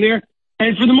went down there.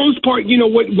 And for the most part, you know,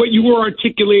 what you were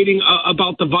articulating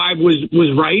about the vibe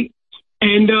was right.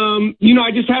 And, you know,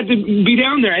 I just had to be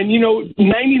down there. And, you know,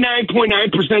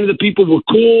 99.9% of the people were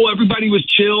cool. Everybody was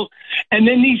chill. And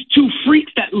then these two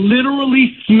freaks that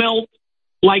literally smelled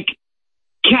like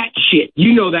cat shit.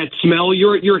 You know that smell.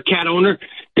 You're a cat owner.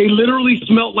 They literally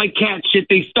smelled like cat shit.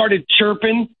 They started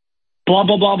chirping, blah,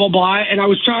 blah, blah, blah, blah. And I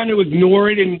was trying to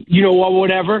ignore it and, you know,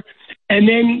 whatever. And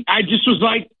then I just was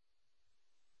like,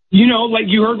 you know, like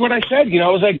you heard what I said. You know,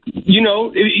 I was like, you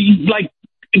know, like,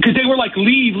 because they were like,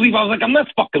 leave. I was like, I'm not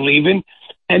fucking leaving.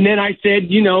 And then I said,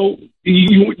 you know,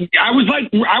 I was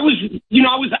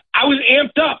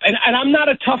amped up. And I'm not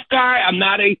a tough guy. I'm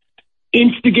not a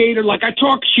instigator. Like, I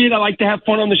talk shit. I like to have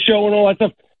fun on the show and all that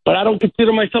stuff. But I don't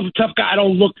consider myself a tough guy. I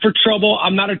don't look for trouble.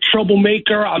 I'm not a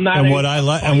troublemaker. I'm not. And what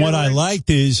I liked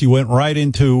is you went right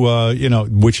into, you know,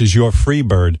 which is your free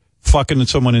bird, fucking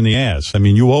someone in the ass. I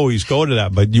mean, you always go to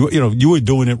that, but you were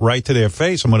doing it right to their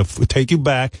face. I'm going to take you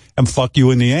back and fuck you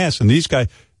in the ass. And these guys,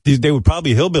 they were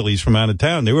probably hillbillies from out of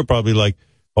town. They were probably like,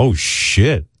 oh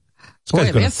shit, this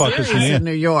guy's going to fuck us in the ass. In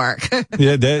New York.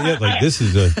 Yeah, like this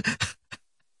is a.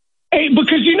 Hey,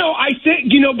 because, you know, I said,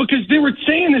 you know, because they were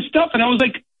saying this stuff, and I was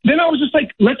like, then I was just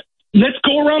like, let's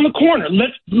go around the corner.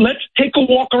 Let's take a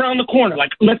walk around the corner.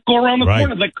 Like, let's go around the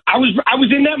corner. Like, I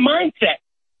was in that mindset.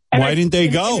 And why didn't they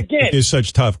go? If they're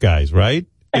such tough guys, right?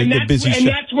 And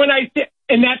that's when I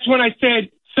said,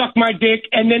 suck my dick.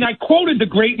 And then I quoted the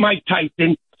great Mike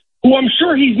Tyson, who I'm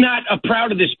sure he's not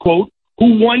proud of this quote,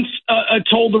 who once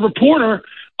told the reporter,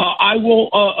 I will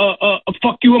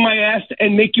fuck you in my ass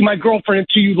and make you my girlfriend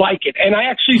until you like it. And I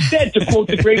actually said, to quote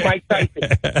the great Mike Tyson.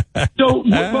 So,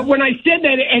 but when I said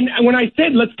that, and when I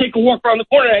said, let's take a walk around the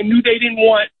corner, I knew they didn't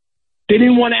want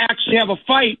to actually have a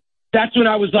fight. That's when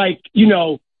I was like, you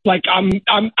know, like I'm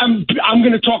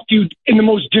going to talk to you in the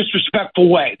most disrespectful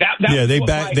way. Yeah,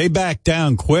 they backed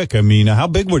down quick. I mean, how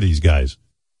big were these guys?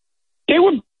 They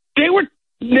were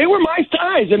my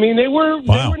size. I mean, they were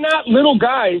not little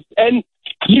guys. And,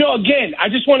 you know, again, I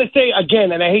just want to say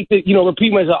again, and I hate to, you know,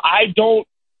 repeat myself, I don't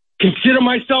consider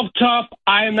myself tough.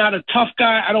 I am not a tough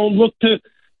guy. I don't look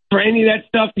for any of that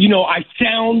stuff. You know, I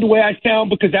sound the way I sound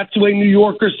because that's the way New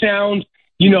Yorkers sound,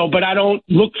 you know, but I don't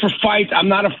look for fights. I'm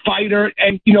not a fighter.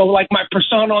 And, you know, like my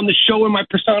persona on the show and my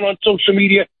persona on social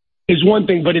media is one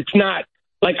thing, but it's not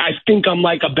like I think I'm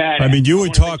like a bad. I mean, you were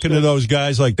talking to those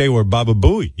guys like they were Baba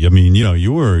Booey. I mean, you know,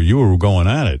 you were going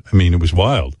at it. I mean, it was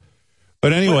wild.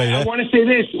 But anyway, I want to say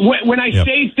this: when I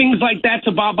say things like that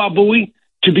to Baba Booey,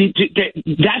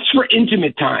 that's for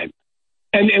intimate time,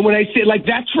 and when I say like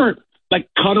that's for like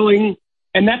cuddling,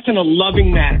 and that's in a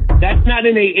loving manner. That's not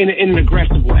in an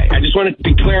aggressive way. I just want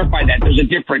to clarify that there's a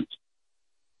difference.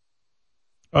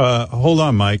 Hold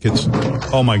on, Mike.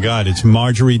 Oh my God, it's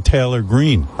Marjorie Taylor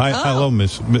Greene. Hello,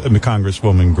 Miss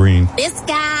Congresswoman Greene. This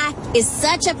guy is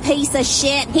such a piece of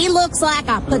shit. He looks like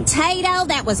a potato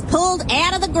that was pulled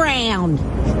out of the ground.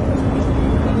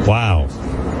 Wow.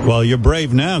 Well, you're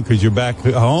brave now because you're back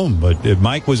home. But if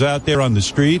Mike was out there on the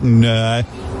street and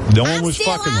no one was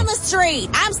fucking him.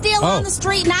 I'm still on the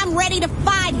street, and I'm ready to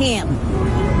fight him.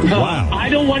 Wow. I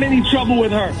don't want any trouble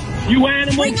with her. You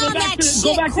animal, Bring go on back that to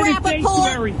shit, the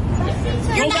sanctuary.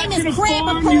 Your name is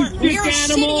Crabaport. You're a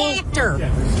shitty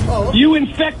actor. You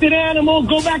infected animal,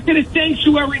 go back to the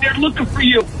sanctuary. They're looking for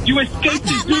you. You escaped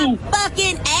the zoo. My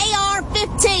fucking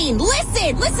AR-15.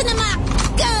 Listen to my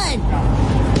gun.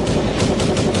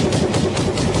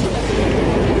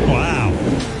 Wow.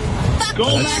 Fuck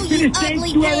Go you, back to you the ugly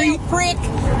sanctuary. little prick.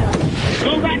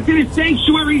 Go back to the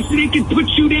sanctuary so they can put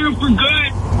you down for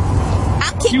good.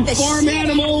 I'll kick you the farm shit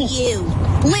animal. out of you,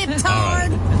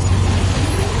 libtard.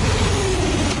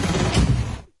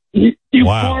 You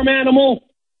wow. farm animal.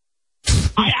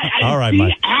 All right, see,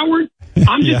 Mike. Howard,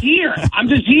 I'm just here. I'm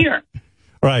just here.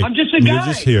 Right. I'm just a guy. You're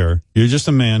just here. You're just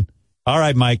a man. All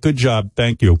right, Mike. Good job.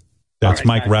 Thank you. That's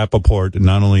Mike Rappaport,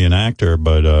 not only an actor,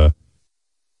 but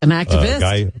an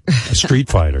activist. A street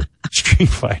fighter. Street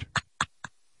fighter.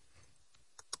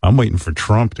 I'm waiting for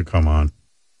Trump to come on.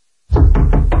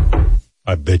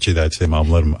 I bet you that's him. I'll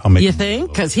make You him. think?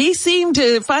 Because he seemed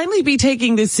to finally be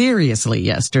taking this seriously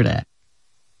yesterday.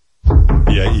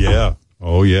 Yeah.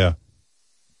 Oh, yeah.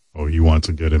 Oh, he wants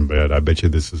to get in bed. I bet you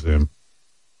this is him.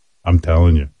 I'm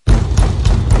telling you.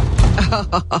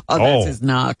 That's his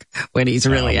knock when he's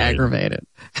really aggravated.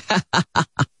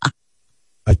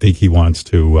 I think he wants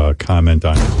to comment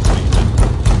on it.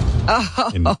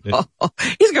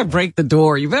 He's going to break the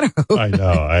door. You better hope. I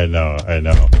know.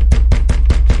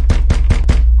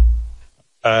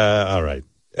 All right.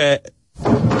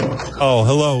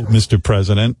 Hello, Mr.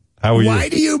 President. How are you? Why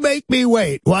do you make me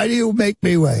wait?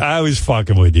 I was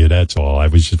fucking with you, that's all. I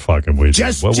was just fucking with you.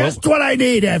 Just what I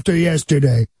need after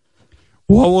yesterday.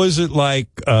 What was it like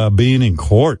being in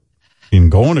court,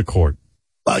 going to court?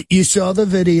 You saw the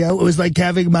video. It was like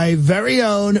having my very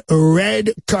own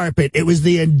red carpet. It was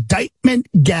the indictment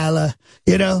gala,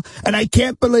 and I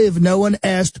can't believe no one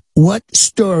asked what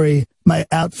story my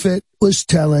outfit was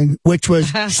telling, which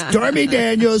was Stormy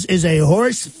Daniels is a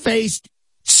horse-faced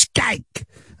skank.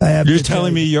 You're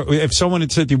telling me if someone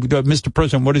had said to you, Mr.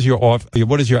 President, what does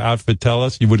your outfit tell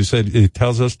us? You would have said it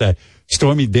tells us that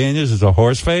Stormy Daniels is a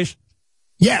horse face?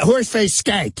 Yeah, horse-faced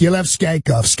skank. You left skank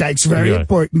off. Skank's very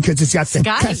important because it's got the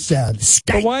cuss sound.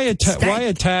 Skank. But why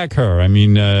attack her? I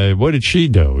mean, what did she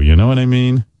do? You know what I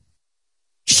mean?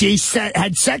 She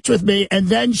had sex with me, and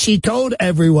then she told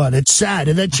everyone. It's sad.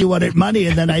 And then she wanted money,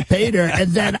 and then I paid her,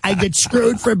 and then I get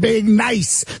screwed for being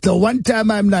nice. The one time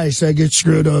I'm nice, I get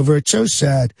screwed over. It's so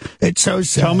sad.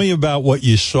 Tell me about what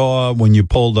you saw when you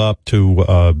pulled up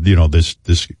to,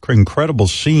 this incredible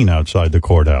scene outside the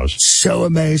courthouse. So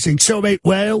amazing.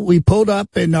 We pulled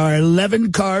up in our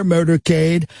 11-car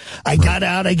motorcade. I got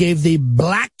out. I gave the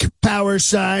black power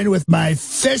sign with my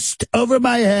fist over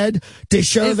my head to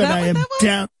show that I am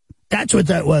down. That's what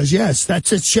that was. Yes,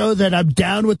 that's to show that I'm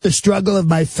down with the struggle of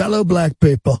my fellow black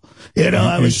people.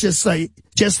 I was just like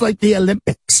the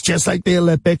Olympics,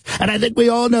 And I think we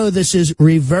all know this is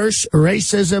reverse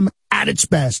racism at its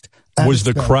best. Was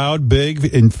the crowd big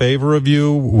in favor of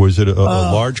you? Was it a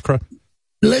large crowd?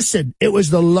 Listen, it was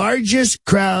the largest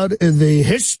crowd in the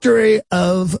history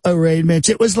of arraignments.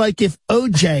 It was like if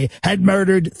O.J. had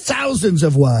murdered thousands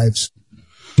of wives.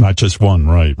 Not just one,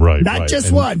 right. Not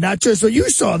just one. You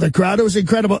saw the crowd. It was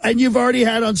incredible. And you've already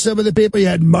had on some of the people. You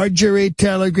had Marjorie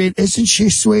Taylor Greene. Isn't she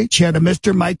sweet? She had a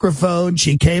Mr. Microphone.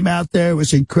 She came out there. It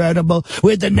was incredible.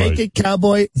 With the naked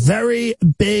cowboy, very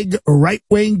big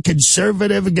right-wing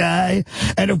conservative guy.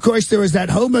 And, of course, there was that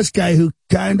homeless guy who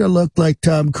kind of looked like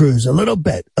Tom Cruise. A little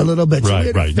bit.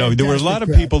 Right. No, there were a lot of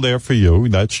people there for you.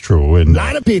 That's true. And a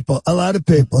lot of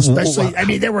people.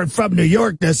 Especially, they weren't from New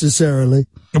York necessarily.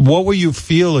 What were you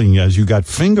feeling as you got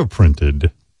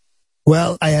fingerprinted?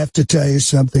 Well, I have to tell you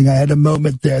something. I had a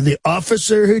moment there. The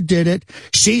officer who did it,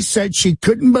 she said she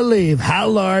couldn't believe how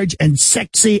large and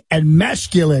sexy and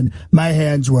masculine my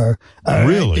hands were.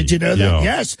 Really? Right? Did you know that?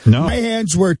 Yes. No. My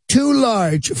hands were too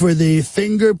large for the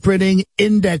fingerprinting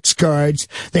index cards.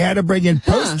 They had to bring in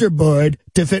poster board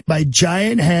to fit my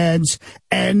giant hands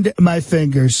and my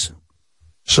fingers.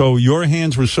 So your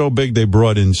hands were so big they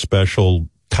brought in special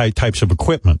types of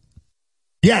equipment.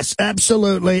 Yes,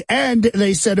 absolutely. And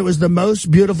they said it was the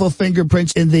most beautiful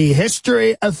fingerprints in the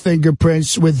history of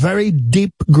fingerprints, with very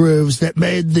deep grooves that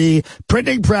made the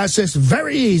printing process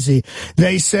very easy.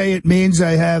 They say it means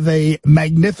I have a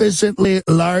magnificently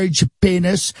large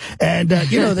penis. And,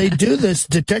 they do this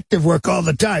detective work all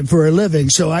the time for a living.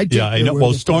 So I do. Yeah, I know.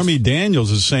 Well, Stormy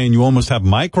Daniels is saying you almost have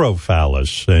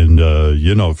microphallus. And,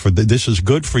 this is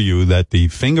good for you that the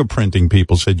fingerprinting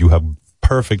people said you have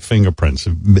perfect fingerprints.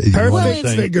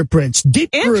 Fingerprints.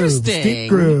 Deep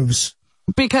grooves.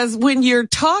 Because when you're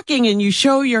talking and you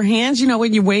show your hands,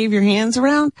 when you wave your hands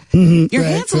around, your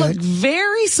hands look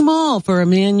very small for a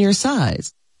man your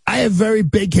size. I have very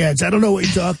big hands. I don't know what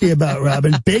you're talking about,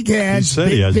 Robin. Big hands, he said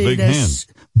he has big hands.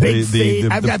 Big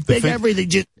feet. I've got big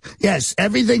everything. Yes,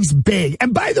 everything's big.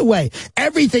 And by the way,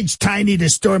 everything's tiny to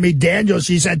Stormy Daniels.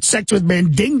 She's had sex with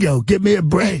Mandingo. Give me a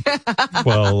break.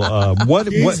 Well,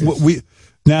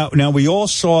 Now we all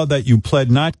saw that you pled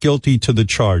not guilty to the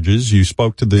charges. You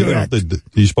spoke to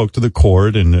you spoke to the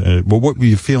court, and what were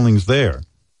your feelings there?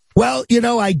 Well,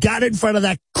 I got in front of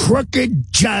that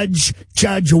crooked judge,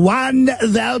 Judge Juan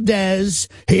Valdez.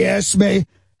 He asked me,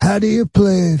 "How do you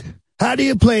plead? How do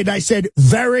you plead?" I said,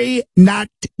 "Very not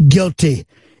guilty,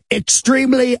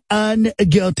 extremely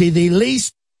unguilty, the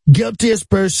least guiltiest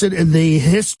person in the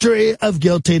history of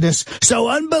guiltiness. So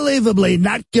unbelievably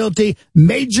not guilty,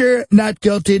 major not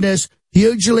guiltiness,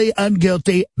 hugely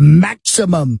unguilty,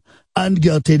 maximum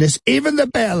unguiltiness." Even the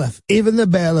bailiff,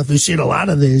 who's seen a lot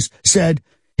of these, said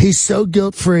he's so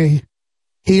guilt-free.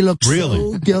 He looks really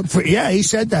so guilt-free. Yeah, he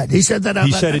said that. He said that out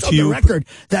He loud. said That's it to on you? the record.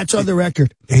 That's on the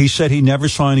record. He said he never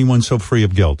saw anyone so free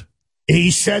of guilt.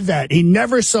 He said that. He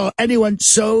never saw anyone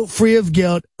so free of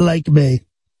guilt like me.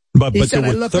 But He said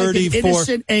there I were look like an 34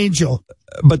 innocent angel.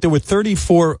 But there were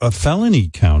 34 felony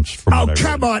counts from Oh, what I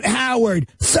come on, Howard.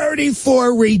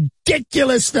 34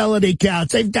 ridiculous felony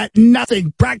counts. They've got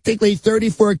nothing, practically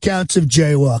 34 counts of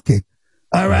jaywalking.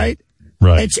 All right?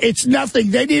 Right. It's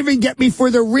nothing. They didn't even get me for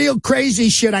the real crazy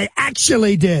shit I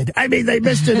actually did. I mean, they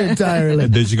missed it entirely.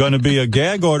 There's going to be a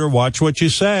gag order. Watch what you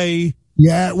say.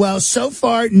 Yeah, well, so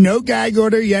far, no gag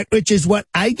order yet, which is what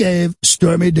I gave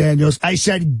Stormy Daniels. I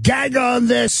said, gag on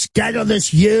this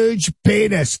huge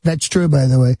penis. That's true, by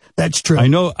the way. That's true. I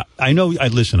know,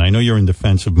 listen, I know you're in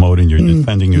defensive mode and you're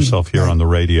defending yourself here on the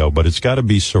radio, but it's got to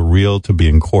be surreal to be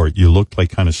in court. You looked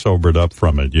like kind of sobered up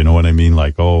from it. You know what I mean?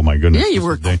 Like, oh my goodness. Yeah, you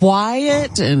were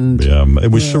quiet and. Yeah,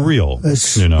 it was surreal.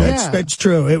 That's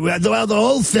true. Well, the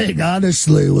whole thing,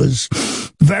 honestly, was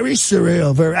very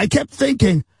surreal. I kept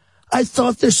thinking, I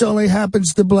thought this only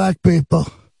happens to black people,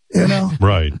 you know?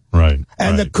 Right.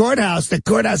 And the courthouse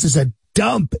is a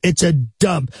dump. It's a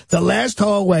dump. The last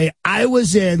hallway I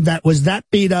was in that was that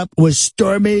beat up was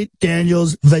Stormy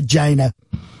Daniels' vagina.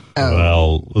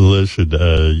 Well, listen,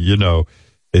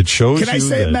 it shows Can I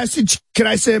say a message? Can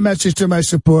I say a message to my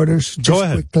supporters? Go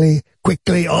ahead.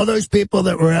 Quickly. All those people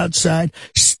that were outside,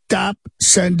 stop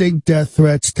sending death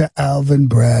threats to Alvin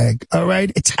Bragg. All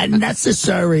right? It's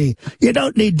unnecessary. You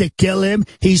don't need to kill him.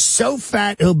 He's so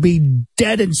fat, he'll be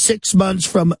dead in 6 months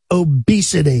from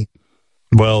obesity.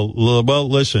 Well,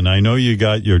 listen, I know you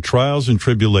got your trials and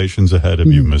tribulations ahead of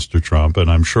you, Mr. Trump, and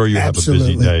I'm sure you have a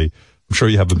busy day. I'm sure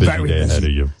you have a busy day ahead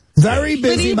of you. Very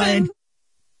busy, man.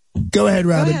 Go ahead,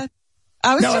 Robin. Go ahead.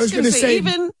 I was going to say,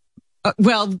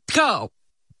 go.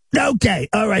 Okay.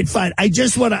 All right, fine. I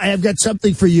have got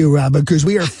something for you, Robin, because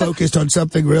we are focused on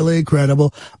something really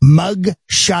incredible. Mug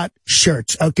shot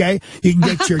shirts. Okay. You can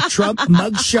get your Trump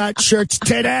mug shot shirts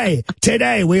today.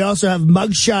 We also have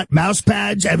mug shot mouse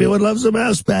pads. Everyone loves a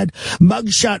mouse pad. Mug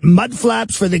shot mud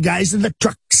flaps for the guys in the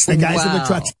trucks, in the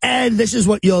trucks. And this is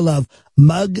what you'll love.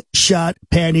 Mug shot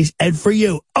panties. And for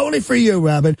you, only for you,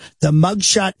 Robin, the mug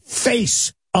shot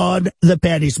face on the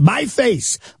panties. My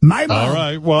face, my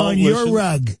mug on your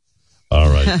rug. All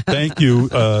right. Thank you.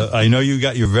 I know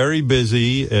you're very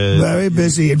busy. Very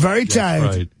busy and very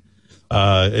tired.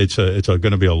 Right. It's going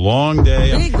to be a long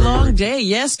day. Long day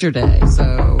yesterday.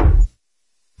 So.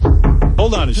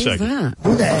 Hold on a second.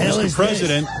 Who the hell Mr. is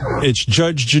President, it's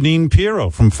Judge Janine Pirro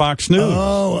from Fox News.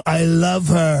 Oh, I love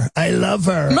her.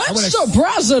 Mr.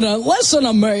 President, listen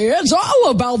to me. It's all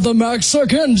about the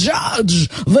Mexican judge.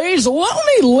 These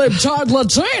loony libtard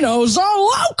Latinos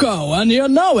are loco, and you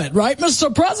know it, right,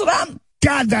 Mr. President?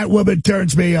 God, that woman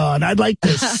turns me on. I'd like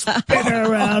to spin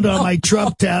her around on my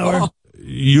Trump tower.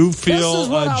 You feel,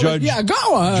 Judge?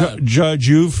 Go ahead. Judge,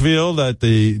 you feel that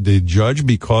the judge,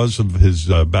 because of his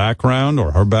background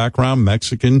or her background,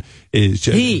 Mexican, is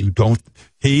he.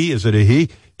 Is it a he?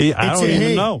 I don't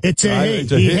even know. It's a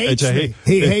he.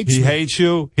 He hates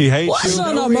you.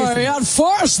 Listen to me. At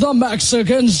first, the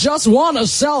Mexicans just want to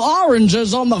sell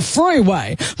oranges on the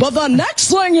freeway. But the next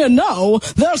thing you know,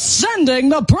 they're sending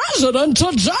the president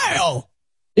to jail.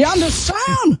 You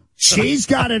understand? She's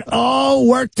got it all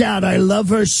worked out. I love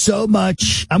her so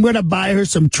much. I'm going to buy her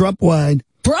some Trump wine.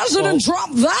 President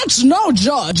Trump, that's no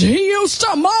judge. He used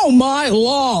to mow my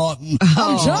lawn.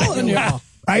 I'm telling you.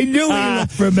 I knew he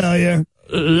looked familiar.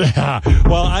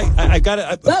 Well, I got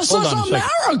it. This is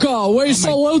America. We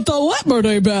salute the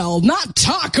Liberty Bell, not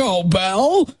Taco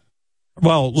Bell.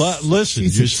 Well, listen,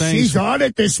 you're saying she's on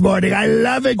it this morning. I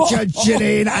love it, Judge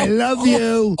Janine. I love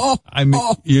you. I mean,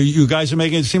 you guys are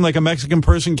making it seem like a Mexican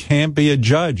person can't be a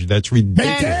judge. That's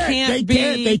ridiculous.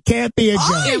 They can't be a judge.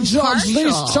 I judge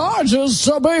these charges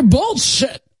to be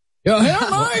bullshit. You hear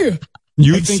me?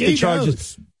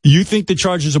 You think the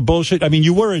charges are bullshit? I mean,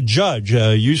 you were a judge.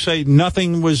 You say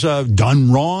nothing was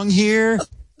done wrong here?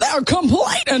 They're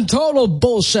complete and total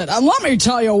bullshit. And let me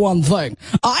tell you one thing.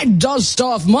 I'd dust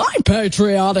off my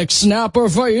patriotic snapper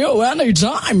for you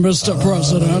anytime, Mr.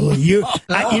 President. You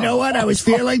know what? I was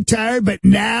feeling tired, but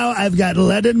now I've got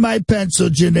lead in my pencil,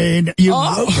 Janine. You've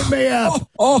woken me up.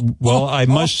 Well, I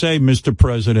must say, Mr.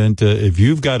 President, if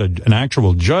you've got an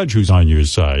actual judge who's on your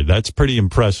side, that's pretty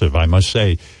impressive, I must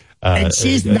say. And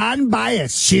she's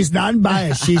non-biased. She's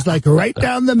non-biased. She's like right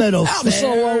down the middle.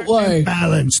 Absolutely. Fair and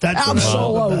balanced. That's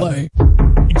absolutely.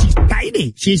 And she's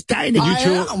tiny. She's tiny. I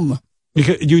am.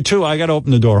 You too. I got to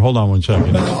open the door. Hold on one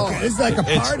second. It's like a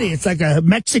party. It's like a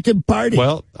Mexican party.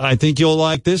 Well, I think you'll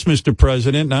like this, Mr.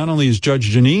 President. Not only is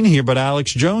Judge Janine here, but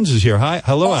Alex Jones is here.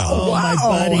 Hello, Alex. Oh, my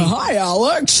buddy. Hi,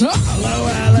 Alex. Hello,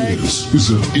 Alex. This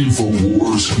is an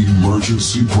InfoWars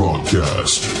emergency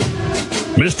broadcast.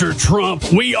 Mr. Trump,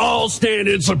 we all stand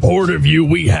in support of you.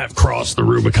 We have crossed the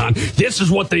Rubicon. This is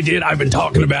what they did. I've been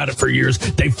talking about it for years.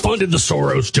 They funded the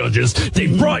Soros judges. They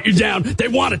brought you down. They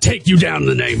want to take you down in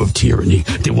the name of tyranny.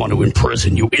 They want to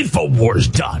imprison you.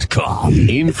 Infowars.com.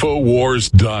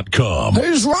 Infowars.com.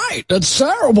 He's right. That's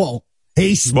terrible.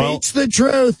 He speaks the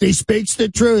truth. He speaks the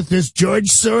truth. This George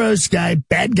Soros guy,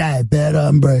 bad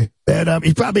hombre.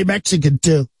 He's probably Mexican,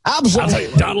 too. Absolutely. I'll tell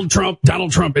you,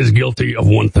 Donald Trump is guilty of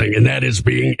one thing, and that is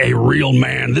being a real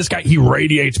man. This guy, he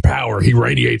radiates power. He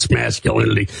radiates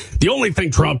masculinity. The only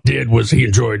thing Trump did was he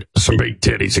enjoyed some big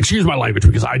titties. Excuse my language,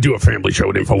 because I do a family show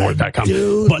at Infowars.com.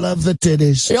 I love the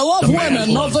titties. You love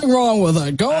women. Nothing wrong with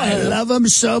it. Go ahead. I love them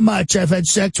so much. I've had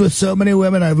sex with so many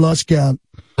women, I've lost count.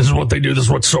 This is what they do. This is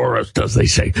what Soros does. They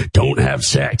say, don't have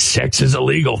sex. Sex is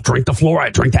illegal. Drink the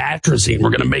fluoride. Drink the atrazine. We're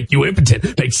going to make you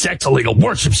impotent. Make sex illegal.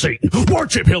 Worship Satan.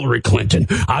 Worship Hillary Clinton.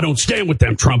 I don't stand with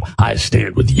them, Trump. I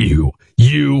stand with you.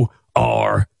 You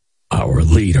are our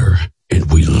leader,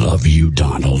 and we love you,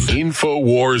 Donald.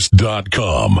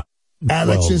 Infowars.com.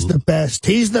 Alex is the best.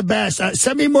 He's the best.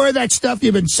 Send me more of that stuff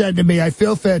you've been sending me. I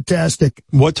feel fantastic.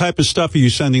 What type of stuff are you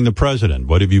sending the president?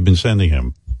 What have you been sending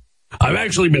him? I've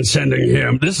actually been sending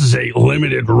him, this is a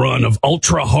limited run of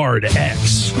Ultra Hard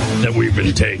X that we've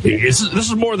been taking. This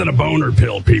is more than a boner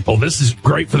pill, people. This is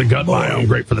great for the gut biome,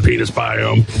 great for the penis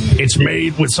biome. It's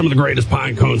made with some of the greatest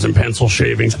pine cones and pencil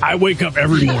shavings. I wake up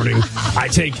every morning. I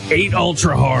take 8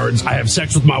 Ultra Hards. I have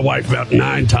sex with my wife about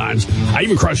 9 times. I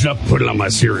even crush it up and put it on my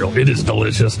cereal. It is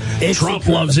delicious. Trump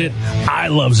loves it. I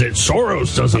loves it.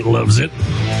 Soros doesn't loves it.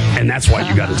 And that's why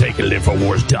you got to take it at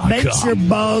Infowars.com. Makes your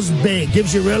balls big.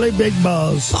 Gives you really big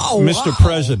balls. Oh, Mr.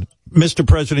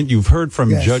 President, you've heard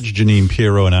from Judge Janine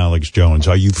Pirro and Alex Jones.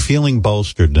 Are you feeling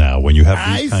bolstered now when you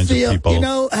have these kinds of people? You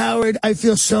know, Howard, I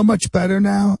feel so much better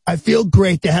now. I feel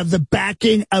great to have the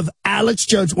backing of Alex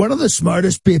Jones, one of the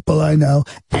smartest people I know,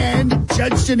 and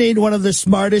Judge Janine, one of the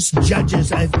smartest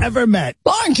judges I've ever met.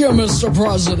 Thank you, Mr.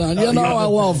 President. You know I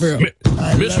love you.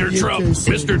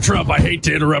 Mr. Trump, I hate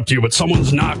to interrupt you, but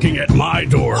someone's knocking at my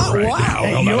door right now.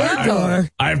 At your door?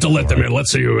 I have to let them in.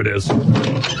 Let's see who it is.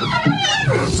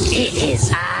 It is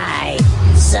I,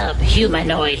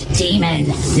 subhumanoid demon,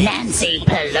 Nancy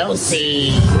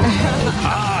Pelosi.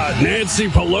 Nancy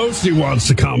Pelosi wants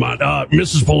to come on.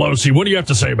 Mrs. Pelosi, what do you have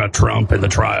to say about Trump and the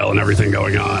trial and everything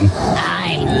going on?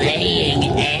 I'm laying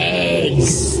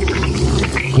eggs.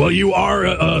 Well, you are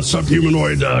a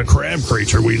subhumanoid crab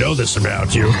creature. We know this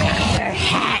about you. They're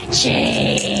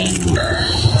hatching.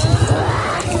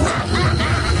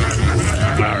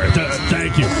 All right,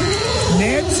 thank you.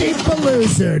 Nancy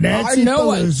Pelosi.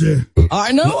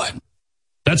 I know it.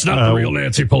 That's not the real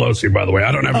Nancy Pelosi, by the way.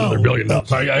 I don't have another $1 billion. I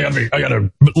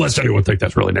gotta lest anyone think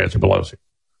that's really Nancy Pelosi.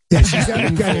 Yeah, she's got a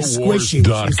kind of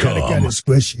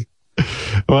squishy.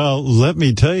 Well, let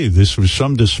me tell you, this was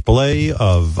some display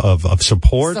of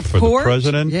support for the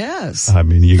president. Yes. I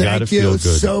mean, you got to feel good.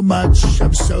 Thank you so much.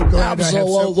 I'm so glad.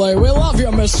 Absolutely. We love you,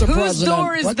 Mr. President. Whose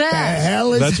door is What that? the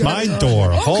hell is That's going my on?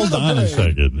 door. Hold on a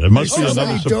second. It must be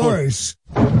another support. Doors.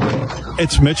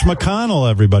 It's Mitch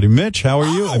McConnell, everybody. Mitch, how are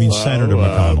you? I mean, Senator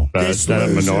McConnell.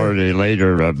 Senate Minority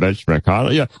Leader Mitch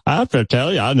McConnell. Yeah, I have to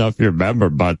tell you, I don't know if you remember,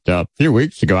 but a few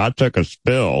weeks ago, I took a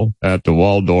spill at the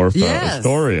Waldorf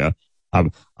Astoria. I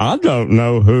don't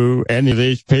know who any of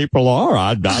these people are.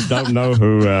 I don't know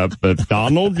who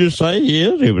Donald, you say he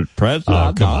is? He was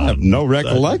president. I have no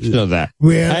recollection of that.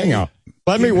 Really? Hang on.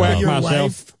 Let me whack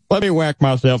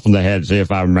myself in the head and see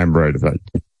if I remember anything.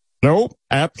 Nope,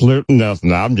 absolutely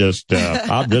nothing. I'm just as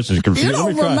confused. You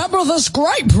don't remember this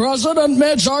great president,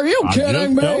 Mitch? Are you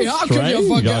kidding me? How can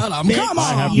you forget him? Come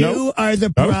on. You are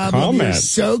the problem. You're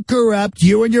so corrupt.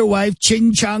 You and your wife,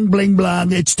 ching chong bling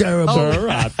blong. It's terrible. Sir,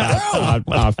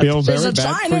 I feel very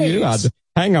bad for you.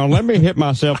 Hang on, let me hit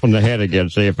myself in the head again,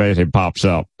 see if anything pops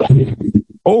up.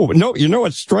 Oh, no, you know,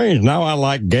 it's strange. Now I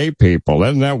like gay people.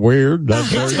 Isn't that weird? That's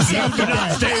very Stay with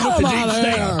the deep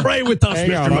state. Pray with us,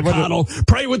 Mr. McConnell.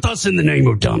 Pray with us in the name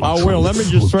of Donald I will. Let me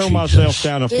just throw myself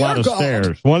down a flight of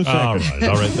stairs. 1 second. All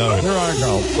right. Here I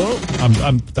go.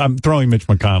 I'm throwing Mitch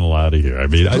McConnell out of here. I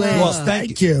mean,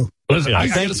 thank you. Listen, I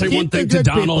got to say one thing to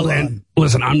Donald, and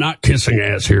listen, I'm not kissing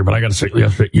ass here, but I got to say,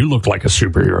 yesterday, you looked like a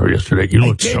superhero yesterday. You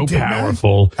looked so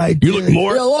powerful. You looked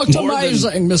more. You looked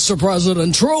amazing, Mr.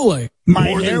 President, truly. My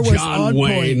more hair than was John on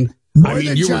Wayne. point. I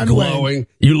mean, you were glowing.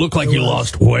 You look like you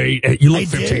lost weight. You look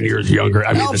 15 years younger.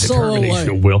 I mean, the determination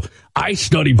of will. I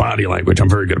study body language. I'm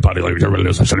very good at body language. Everybody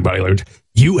knows I study body language.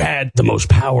 You had the most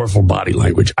powerful body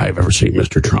language I've ever seen,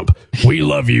 Mr. Trump. We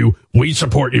love you. We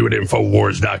support you at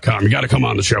Infowars.com. You got to come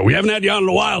on the show. We haven't had you on in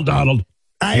a while, Donald.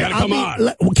 You got to come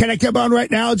on. Can I come on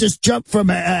right now? Just jump from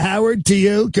Howard to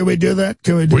you. Can we do that?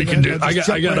 We can do.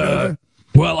 I got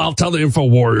Well, I'll tell the Info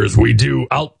Warriors we do.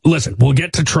 Listen, we'll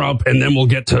get to Trump and then we'll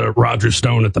get to Roger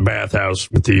Stone at the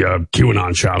Bathhouse with the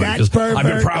QAnon shouting. That's perfect. I've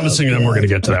been promising them we're going to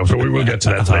get to that, so we will get to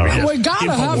that today. We got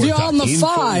to have you on the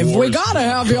 5. We got to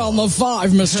have you on the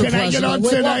 5, Mr. Can President. I get on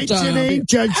tonight, Janine?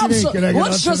 Judge Janine, can I get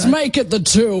Let's on just tonight? make it the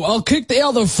 2. I'll kick the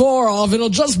other 4 off. It'll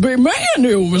just be me and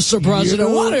you, Mr.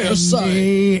 President. What do you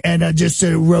say? And just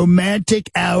a romantic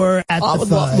hour at the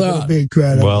 5. That would be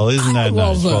incredible. Well, isn't that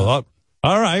nice? Well,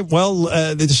 all right. Well,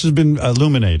 this has been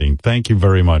illuminating. Thank you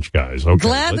very much, guys. Okay.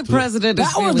 Glad the president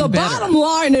is feeling the better. bottom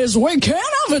line is we can't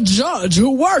have a judge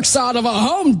who works out of a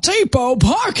Home Depot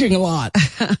parking lot.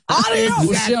 Adios,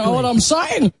 Exactly. you know what I'm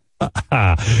saying?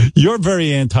 You're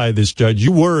very anti this judge.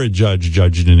 You were a judge,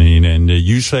 Judge Janine, and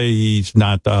you say he's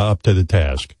not up to the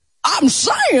task. I'm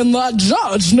saying that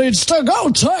judge needs to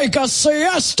go take a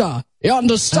siesta. You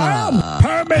understand?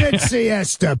 Permanent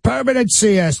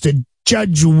siesta.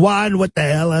 Judge Juan, what the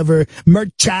hell ever,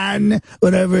 Merchan,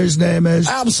 whatever his name is.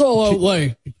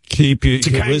 Absolutely. It's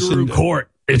a kangaroo court.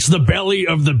 It's the belly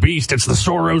of the beast. It's the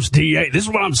Soros DA. This is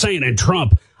what I'm saying. And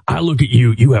Trump, I look at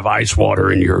you. You have ice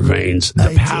water in your veins.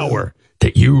 The power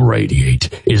that you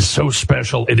radiate is so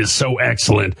special. It is so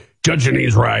excellent. Judge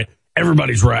Janine's right.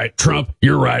 Everybody's right. Trump,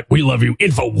 you're right. We love you.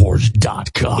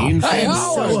 Infowars.com. Hey,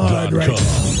 Howard.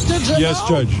 Yes,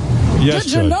 Judge. Yes,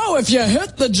 Did you know if you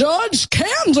hit the judge,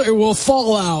 candy will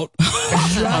fall out?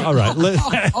 All right.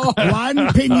 One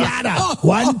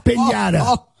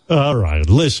pinata. All right.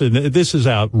 Listen, this is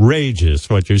outrageous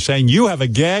what you're saying. You have a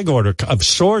gag order of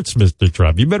sorts, Mr.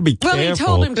 Trump. You better be careful. Well, he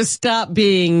told him to stop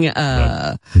being,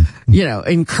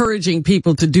 encouraging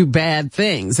people to do bad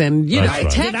things. And,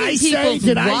 attacking people's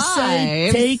Did I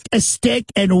say take a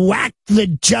stick and whack the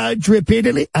judge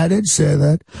repeatedly? I didn't say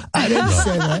that.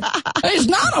 He's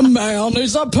not a man.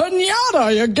 He's a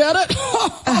pinata. You get it?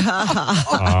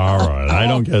 All right. I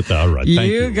don't get that. All right. Thank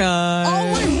you. You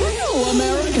guys. Only real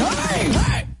American.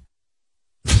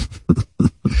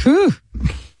 Hey.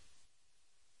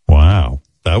 Wow.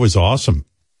 That was awesome.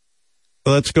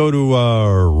 Let's go to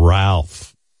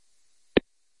Ralph.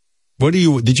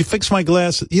 Did you fix my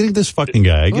glasses? You think this fucking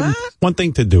guy, I give him one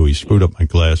thing to do. He screwed up my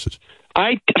glasses. Now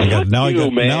I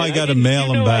got to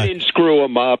mail them back. I didn't screw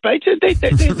them up. They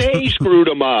screwed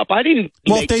them up. I didn't.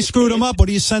 Well, if they screwed them up, what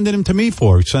are you sending them to me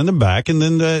for? Send them back, and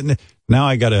then now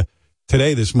I got to.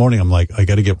 Today, this morning, I'm like, I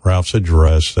got to get Ralph's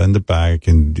address, send it back,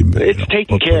 and it's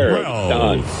taken care of. It's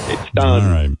done. It's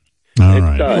done. All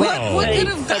right. Done. What could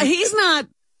have? He's not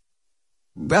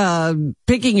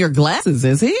picking your glasses,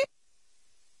 is he?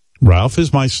 Ralph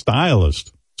is my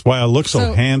stylist. That's why I look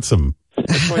so handsome.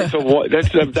 Listen,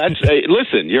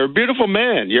 you're a beautiful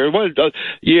man.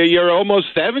 You're almost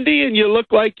 70, and you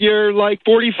look like you're like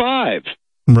 45.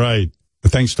 Right.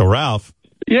 Thanks to Ralph.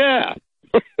 Yeah.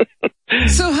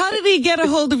 So how did he get a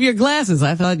hold of your glasses?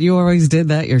 I thought you always did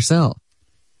that yourself.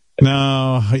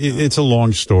 No, it's a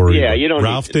long story. Yeah, you don't.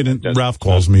 Ralph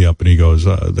calls me up and he goes,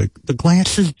 the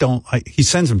glasses don't. He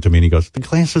sends them to me and he goes, the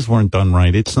glasses weren't done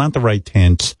right. It's not the right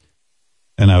tint.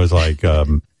 And I was like,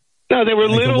 no, they were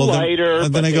a little lighter.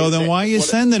 Then I go, then why are you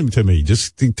sending them to me?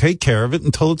 Just take care of it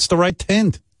until it's the right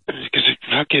tint. Because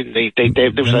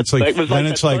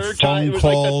it's like phone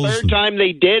calls. The third time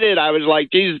they did it, I was like,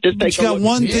 Jesus, just take a look. You got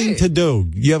one thing to do.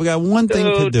 You've got one thing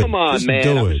to do. Come on, just man.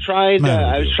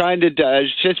 I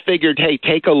was just figured, hey,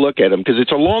 take a look at them because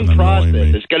it's a long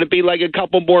process. It's going to be like a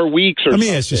couple more weeks or something.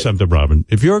 Let me ask you something, Robin.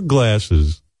 If your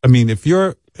glasses,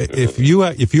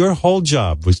 if your whole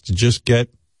job was to just get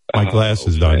my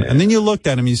glasses done, and then you looked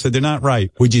at them and you said they're not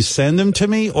right, would you send them to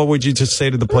me or would you just say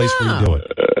to the place where you do it?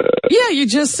 Yeah, you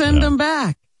just send them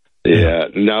back. Yeah,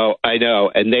 no, I know.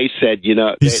 And they said,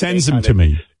 he sends them to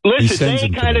me. Listen, they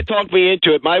kind of talked me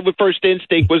into it. My first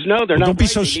instinct was, no, they're not. Don't be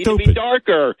so stupid. They need to be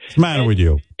darker. What's the matter with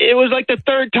you? It was like the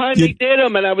third time they did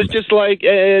them, and I was just like,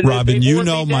 Robin, you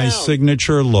know my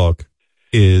signature look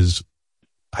is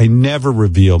I never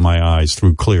reveal my eyes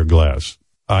through clear glass.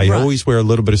 I always wear a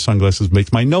little bit of sunglasses,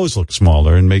 makes my nose look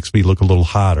smaller and makes me look a little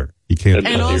hotter. You can't.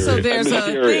 And also, there's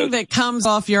a thing that comes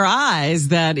off your eyes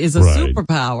that is a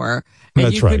superpower, and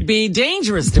That's you could be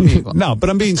dangerous to people. No, but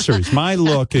I'm being serious. My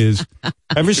look is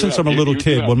ever since I'm a little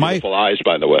kid. Beautiful eyes,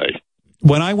 by the way.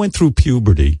 When I went through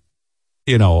puberty,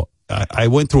 I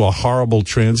went through a horrible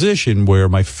transition where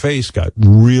my face got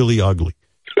really ugly.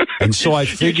 And so I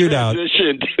figured out,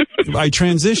 I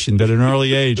transitioned at an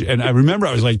early age. And I remember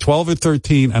I was like 12 or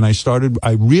 13 and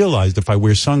I realized if I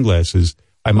wear sunglasses,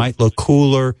 I might look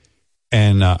cooler.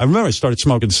 And I remember I started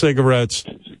smoking cigarettes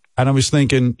and I was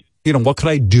thinking, what could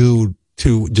I do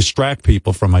to distract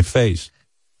people from my face?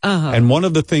 And one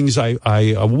of the things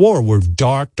I wore were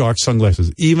dark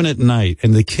sunglasses, even at night.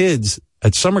 And the kids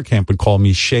at summer camp would call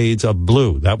me Shades of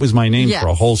Blue. That was my name for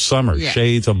a whole summer,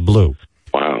 Shades of Blue.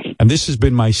 Wow. And this has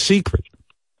been my secret.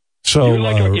 So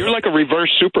you're like a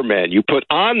reverse Superman. You put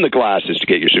on the glasses to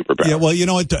get your superpower. Yeah, well, you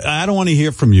know what? I don't want to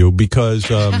hear from you because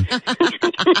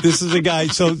this is a guy.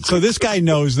 So this guy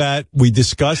knows that. We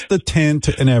discussed the tint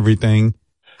and everything.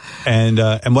 And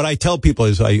what I tell people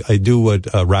is I do what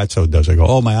Ratso does. I go,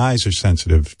 oh, my eyes are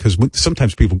sensitive. Because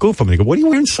sometimes people goof on me. They go, what are you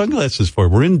wearing sunglasses for?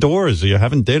 We're indoors. Are you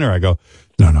having dinner? I go,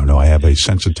 no. I have a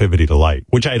sensitivity to light,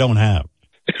 which I don't have.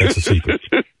 That's a secret.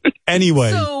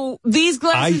 Anyway. So these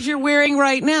glasses you're wearing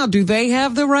right now, do they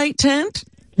have the right tint?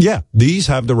 Yeah, these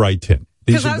have the right tint.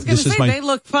 Because I was going to say, they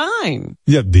look fine.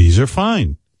 Yeah, these are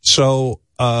fine. So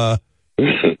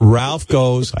Ralph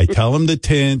goes, I tell him the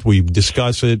tint. We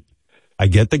discuss it. I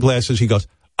get the glasses. He goes,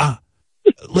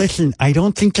 listen, I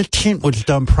don't think the tint was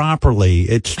done properly.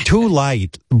 It's too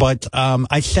light, but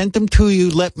I sent them to you.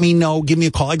 Let me know. Give me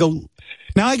a call. I go,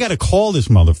 now I got to call this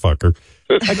motherfucker.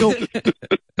 I go,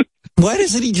 why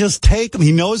doesn't he just take them?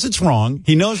 He knows it's wrong.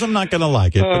 He knows I'm not going to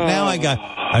like it. But now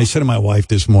I said to my wife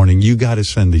this morning, you got to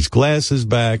send these glasses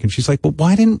back. And she's like, well,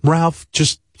 why didn't Ralph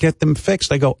just get them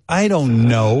fixed? I go, I don't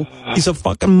know. He's a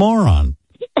fucking moron.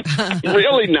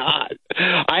 Really not.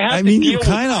 I mean, you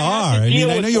kind of are. I mean,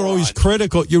 I know you're always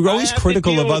critical. You're always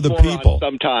critical of other people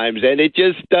sometimes, and it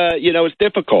just, it's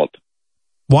difficult.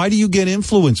 Why do you get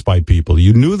influenced by people?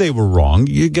 You knew they were wrong.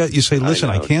 You say, listen,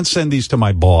 I can't send these to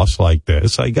my boss like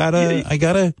this. I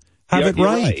gotta have it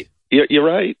right. You're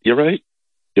right.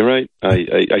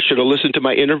 I should have listened to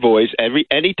my inner voice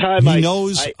anytime. He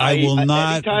knows I will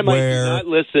not wear. I do not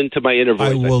listen to my inner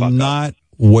voice. I will not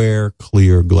wear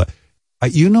clear glass.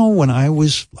 When I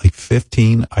was like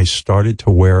 15, I started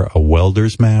to wear a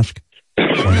welder's mask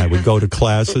when I would go to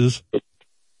classes.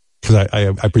 Because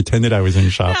I pretended I was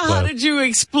in shop class. How did you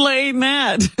explain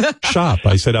that? Shop.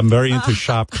 I said, I'm very into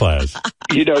shop class.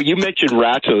 You mentioned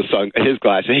Ratso's his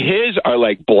glasses. His are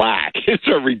like black. His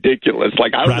are ridiculous.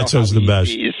 Like, I don't Ratso's know the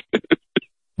best.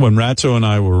 When Ratso and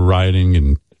I were riding,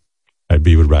 and I'd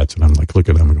be with Ratso, and I'm like, look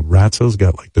at him. I go, Ratso's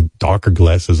got like the darker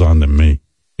glasses on than me,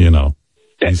 In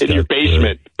your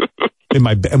basement. We're in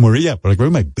my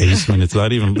basement. It's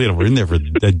not even, we're in there for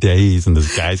days, and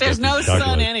this guy's there's no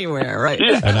sun anywhere, right?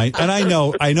 And I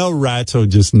know Ratso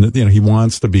just, he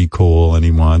wants to be cool and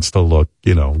he wants to look,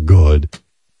 good.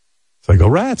 So I go,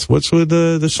 Rats, what's with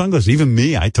the sunglasses? Even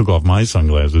me, I took off my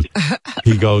sunglasses.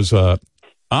 He goes,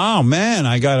 oh man,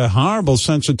 I got a horrible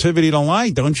sensitivity to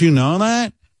light. Don't you know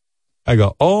that? I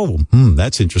go,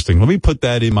 that's interesting. Let me put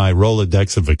that in my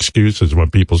Rolodex of excuses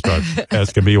when people start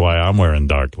asking me why I'm wearing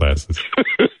dark glasses.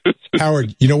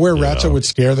 Howard, where Ratso would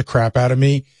scare the crap out of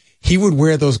me? He would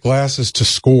wear those glasses to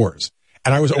Scores.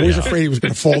 And I was always afraid he was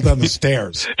going to fall down the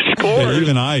stairs. Scores.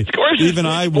 Even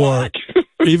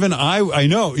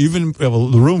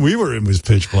the room we were in was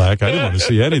pitch black. I didn't want to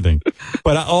see anything.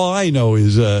 But all I know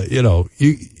is,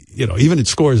 even at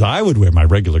Scores, I would wear my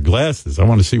regular glasses. I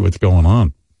want to see what's going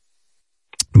on.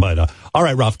 But all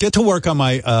right, Ralph, get to work on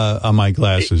my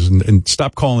glasses and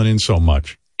stop calling in so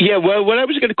much. Yeah, well, what I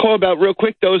was going to call about real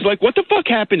quick, though, is like, what the fuck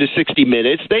happened to 60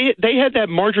 Minutes? They had that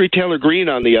Marjorie Taylor Greene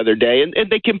on the other day, and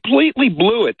they completely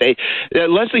blew it.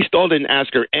 Leslie Stahl didn't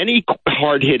ask her any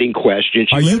hard-hitting questions.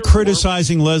 Are you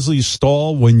criticizing Leslie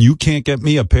Stahl when you can't get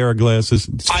me a pair of glasses?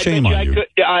 Shame on you.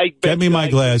 Get me my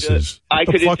glasses. I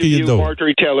could interview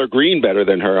Marjorie Taylor Greene better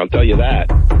than her, I'll tell you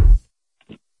that.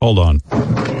 Hold on.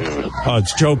 Oh,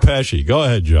 it's Joe Pesci. Go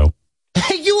ahead, Joe.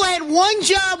 You had one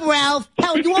job, Ralph.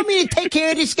 Hell, you want me to take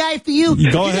care of this guy for you?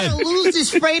 Go ahead. You're going to lose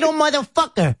this Fredo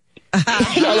motherfucker.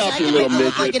 Shut up, you little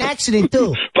midget. Like an accident,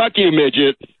 too. Fuck you,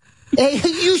 midget. Hey,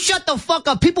 you shut the fuck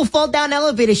up. People fall down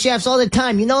elevator shafts all the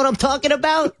time. You know what I'm talking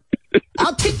about?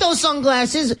 I'll take those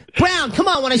sunglasses. Brown, come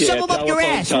on, when I shove them up your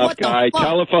ass. What the fuck?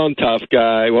 Telephone tough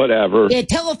guy, whatever. Yeah,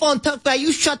 telephone tough guy.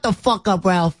 You shut the fuck up,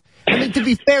 Ralph. I mean, to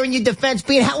be fair, in your defense,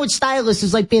 being Howard Stylist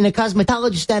is like being a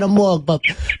cosmetologist at a morgue, but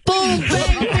boom,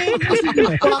 bang,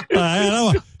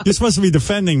 bang, you're supposed to be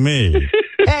defending me.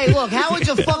 Hey, look, Howard's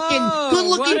a fucking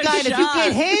good-looking guy, and if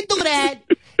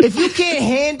you can't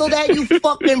handle that, you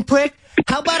fucking prick,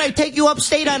 how about I take you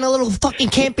upstate on a little fucking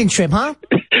camping trip, huh?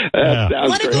 Sounds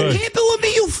Want to go camping with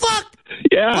me, you fuck?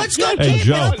 Yeah. Let's go, Hey, kid.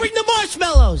 Joe. I'll bring the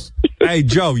marshmallows. Hey,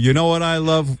 Joe, you know what I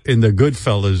love in the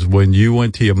Goodfellas when you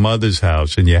went to your mother's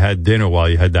house and you had dinner while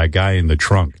you had that guy in the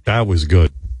trunk? That was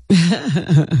good.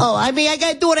 Oh, I mean, I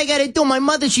gotta do what I gotta do. My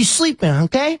mother, she's sleeping,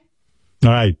 okay? All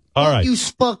right. All right. You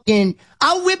fucking...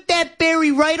 I'll whip that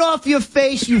berry right off your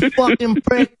face, you fucking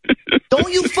prick. Don't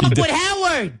you fuck with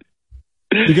Howard.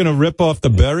 You're going to rip off the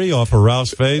berry off of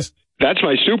Ralph's face? That's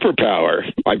my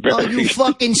superpower. My berry. Oh, you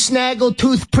fucking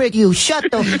snaggletooth prick, you.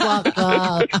 Shut the fuck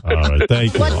up. All right.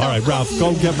 Thank you. All right, Ralph,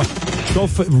 go get my...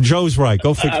 Joe's right.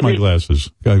 Go fix my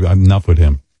glasses. Enough with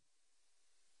him.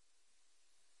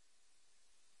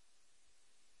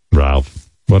 Ralph,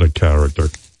 what a character.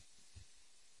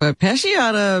 But Pesci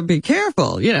ought to be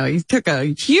careful. You know, he took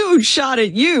a huge shot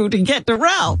at you to get to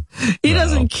Ralph. He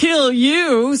doesn't kill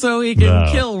you so he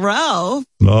can kill Ralph.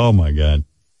 Oh, my God.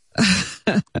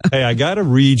 Hey, I got to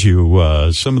read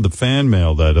you some of the fan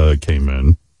mail that came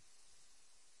in.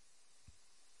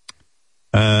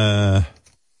 Let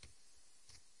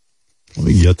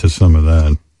me get to some of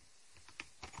that.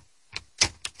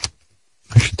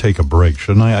 I should take a break,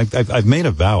 shouldn't I? I've made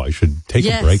a vow. I should take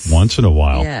a break once in a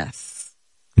while. Yes.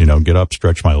 You know, get up,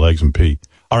 stretch my legs, and pee.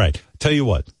 All right. Tell you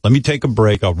what. Let me take a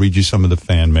break. I'll read you some of the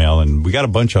fan mail, and we got a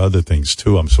bunch of other things,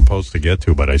 too, I'm supposed to get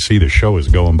to, but I see the show is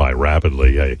going by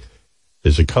rapidly.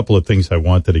 There's a couple of things I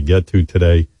wanted to get to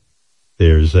today.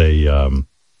 There's some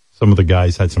of the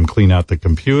guys had some clean out the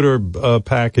computer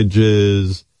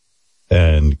packages,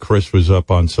 and Chris was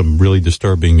up on some really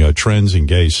disturbing trends in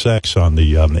gay sex on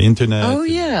the internet. Oh,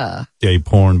 yeah. Gay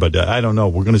porn, but I don't know.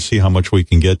 We're going to see how much we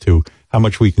can get to, how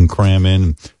much we can cram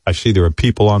in. I see there are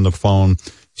people on the phone,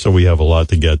 so we have a lot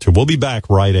to get to. We'll be back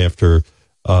right after.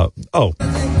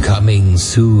 Coming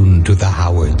soon to the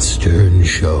Howard Stern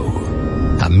Show.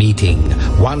 A meeting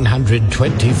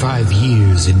 125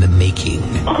 years in the making.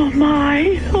 Oh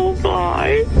my.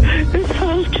 This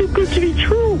sounds too good to be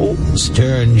true.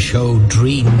 Stern Show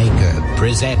Dreammaker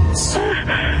presents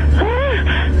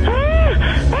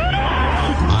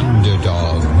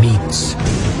Underdog meets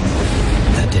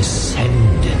The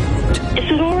Descendant.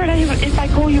 Is it all right if I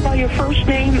call you by your first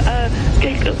name,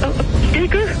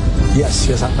 Giger?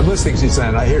 Yes, I'm listening,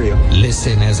 Suzanne. I hear you.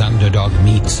 Listen as Underdog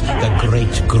meets the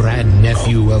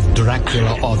great-grandnephew of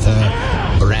Dracula author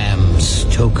Bram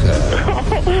Stoker.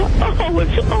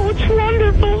 It's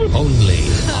wonderful. Only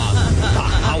on The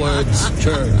Howard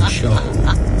Stern Show.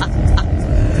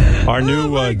 Our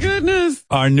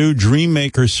new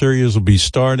Dreammaker series will be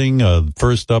starting.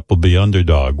 First up will be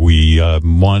Underdog. We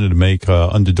wanted to make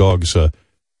Underdog's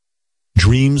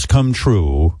dreams come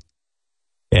true.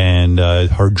 And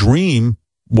her dream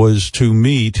was to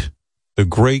meet the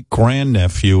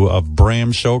great-grandnephew of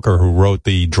Bram Stoker, who wrote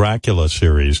the Dracula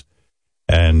series.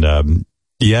 And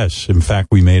yes, in fact,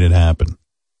 we made it happen.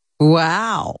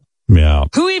 Wow. Yeah.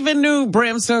 Who even knew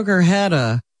Bram Stoker had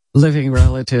a living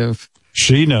relative?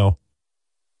 She knew.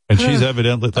 And she's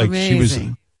evidently like amazing. she was.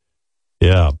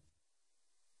 Yeah.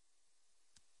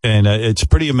 And it's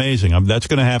pretty amazing. That's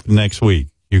going to happen next week.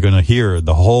 You're going to hear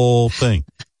the whole thing.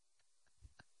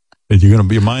 And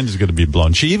your mind is going to be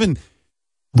blown. She even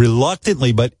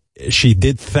reluctantly, but she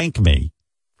did thank me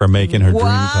for making her dream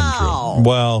come true.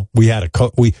 Well, we had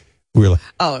we were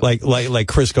like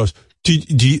Chris goes, do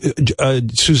you,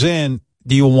 Suzanne,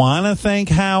 do you want to thank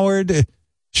Howard?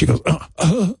 She goes, you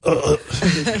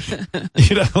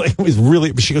know, like it was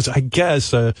really, she goes, I guess,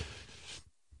 so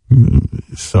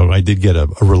I did get a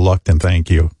reluctant thank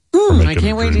you. I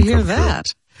can't wait to hear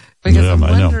that. Because I'm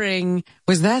wondering,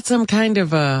 was that some kind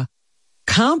of a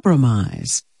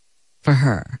compromise for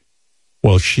her?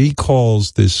 Well, she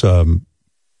calls this,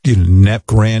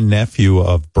 grandnephew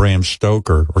of Bram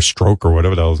Stoker, or Stroker,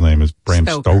 whatever the hell his name is, Bram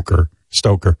Stoker.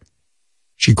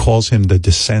 She calls him the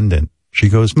Descendant. She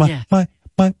goes, my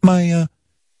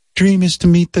dream is to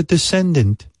meet the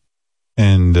Descendant.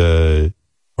 And, we're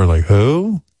like,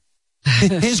 who?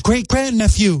 His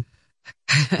great-grandnephew.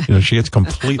 You know, she gets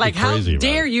completely like, crazy. How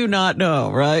dare you not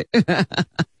know, right?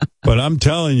 But I'm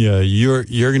telling you,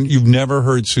 you've never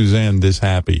heard Suzanne this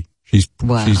happy. She's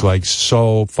like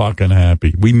so fucking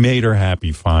happy. We made her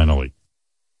happy finally.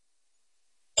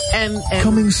 And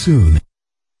coming soon.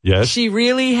 Yes. She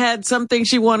really had something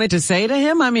she wanted to say to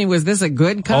him? I mean, was this a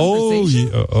good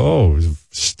conversation? Oh,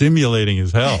 stimulating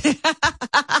as hell.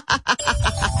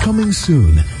 Coming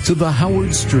soon to the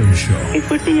Howard Stern Show. It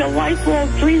would be a lifelong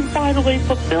dream finally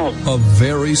fulfilled. A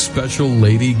very special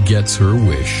lady gets her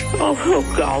wish. Oh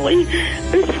golly,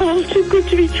 this sounds too good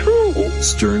to be true.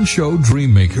 Stern Show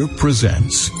Dreammaker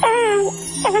presents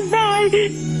Oh my.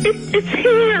 It's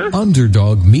here.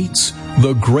 Underdog meets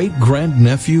the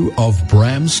great-grandnephew of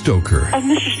Bram Stoker.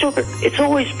 Mr. Stoker, it's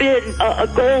always been a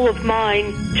goal of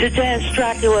mine to dance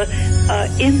Dracula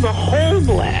in the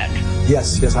homeland.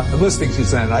 Yes, I'm listening,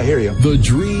 Suzanne. I hear you. The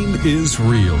dream is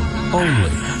real.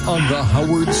 Only on the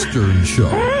Howard Stern Show.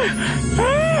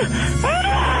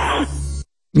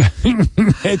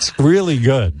 It's really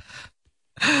good.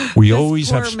 We always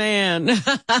poor have man.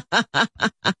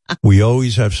 We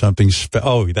always have something.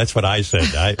 Oh, that's what I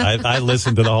said. I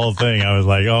listened to the whole thing. I was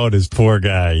like, oh, this poor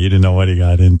guy. You didn't know what he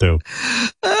got into.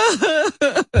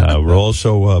 We're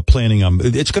also planning on.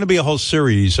 It's going to be a whole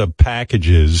series of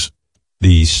packages.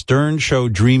 The Stern Show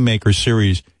Dreammaker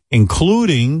series,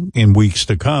 including in weeks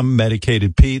to come,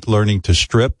 Medicated Pete learning to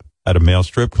strip at a male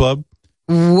strip club.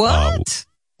 What?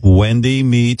 Wendy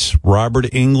meets Robert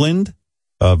Englund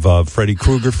of Freddy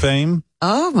Krueger fame.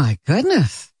 Oh, my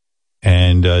goodness.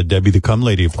 And Debbie the Cum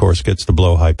Lady, of course, gets to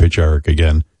blow high pitch Eric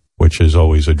again, which is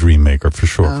always a dream maker for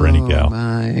sure for any gal. Oh,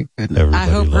 my goodness. Everybody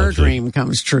I hope her loves dream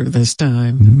comes true this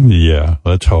time. Yeah,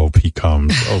 let's hope he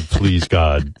comes. Oh, please,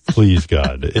 God. Please,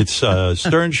 God. It's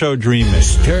Stern Show Dreammaker.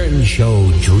 Stern Show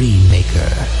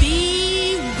Dreammaker.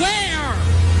 Beware!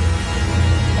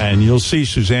 And you'll see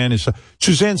Suzanne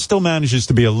still manages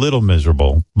to be a little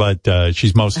miserable, but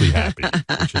she's mostly happy,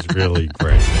 which is really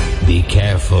great. Be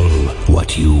careful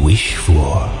what you wish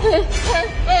for.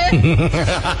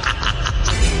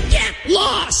 Get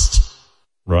lost!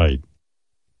 Right.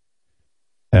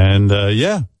 And,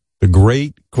 the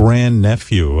great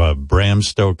grandnephew of Bram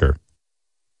Stoker.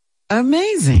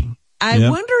 Amazing. I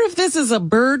wonder if this is a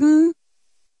burden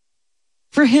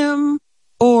for him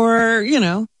or,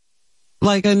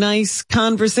 like a nice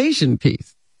conversation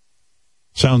piece.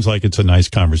 Sounds like it's a nice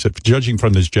conversation. Judging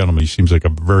from this gentleman, he seems like a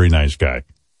very nice guy.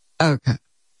 Okay.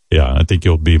 Yeah, I think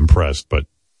you'll be impressed, but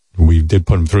we did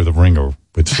put him through the ringer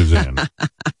with Suzanne.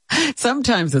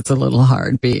 Sometimes it's a little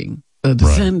hard being a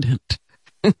descendant.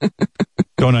 Right.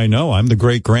 Don't I know? I'm the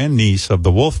great-grandniece of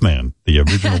the Wolfman, the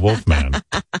original Wolfman.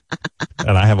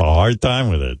 And I have a hard time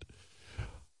with it.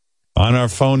 On our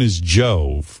phone is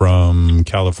Joe from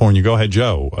California. Go ahead,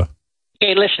 Joe.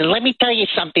 Hey, listen, let me tell you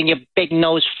something, you big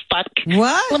nose fuck.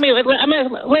 What?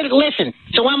 Listen,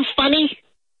 so I'm funny?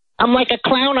 I'm like a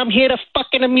clown. I'm here to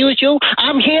fucking amuse you.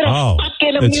 I'm here to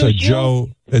fucking amuse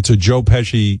you. It's a Joe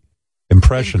Pesci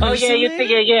impression. Oh, yeah,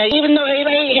 yeah. Even though,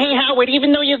 hey, Howard,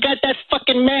 even though you got that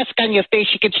fucking mask on your face,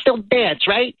 you can still dance,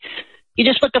 right?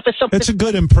 You're just looking for something. It's a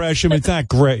good impression. It's not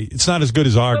great. It's not as good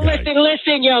as our guy.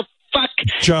 Listen, you fuck.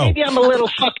 Joe. Maybe I'm a little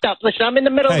fucked up. Listen, I'm in the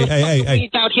middle of the fucking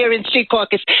weeds out here in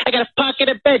Secaucus. I got a pocket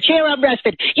of bench. Here I'm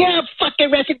rested. Yeah, I'm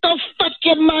fucking rested. Go fuck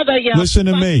your mother, you Listen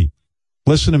to me.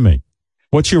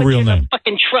 What's your real name?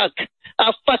 Fucking truck.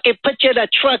 I'll fucking put you in a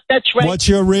truck. That's right. What's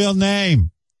your real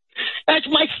name? That's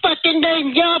my fucking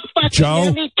name. You're fucking. Joe?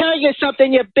 Let me tell you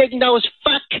something, you big nose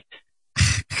fuck.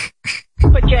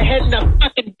 Put your head in a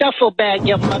fucking duffel bag,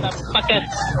 you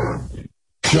motherfucker.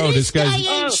 Joe, this guy's...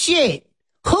 ain't shit.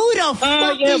 Who the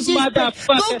fuck is this?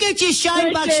 Go get your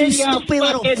shine box, you stupid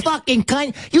little fucking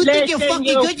cunt. You think you're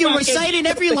fucking good? You're reciting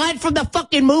every line from the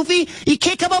fucking movie? You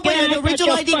can't come up with an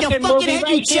original idea in your fucking head,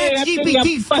 you chat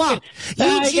GPT fuck.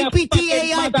 You GPT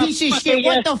AI piece of shit.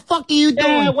 What the fuck are you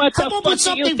doing? Come up with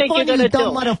something funny, you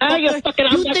dumb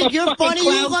motherfucker. You think you're funny?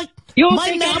 You like...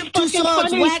 My Madame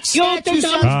Tussauds wax statue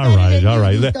sounds better All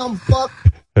right. you dumb fuck.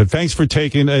 Thanks for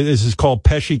taking... this is called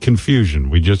Pesci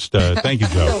Confusion. We just... thank you,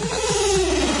 Joe.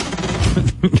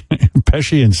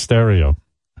 Pesci in stereo.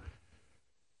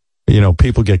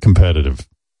 People get competitive.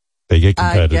 They get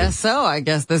competitive. I guess so. I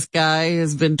guess this guy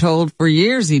has been told for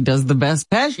years he does the best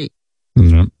Pesci.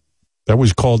 Mm-hmm. That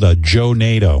was called a Joe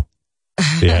NATO.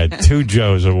 They had two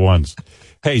Joes at once.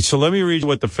 Hey, so let me read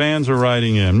what the fans are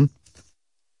writing in.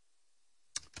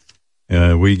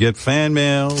 We get fan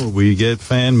mail.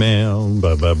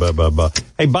 Bah, bah, bah, bah, bah.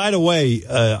 Hey, by the way,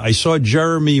 I saw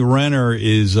Jeremy Renner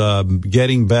is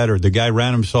getting better. The guy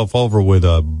ran himself over with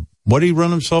what did he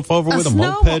run himself over with? A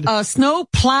moped? A snow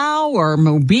plow or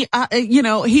mobile. He was out there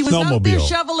Snowmobile.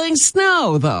 shoveling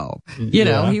snow, though.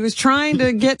 He was trying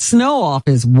to get snow off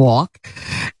his walk,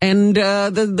 and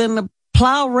then the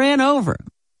plow ran over him.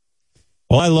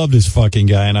 Well, I love this fucking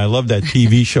guy, and I love that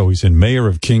TV show he's in. Mayor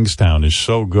of Kingstown is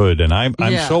so good, and I'm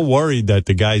so worried that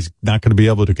the guy's not going to be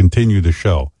able to continue the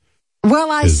show. Well,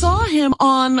 I saw him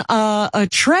on a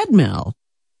treadmill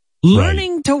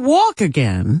learning to walk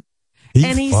again,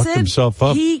 and he fucked said himself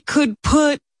up. he could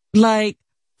put like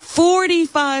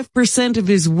 45% of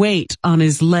his weight on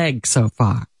his leg so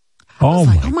far. Oh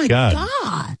my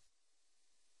God.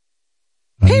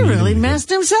 He really messed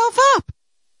himself up.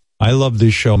 I love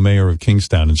this show, Mayor of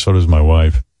Kingstown, and so does my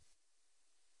wife.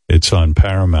 It's on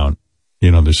Paramount.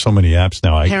 There's so many apps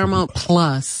now. Paramount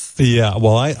Plus. Yeah,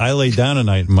 well, I lay down at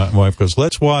night, and my wife goes,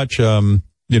 let's watch,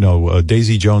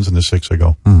 Daisy Jones and the Six. I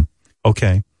go,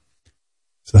 okay.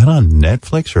 Is that on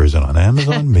Netflix or is it on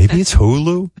Amazon? Maybe it's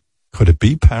Hulu. Could it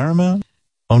be Paramount?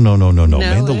 Oh, no.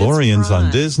 Mandalorian's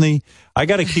on Disney. I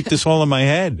got to keep this all in my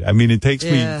head. I mean, it takes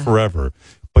me forever.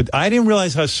 But I didn't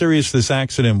realize how serious this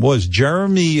accident was.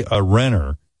 Jeremy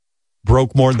Renner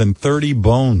broke more than 30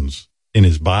 bones in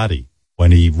his body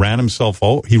when he ran himself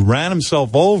over. He ran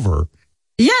himself over.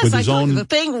 Yes, with his own. The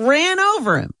thing ran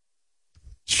over him.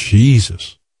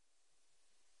 Jesus.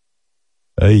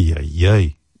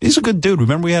 Ay. He's a good dude.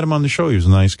 Remember we had him on the show. He was a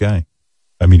nice guy.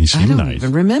 I mean, he seemed nice. I don't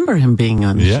even remember him being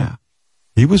on the show.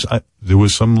 He was. There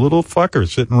was some little fucker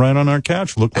sitting right on our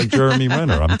couch. Looked like Jeremy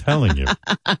Renner. I'm telling you.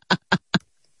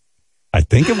 I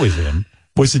think it was him.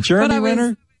 Was it Jeremy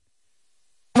Renner?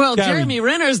 Well, Gary. Jeremy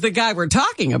Renner's the guy we're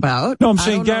talking about. No, I'm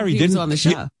saying Gary didn't. On the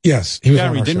show. Yes, he was Gary,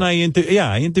 on our didn't show.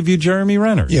 I interviewed Jeremy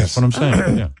Renner. Yes. That's what I'm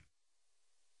saying.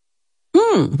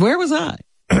 Yeah. Where was I?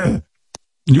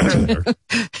 You were there.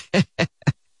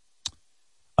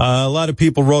 A lot of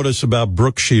people wrote us about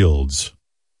Brooke Shields.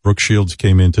 Brooke Shields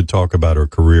came in to talk about her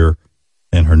career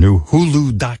and her new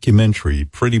Hulu documentary,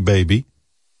 Pretty Baby.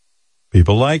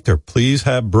 People liked her. Please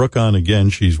have Brooke on again.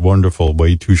 She's wonderful.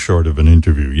 Way too short of an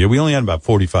interview. Yeah, we only had about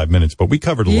 45 minutes, but we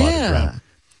covered a lot of ground.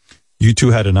 You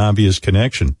two had an obvious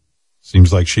connection.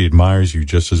 Seems like she admires you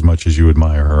just as much as you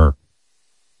admire her.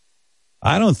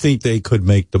 I don't think they could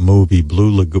make the movie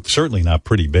Blue Lagoon. Certainly not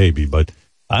Pretty Baby, but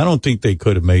I don't think they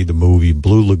could have made the movie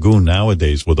Blue Lagoon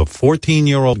nowadays with a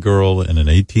 14-year-old girl and an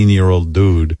 18-year-old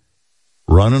dude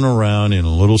running around in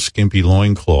little skimpy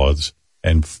loincloths.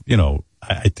 And,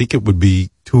 I think it would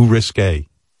be too risque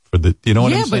for the, you know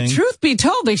what I'm saying? Yeah, but truth be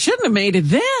told, they shouldn't have made it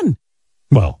then.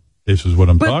 Well, this is what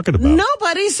I'm talking about.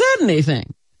 Nobody said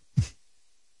anything.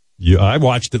 I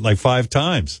watched it like 5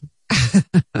 times.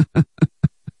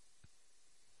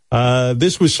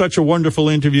 This was such a wonderful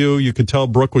interview. You could tell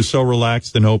Brooke was so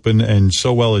relaxed and open and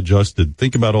so well adjusted.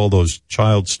 Think about all those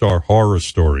child star horror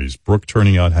stories. Brooke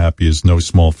turning out happy is no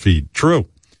small feat. True.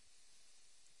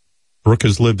 Brooke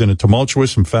has lived in a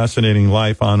tumultuous and fascinating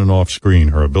life on and off screen.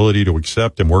 Her ability to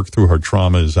accept and work through her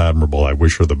trauma is admirable. I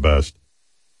wish her the best.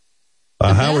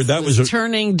 Howard, that was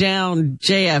turning down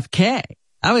JFK.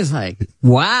 I was like,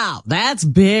 wow, that's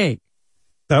big.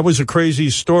 That was a crazy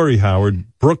story, Howard.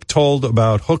 Brooke told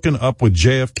about hooking up with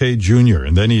JFK Jr.,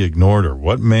 and then he ignored her.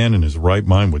 What man in his right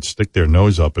mind would stick their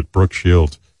nose up at Brooke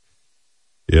Shields?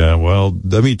 Yeah, well,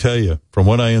 let me tell you, from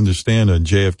what I understand on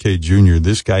JFK Jr.,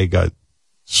 this guy got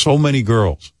so many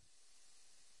girls.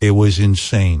 It was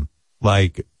insane.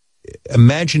 Like,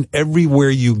 imagine everywhere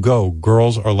you go,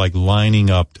 girls are like lining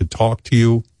up to talk to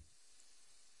you.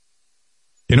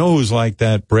 You know who's like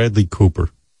that? Bradley Cooper.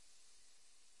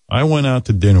 I went out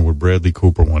to dinner with Bradley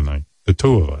Cooper one night, the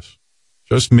two of us,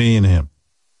 just me and him.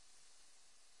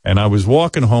 And I was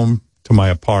walking home to my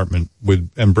apartment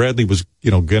and Bradley was,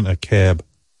 getting a cab.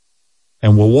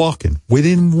 And we're walking.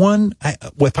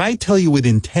 If I tell you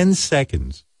within 10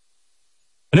 seconds,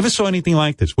 I never saw anything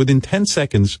like this. Within 10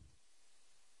 seconds,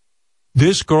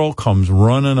 this girl comes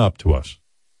running up to us.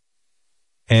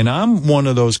 And I'm one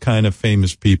of those kind of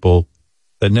famous people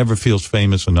that never feels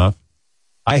famous enough.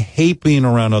 I hate being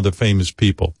around other famous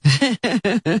people.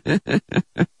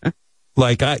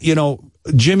 Like,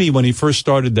 Jimmy, when he first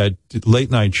started that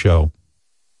late night show,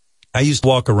 I used to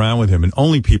walk around with him and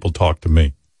only people talk to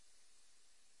me.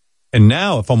 And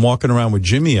now if I'm walking around with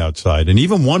Jimmy outside and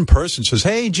even one person says,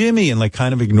 hey, Jimmy, and like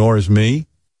kind of ignores me,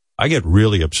 I get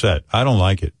really upset. I don't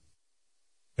like it.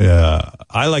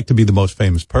 I like to be the most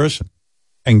famous person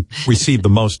and receive the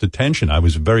most attention. I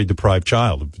was a very deprived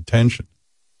child of attention.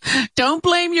 Don't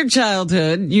blame your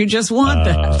childhood. You just want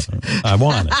that. I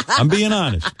want it. I'm being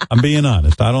honest.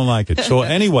 I don't like it. So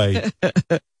anyway,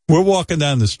 we're walking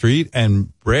down the street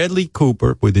and Bradley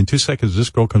Cooper, within 2 seconds, this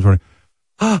girl comes running,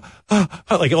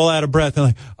 like all out of breath.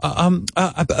 And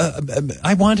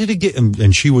I wanted to get,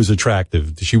 and she was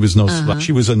attractive. She was no slut.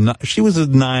 She was an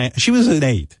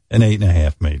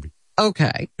 8.5 maybe.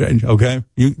 Okay. Okay.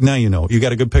 Now you know. You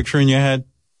got a good picture in your head?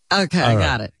 Okay. All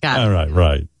got it. All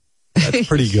right. That's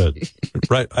pretty good.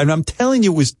 Right. And I'm telling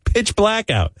you, it was pitch black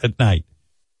out at night.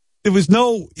 There was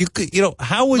no,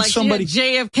 how would somebody.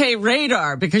 JFK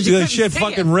radar because she had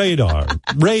fucking radar.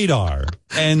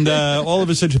 And, all of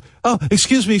a sudden,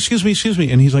 excuse me.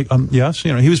 And he's like, yes,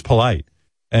 he was polite.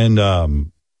 And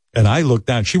I looked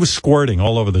down. She was squirting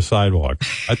all over the sidewalk.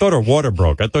 I thought her water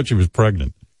broke. I thought she was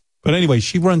pregnant. But anyway,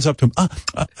 she runs up to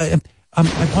him.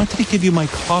 I wanted to give you my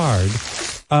card.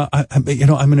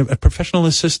 I'm a professional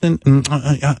assistant, and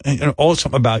all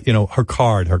something about, her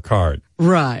card.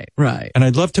 Right. And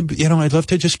I'd love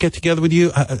to just get together with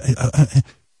you.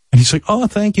 And he's like, oh,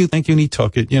 thank you. And he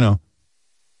took it,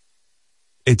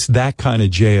 It's that kind of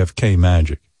JFK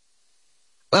magic.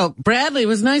 Well, Bradley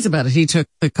was nice about it. He took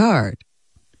the card.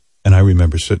 And I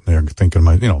remember sitting there thinking,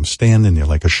 I'm standing there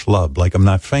like a schlub, like I'm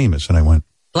not famous. And I went,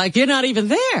 like you're not even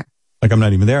there. Like I'm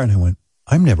not even there. And I went,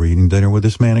 I'm never eating dinner with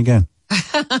this man again.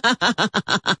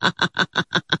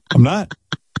 I'm not.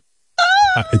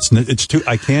 It's too,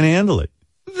 I can't handle it.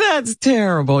 That's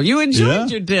terrible. You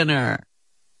enjoyed your dinner.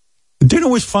 Dinner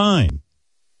was fine.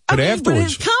 But afterwards. But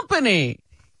his company.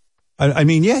 I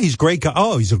mean, yeah, he's a great guy.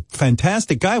 Oh, he's a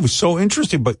fantastic guy. It was so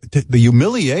interesting, but the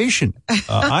humiliation.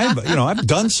 I've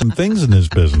done some things in this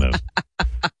business.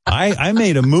 I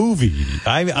made a movie.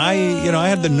 I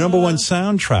had the number1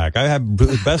 soundtrack. I have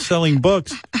best-selling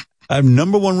books. I have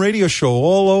 #1 radio show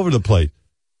all over the place.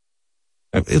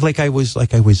 Like I was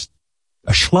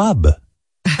a schlub.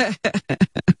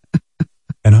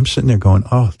 And I'm sitting there going,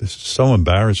 oh, this is so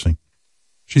embarrassing.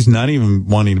 She's not even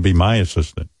wanting to be my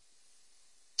assistant.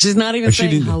 She's not even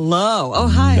saying hello. Oh,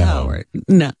 hi, Howard.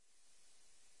 No.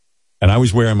 And I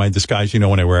was wearing my disguise,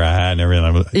 when I wear a hat and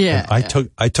everything.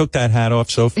 I took that hat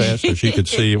off so fast so she could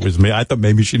see it was me. I thought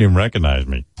maybe she didn't recognize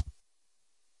me.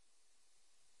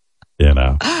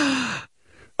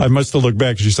 I must have looked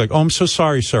back. She's like, oh, I'm so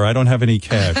sorry, sir. I don't have any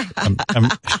cash.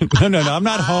 No, I'm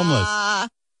not homeless.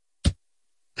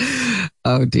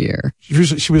 Oh, dear.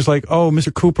 She was like, oh,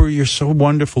 Mr. Cooper, you're so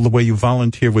wonderful the way you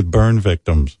volunteer with burn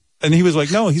victims. And he was like,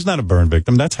 no, he's not a burn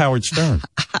victim. That's Howard Stern.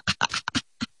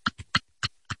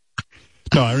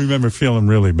 No, I remember feeling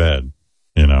really bad,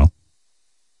 Made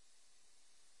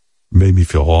me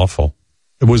feel awful.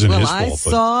 It wasn't his fault. I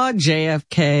saw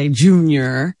JFK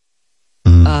Jr.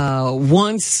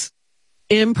 Once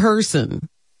in person,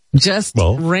 just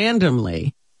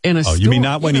randomly in a store. Oh, you mean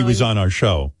not when he was on our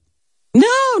show?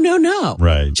 No.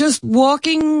 Right. Just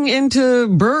walking into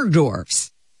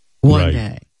Bergdorf's one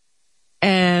day.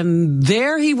 And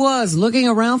there he was looking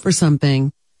around for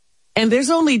something. And there's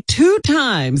only 2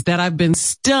 times that I've been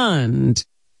stunned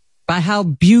by how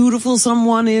beautiful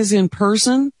someone is in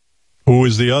person. Who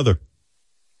is the other?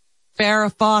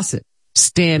 Farrah Fawcett,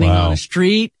 standing on a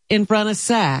street in front of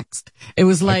Saks. It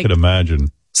was like, I could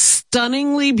imagine.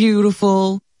 Stunningly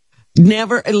beautiful.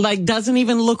 Never, doesn't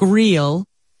even look real.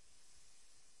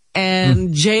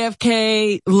 And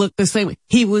JFK looked the same way.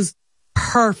 He was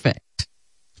perfect.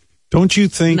 Don't you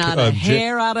think? Not a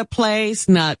hair out of place.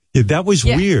 Not. Yeah, that was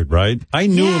weird, right? I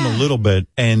knew him a little bit,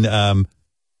 and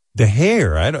the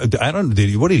hair. I don't.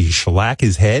 What did he shellac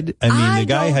his head? I mean, the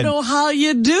guy I don't know how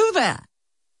you do that.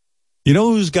 You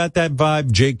know who's got that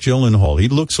vibe? Jake Gyllenhaal. He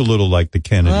looks a little like the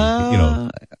Kennedy. Well,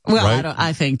 right?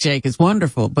 I think Jake is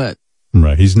wonderful, but.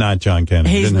 Right, he's not John Kennedy.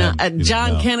 He's not.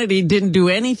 John Kennedy didn't do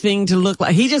anything to look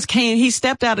like. He just came. He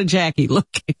stepped out of Jackie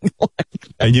looking like.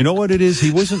 And you know what it is? He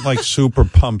wasn't like super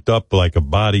pumped up like a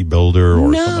bodybuilder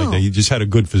or something like that. He just had a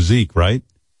good physique, right?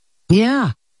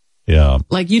 Yeah. Yeah.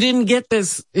 Like you didn't get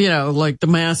this, like the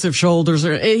massive shoulders,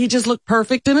 or he just looked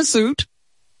perfect in a suit.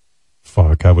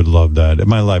 Fuck, I would love that.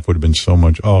 My life would have been so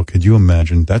much. Oh, could you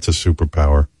imagine? That's a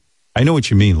superpower. I know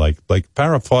what you mean. Like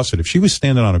Farrah Fawcett, if she was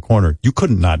standing on a corner, you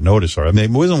couldn't not notice her. I mean,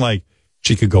 it wasn't like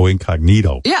she could go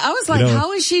incognito. Yeah, I was like,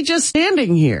 how is she just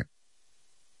standing here?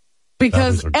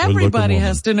 Because everybody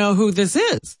has to know who this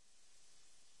is.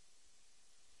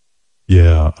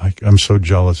 Yeah, I'm so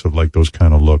jealous of like those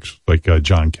kind of looks, like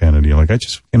John Kennedy. Like I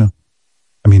just,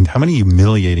 I mean, how many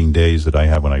humiliating days did I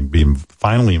have when I'd be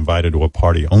finally invited to a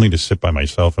party only to sit by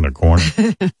myself in a corner?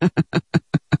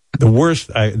 The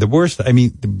worst, I mean,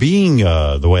 being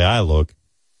the way I look,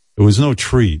 it was no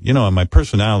treat, and my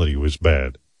personality was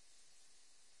bad.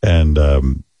 And, I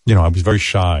was very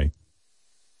shy.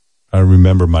 I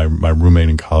remember my roommate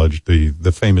in college,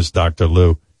 the famous Dr.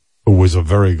 Lou, who was a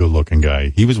very good looking guy.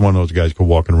 He was one of those guys who could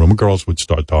walk in a room and girls would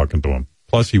start talking to him.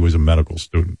 Plus he was a medical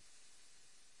student,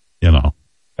 and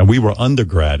we were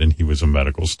undergrad and he was a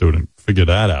medical student. Figure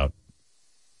that out.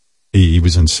 He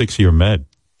was in 6-year med.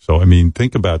 So, I mean,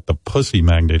 think about the pussy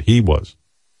magnet he was.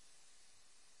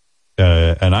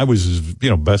 And I was his,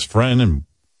 best friend. And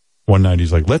one night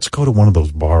he's like, let's go to one of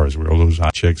those bars where all those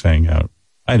hot chicks hang out.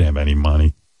 I didn't have any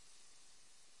money.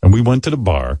 And we went to the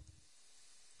bar.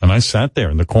 And I sat there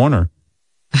in the corner.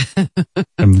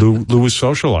 And Lou was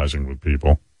socializing with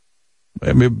people.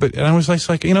 I mean, and I was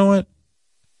like, you know what?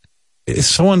 It's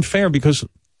so unfair because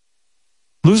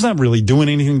Lou's not really doing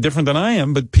anything different than I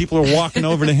am, but people are walking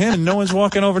over to him and no one's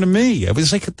walking over to me. I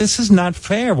was like, this is not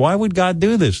fair. Why would God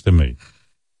do this to me?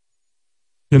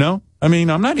 You know? I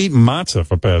mean, I'm not eating matzah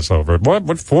for Passover.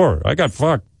 What for? I got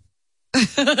fucked.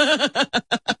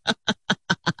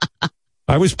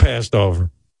 I was passed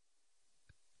over.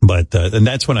 But, and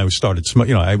that's when I started smoking.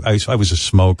 You know, I was a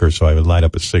smoker, so I would light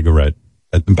up a cigarette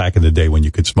back in the day when you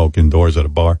could smoke indoors at a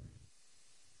bar.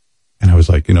 And I was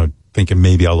like, you know, thinking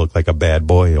maybe I'll look like a bad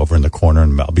boy over in the corner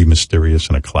and I'll be mysterious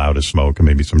in a cloud of smoke and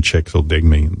maybe some chicks will dig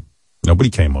me. And nobody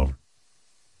came over.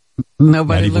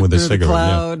 Nobody even looked with a through the cigarette,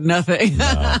 cloud, nothing.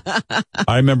 No.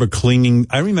 I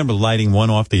remember lighting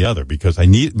one off the other because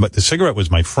but the cigarette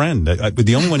was my friend.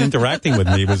 The only one interacting with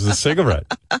me was the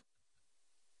cigarette.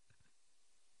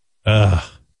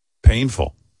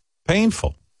 Painful.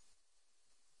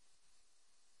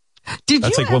 Did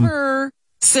you ever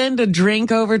send a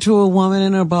drink over to a woman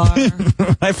in a bar?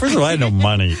 First of all, I had no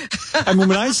money. I mean,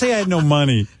 when I say I had no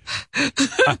money,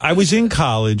 I was in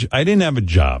college. I didn't have a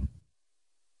job.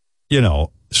 You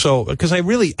know, so, because I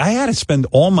had to spend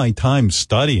all my time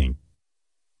studying.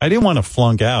 I didn't want to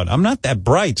flunk out. I'm not that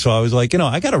bright, so I was like, you know,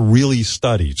 I got to really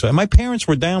study. So my parents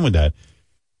were down with that.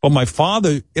 But my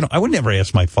father, you know, I would never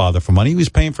ask my father for money. He was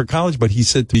paying for college, but he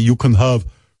said to me, you can have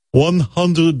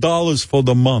 $100 for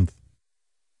the month.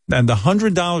 And the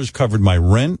 $100 covered my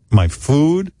rent, my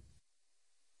food,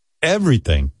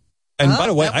 everything. And by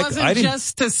the way, that wasn't I didn't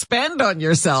just to spend on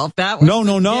yourself. That was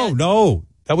no.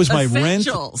 That was my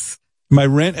essentials. My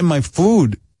rent and my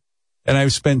food. And I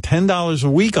spent $10 a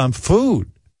week on food.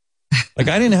 Like,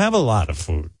 I didn't have a lot of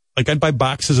food. Like, I'd buy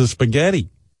boxes of spaghetti.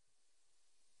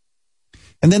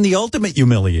 And then the ultimate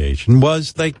humiliation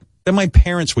was, like, then my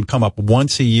parents would come up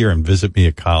once a year and visit me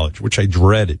at college, which I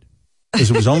dreaded because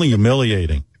it was only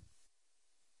humiliating.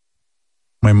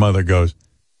 My mother goes,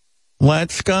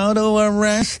 let's go to a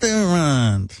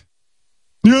restaurant.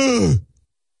 Yeah.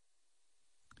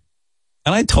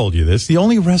 And I told you this. The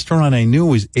only restaurant I knew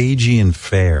was Aegean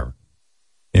Fair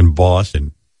in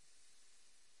Boston.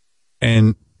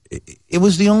 And it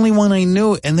was the only one I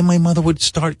knew. And then my mother would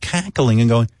start cackling and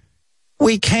going,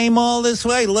 we came all this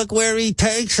way. Look where he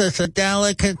takes us, a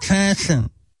delicatessen.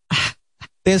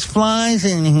 There's flies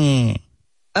in here.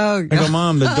 Oh, God. I go,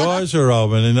 Mom, the doors are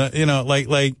open. And, you know, like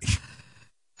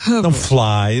no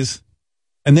flies.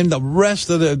 And then the rest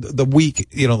of the week,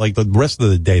 you know, like the rest of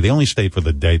the day, they only stayed for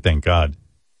the day, thank God.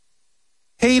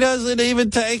 He doesn't even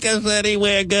take us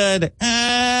anywhere good.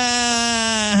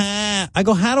 I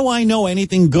go, how do I know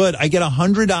anything good? I get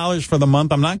 $100 for the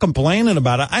month. I'm not complaining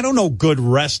about it. I don't know good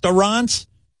restaurants.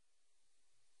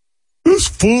 It's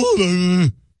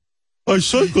full. I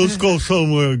said, let's go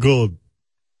somewhere good.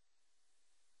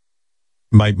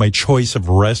 My choice of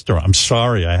restaurant. I'm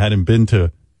sorry, I hadn't been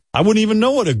to. I wouldn't even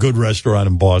know what a good restaurant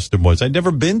in Boston was. I'd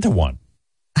never been to one.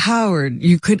 Howard,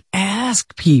 you could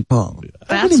ask people.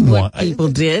 That's what people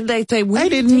did. They say, I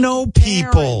didn't know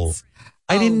people.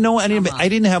 I didn't know any of it. I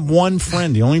didn't have one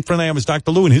friend. The only friend I had was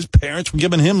Dr. Lou, and his parents were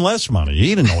giving him less money.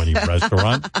 He didn't know any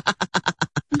restaurant.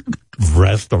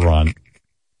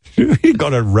 He'd go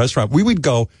to a restaurant. We would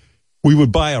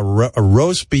buy a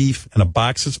roast beef and a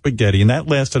box of spaghetti, and that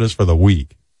lasted us for the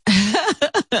week.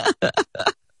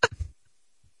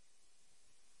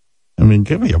 I mean,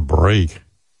 give me a break.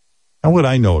 How would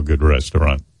I know a good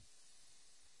restaurant?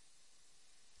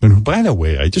 And by the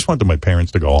way, I just wanted my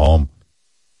parents to go home.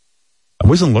 I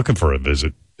wasn't looking for a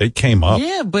visit. They came up.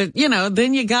 Yeah, but, you know,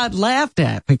 then you got laughed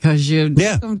at because you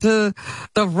took them to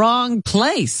the wrong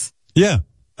place. Yeah.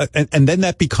 And then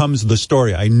that becomes the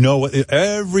story. I know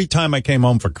every time I came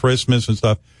home for Christmas and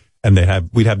stuff, and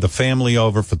we'd have the family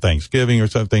over for Thanksgiving or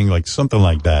something like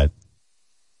that.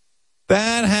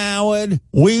 That Howard,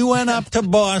 we went up to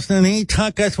Boston. He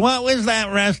took us. What was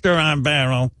that restaurant,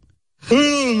 Beryl?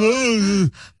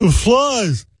 The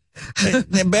flies.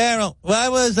 The Beryl.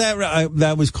 What was that?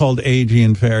 That was called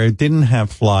Aegean Fair. It didn't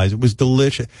have flies. It was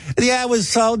delicious. Yeah, it was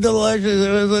so delicious. It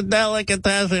was a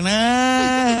delicatessen.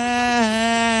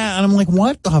 And I'm like,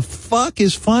 what the fuck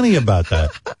is funny about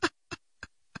that?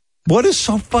 What is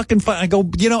so fucking funny? I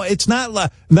go, you know, it's not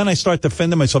like. Then I start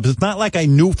defending myself. It's not like I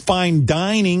knew fine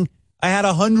dining. I had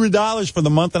 $100 for the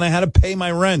month and I had to pay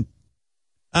my rent.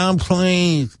 Oh,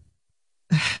 please.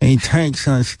 He takes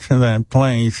us to that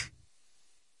place.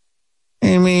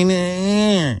 I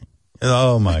mean,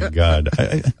 oh my God.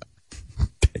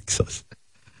 Takes us.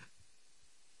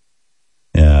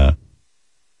 Yeah.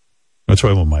 That's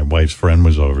why when my wife's friend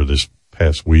was over this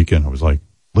past weekend, I was like,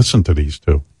 listen to these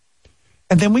two.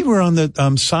 And then we were on the,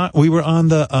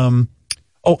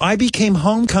 I became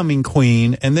homecoming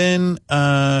queen. And then,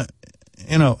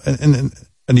 you know, and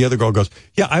And the other girl goes,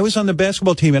 yeah, I was on the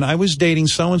basketball team and I was dating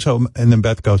so-and-so. And then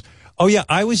Beth goes, oh yeah,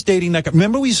 I was dating that guy.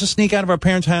 Remember we used to sneak out of our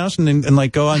parents' house and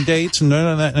like go on dates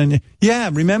and yeah,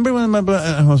 remember when and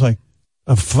I was like,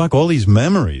 oh fuck, all these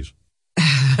memories.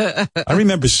 I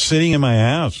remember sitting in my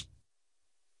house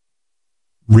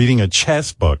reading a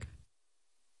chess book.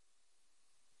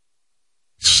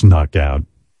 Snuck out.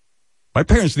 My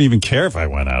parents didn't even care if I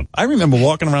went out. I remember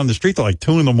walking around the street till like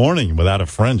 2 a.m. without a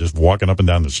friend, just walking up and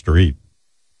down the street.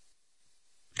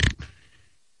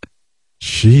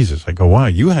 Jesus, I go, wow,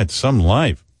 you had some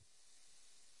life.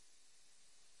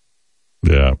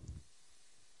 Yeah.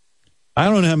 I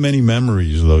don't have many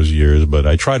memories of those years, but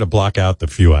I try to block out the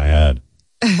few I had.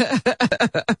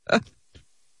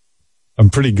 I'm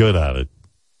pretty good at it.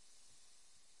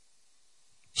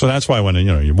 So that's why when,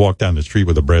 you walk down the street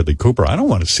with a Bradley Cooper, I don't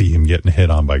want to see him getting hit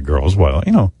on by girls. Well,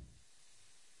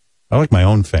 I like my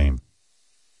own fame.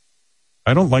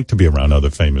 I don't like to be around other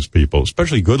famous people,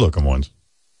 especially good-looking ones.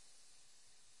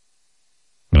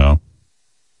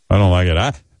 I don't like it.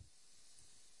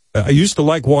 I used to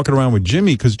like walking around with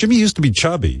Jimmy because Jimmy used to be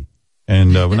chubby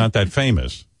and we're not that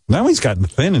famous. Now he's gotten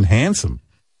thin and handsome.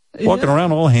 Walking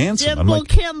around all handsome.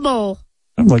 Kimball.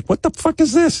 I'm like, what the fuck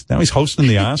is this? Now he's hosting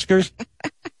the Oscars? I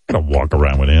gotta walk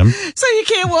around with him. So you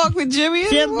can't walk with Jimmy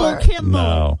anymore? Kimball.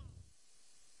 No.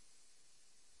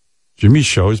 Jimmy's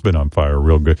show's been on fire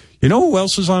real good. You know who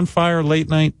else is on fire late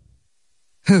night?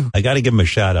 Who? I gotta give him a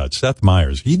shout out. Seth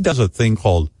Meyers. He does a thing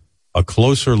called A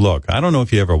Closer Look. I don't know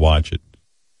if you ever watch it.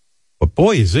 But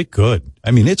boy, is it good.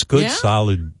 I mean, it's good,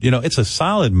 solid. It's a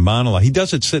solid monologue. He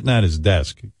does it sitting at his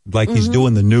desk. Like he's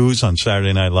doing the news on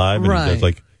Saturday Night Live. And he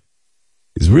does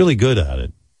he's really good at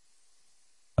it.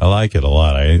 I like it a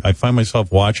lot. I find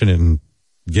myself watching it and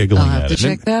giggling I'll have at to it.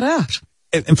 check that out.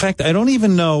 In fact, I don't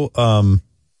even know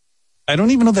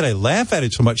that I laugh at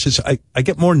it so much. I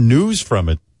get more news from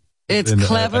it. It's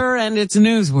clever and it's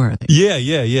newsworthy.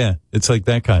 Yeah. It's like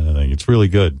that kind of thing. It's really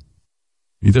good.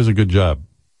 He does a good job.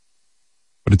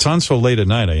 But it's on so late at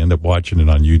night, I end up watching it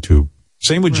on YouTube.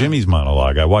 Same with Jimmy's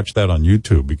monologue. I watched that on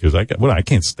YouTube because I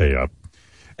can't stay up.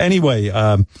 Anyway,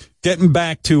 getting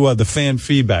back to the fan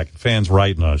feedback, fans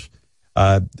writing us.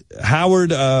 Howard,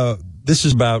 this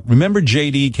is about, remember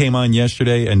JD came on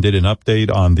yesterday and did an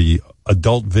update on the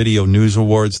Adult Video News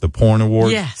Awards, the porn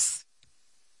awards? Yes.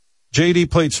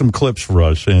 JD played some clips for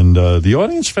us, and the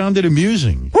audience found it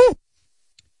amusing.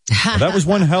 That was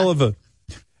one hell of a...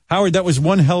 Howard, that was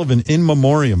one hell of an in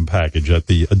memoriam package at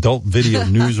the Adult Video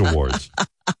News Awards.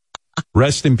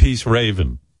 Rest in peace,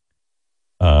 Raven.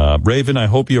 Raven, I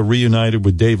hope you're reunited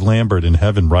with Dave Lambert in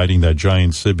heaven riding that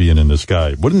giant Sibian in the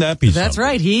sky. Wouldn't that be something? That's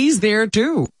right. He's there,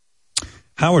 too.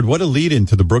 Howard, what a lead-in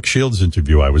to the Brooke Shields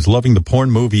interview. I was loving the porn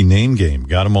movie Name Game.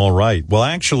 Got him all right. Well,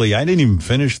 actually, I didn't even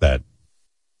finish that.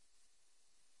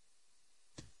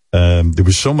 There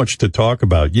was so much to talk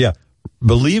about. Yeah.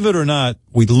 Believe it or not,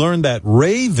 we learned that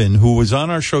Raven, who was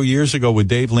on our show years ago with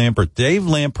Dave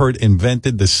Lampert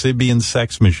invented the Sibian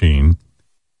sex machine,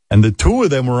 and the two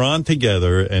of them were on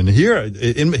together. And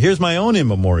here's my own in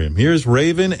memoriam. Here's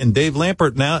Raven and Dave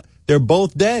Lampert. Now they're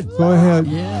both dead. Go ahead.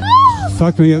 Yeah.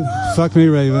 Fuck me,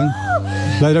 Raven.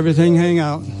 Let everything hang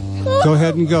out. Go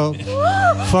ahead and go.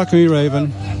 Fuck me,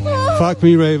 Raven. Fuck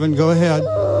me, Raven. Go ahead.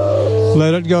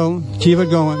 Let it go. Keep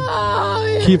it going.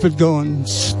 Keep it going.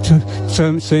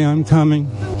 Say I'm coming.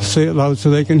 Say it loud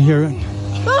so they can hear it.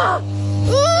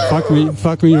 Fuck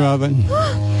me, Robin.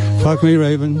 Fuck me,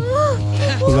 Raven.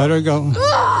 Let her go.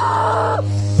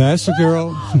 That's a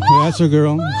girl. That's a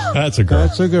girl. That's a girl.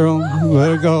 That's a girl.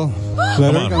 Let her go.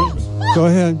 Let her go. Go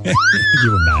ahead.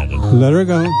 You imagine. Let her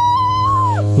go.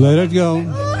 Let it go.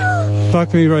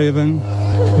 Fuck me, Raven.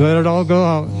 Let it all go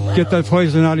out. Get that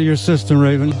poison out of your system,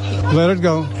 Raven. Let it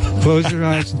go. Close your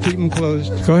eyes and keep them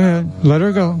closed. Go ahead. Let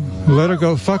her go. Let her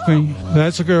go. Fuck me.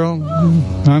 That's a girl.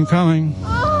 I'm coming.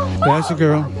 That's a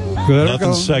girl. Let her go. Nothing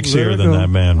sexier than that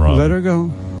man, Rob. Let her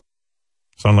go.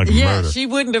 Sound like a murder. She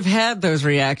wouldn't have had those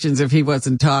reactions if he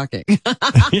wasn't talking.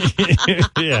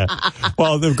 Yeah.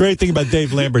 Well, the great thing about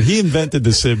Dave Lambert, he invented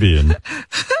the Sibian,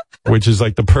 which is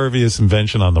like the perviest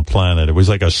invention on the planet. It was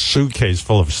like a suitcase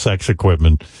full of sex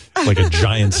equipment, like a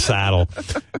giant saddle.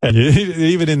 And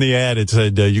even in the ad, it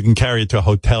said you can carry it to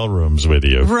hotel rooms with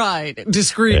you. Right.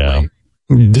 Discreetly.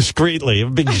 Yeah. Discreetly. A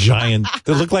big giant.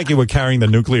 It looked like you were carrying the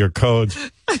nuclear codes.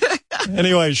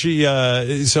 Anyway,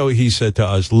 so he said to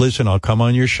us, listen, I'll come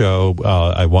on your show.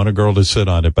 I want a girl to sit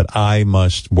on it, but I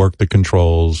must work the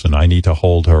controls and I need to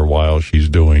hold her while she's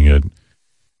doing it.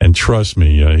 And trust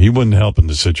me, he wouldn't help in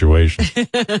the situation.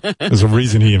 There's a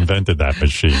reason he invented that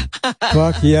machine.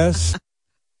 Fuck yes.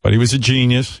 But he was a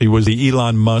genius. He was the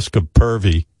Elon Musk of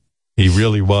pervy. He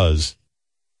really was.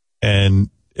 And,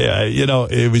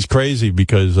 it was crazy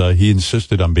because he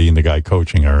insisted on being the guy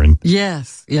coaching her. And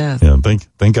yes.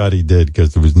 Thank God he did,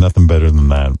 because there was nothing better than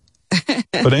that.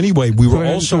 But anyway, we were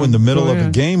also in the middle of a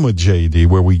game with JD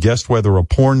where we guessed whether a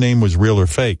porn name was real or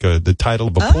fake, the title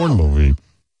of a porn movie.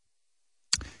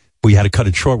 We had to cut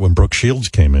it short when Brooke Shields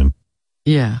came in.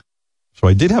 Yeah. So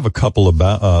I did have a couple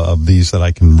of these that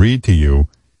I can read to you.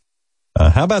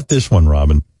 How about this one,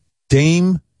 Robin?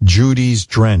 Dame Judy's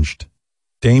Drenched.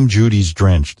 Dame Judy's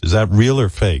Drenched. Is that real or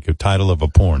fake? A title of a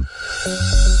porn.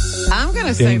 I'm going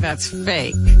to say that's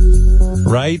fake.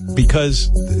 Right?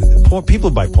 Because people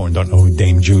who buy porn don't know who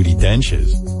Dame Judi Dench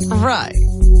is. Right.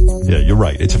 Yeah, you're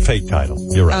right. It's a fake title.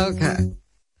 You're right. Okay.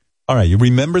 All right. You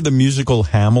remember the musical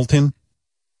Hamilton?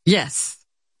 Yes.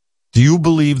 Do you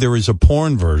believe there is a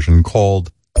porn version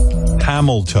called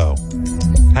Hamilton?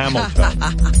 Hamilton.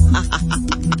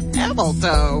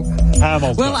 Hamilton.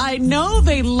 Well, I know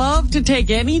they love to take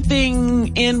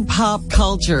anything in pop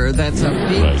culture that's a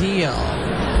big deal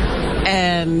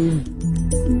and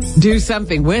do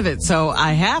something with it. So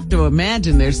I have to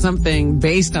imagine there's something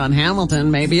based on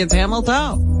Hamilton. Maybe it's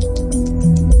Hamilton.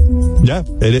 Yeah,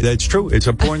 it's true. It's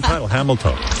a porn title,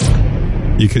 Hamilton.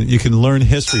 You can learn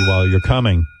history while you're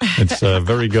coming. It's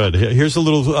very good. Here's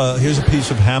a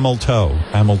piece of Hamilton.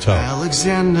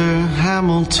 Alexander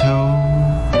Hamilton.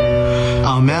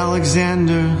 I'm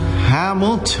Alexander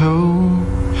Hamilton.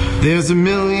 There's a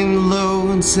million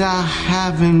loads I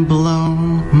haven't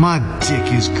blown. My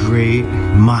dick is great.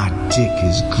 My dick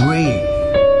is great.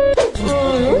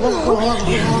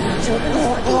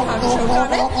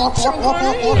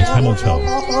 Hamilton.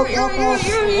 Fuck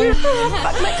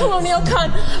my colonial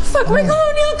cunt. Fuck my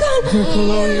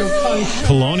colonial cunt.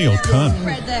 Colonial cunt.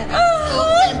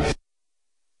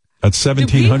 That's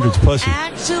 1700s pussy.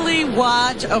 Actually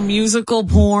watch a musical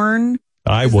porn?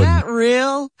 I wouldn't. Is that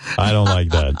real? I don't like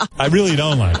that. I really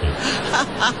don't like it.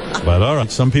 But all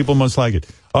right, some people must like it.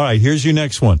 All right, here's your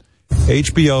next one.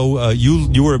 HBO,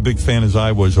 you were a big fan, as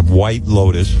I was, of White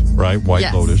Lotus, right?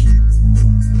 White Lotus.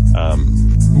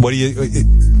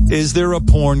 Is there a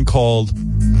porn called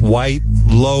White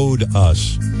Load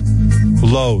Us?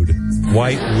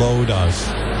 White Load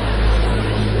Us.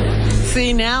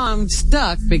 See, now I'm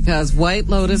stuck because White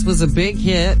Lotus was a big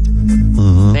hit.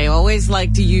 Mm-hmm. They always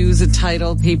like to use a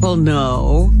title people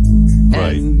know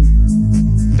and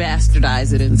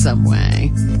bastardize it in some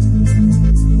way.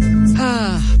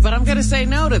 But I'm going to say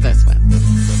no to this one.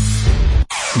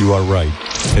 You are right.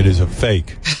 It is a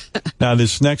fake. Now,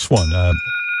 this next one.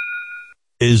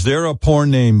 Is there a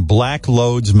porn named Black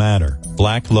Loads Matter?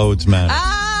 Black Loads Matter.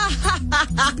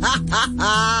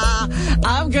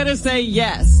 I'm going to say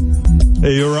yes.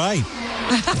 Hey, you're right.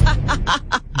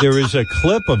 There is a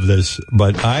clip of this,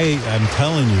 but I'm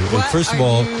telling you, first of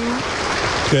all,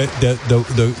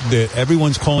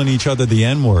 everyone's calling each other the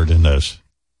N-word in this.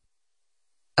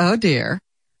 Oh, dear.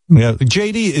 Yeah,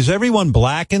 JD, is everyone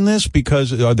black in this?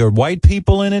 Because are there white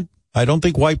people in it? I don't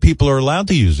think white people are allowed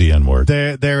to use the N-word.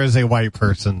 There is a white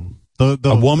person. A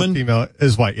woman? The female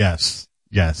is white, yes.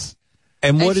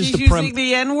 And what is the using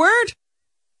the N-word?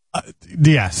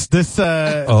 Yes. This,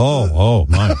 Oh,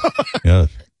 my. Yes.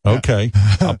 Okay.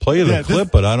 I'll play you the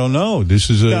clip, but I don't know. This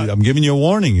is I'm giving you a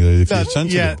warning if you're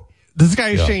sensitive. Yeah. This guy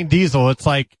is Shane Diesel. It's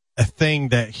like a thing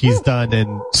that he's done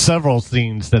in several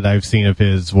scenes that I've seen of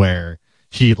his where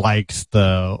he likes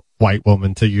the white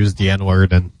woman to use the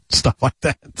N-word and stuff like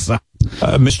that. So,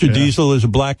 Mr. Diesel is a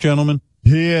black gentleman?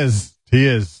 He is.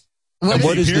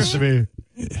 What is this?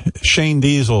 Shane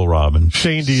Diesel, Robin.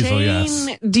 Shane Diesel,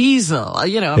 Shane Diesel,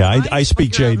 Yeah, I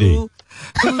speak JD.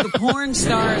 Who the porn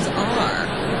stars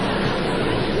are.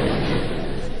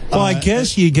 Well, I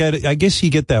guess you get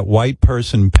that white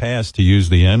person pass to use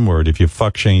the N-word if you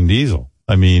fuck Shane Diesel.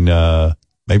 I mean,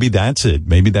 maybe that's it.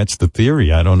 Maybe that's the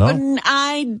theory. I don't know. But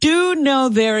I do know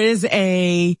there is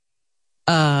a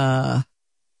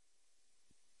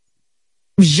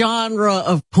genre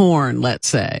of porn, let's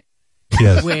say.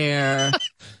 Yes. Where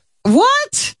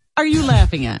what are you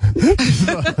laughing at?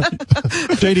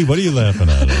 JD, what are you laughing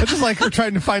at? I just like her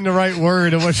trying to find the right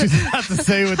word and what she's about to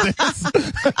say with this.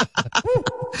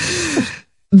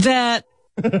 That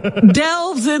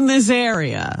delves in this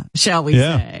area, shall we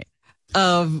say,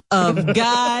 of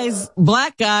guys,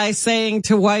 black guys saying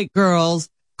to white girls,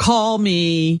 call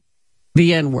me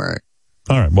the N-word.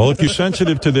 All right. Well, if you're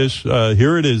sensitive to this,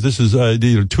 here it is. This is,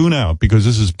 tune out because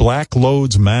this is Black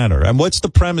Loads Matter. And what's the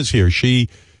premise here?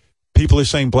 People are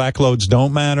saying black loads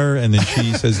don't matter, and then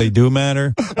she says they do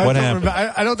matter. What happened?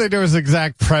 I don't think there was an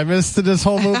exact premise to this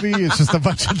whole movie. It's just a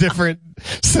bunch of different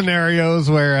scenarios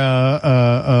where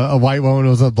a white woman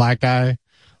was a black guy.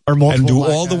 or multiple. And do black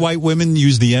all the guys. white women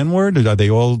use the N-word? Are they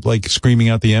all like screaming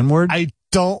out the N-word? I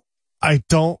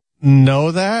don't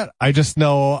know that. I just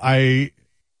know I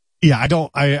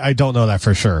don't know that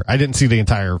for sure. I didn't see the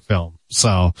entire film,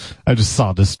 so I just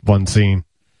saw this one scene.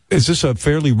 Is this a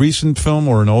fairly recent film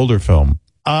or an older film?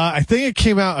 I think it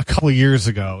came out a couple of years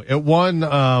ago. It won,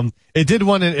 it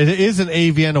is an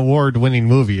AVN award winning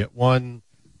movie. It won,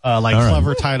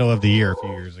 clever title of the year a few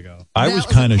years ago. I was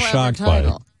kind of shocked by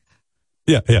it.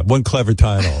 Yeah, one clever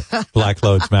title. Black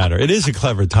Lives Matter. It is a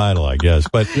clever title, I guess,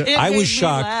 but I was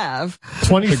shocked.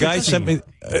 The guy sent me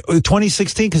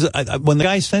 2016 because when the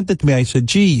guy sent it to me, I said,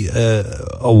 "Gee,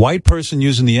 a white person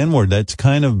using the N-word, that's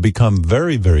kind of become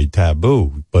very, very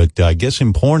taboo." But I guess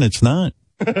in porn, it's not.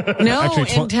 No,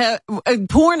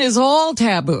 porn is all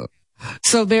taboo.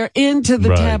 So they're into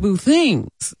the taboo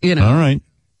things, you know. All right.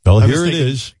 Well, here it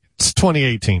is. It's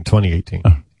 2018.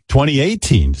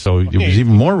 2018, so it was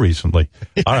even more recently.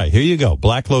 All right, here you go.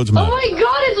 Black Lives Matter. Oh my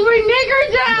God, it's my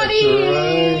nigger daddy! That's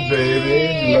right,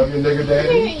 baby. You love your nigger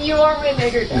daddy? You are my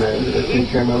nigger daddy. Take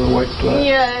care of my little white slut.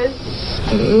 Yes.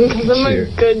 Because I'm a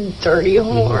good dirty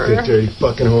whore. Good dirty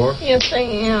fucking whore? Yes, I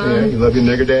am. Yeah, you love your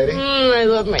nigger daddy? I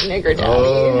love my nigger daddy.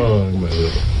 Oh, my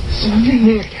little...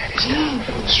 Nigger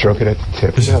daddy. Stroke it at the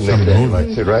tip. This is how nigger daddy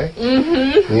likes it, right?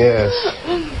 Mm-hmm. Yes.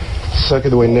 Suck it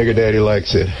the way nigger daddy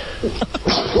likes it.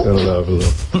 I love a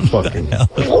little fucking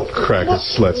cracker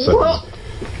slut sucker.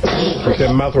 Put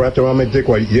that mouth wrapped around my dick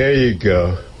while, there you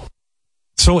go.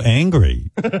 So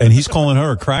angry. And he's calling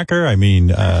her a cracker? I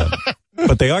mean,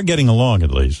 but they are getting along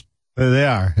at least. They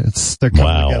are. They're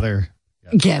coming together.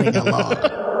 Getting along.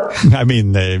 I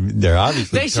mean, they're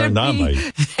obviously turned on by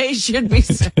it. They should be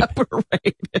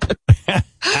separated.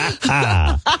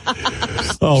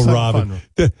 Oh, Robin.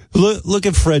 Look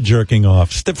at Fred jerking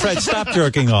off. Fred, stop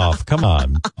jerking off. Come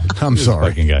on. I'm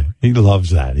sorry. Guy. He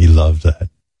loves that.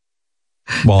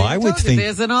 Well, I would think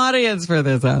there's an audience for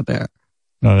this out there.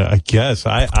 I guess.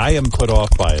 I am put off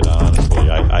by it, honestly.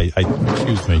 I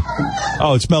excuse me.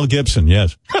 Oh, it's Mel Gibson,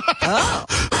 yes.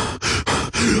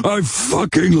 I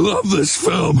fucking love this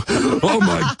film. Oh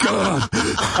my God.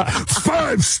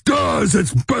 5 stars.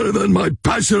 It's better than my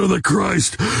Passion of the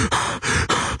Christ.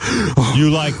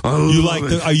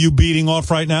 Are you beating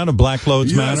off right now to Black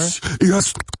Lives Matter?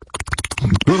 Yes.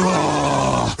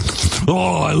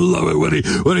 Oh, I love it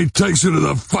when he takes her to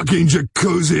the fucking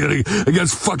jacuzzi and he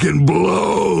gets fucking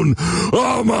blown.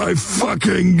 Oh my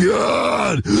fucking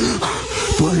God.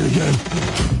 Play it again.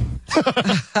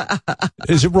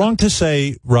 Is it wrong to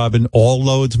say, Robin, all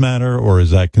loads matter, or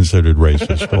is that considered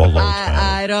racist? All loads matter.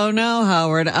 I don't know,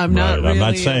 Howard. I'm not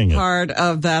really saying part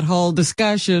of that whole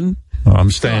discussion. I'm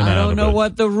staying out of it. I don't know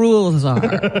what the rules are.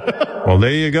 Well,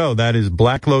 there you go. That is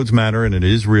Black Loads Matter, and it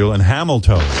is real, and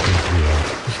Hamilton is real.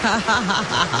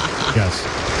 Yes.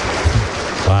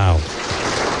 Wow.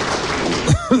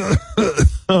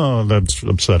 Oh, that's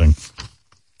upsetting.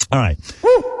 All right.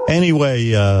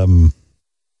 Anyway, I'm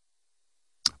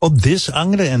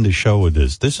going to end the show with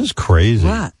this. This is crazy.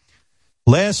 What?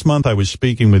 Last month I was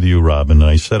speaking with you, Robin, and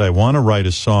I said I want to write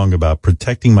a song about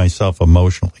protecting myself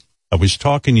emotionally. I was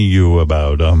talking to you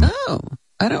about I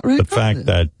don't really the fact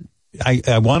that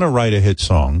I want to write a hit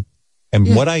song.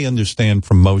 And what I understand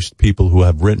from most people who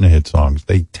have written hit songs,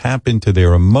 they tap into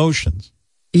their emotions.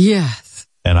 Yes.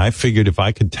 And I figured if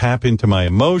I could tap into my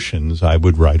emotions, I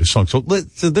would write a song. So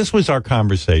this was our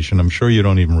conversation. I'm sure you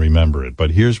don't even remember it,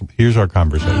 but here's our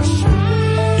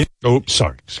conversation. Oh,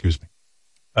 sorry. Excuse me.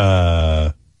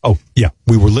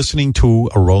 We were listening to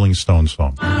a Rolling Stones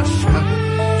song.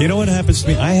 You know what happens to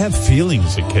me? I have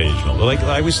feelings occasionally. Like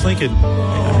I was thinking,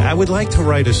 I would like to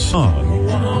write a song.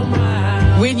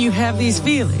 When you have these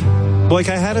feelings. Like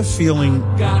I had a feeling,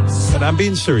 and I'm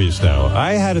being serious now,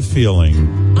 I had a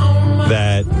feeling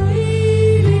that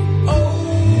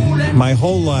my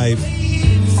whole life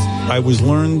I was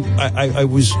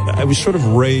sort of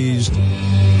raised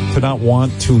to not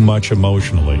want too much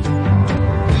emotionally.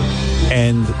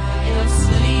 And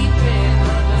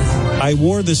I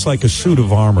wore this like a suit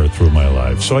of armor through my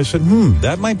life. So I said,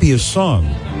 that might be a song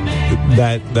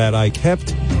that I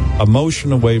kept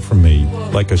emotion away from me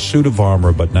like a suit of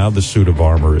armor, but now the suit of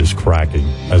armor is cracking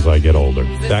as I get older.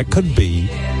 That could be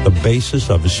the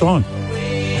basis of a song.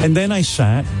 And then I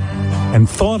sat and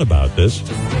thought about this,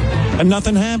 and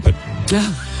nothing happened.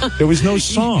 There was no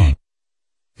song.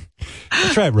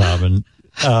 That's right, Robin.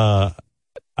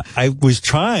 I was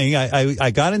trying. I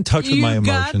got in touch with my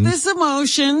emotions. You got this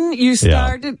emotion. You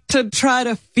started to try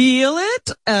to feel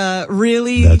it.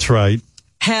 Really. That's right.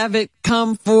 Have it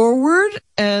come forward,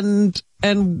 and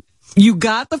you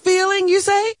got the feeling, you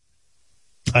say?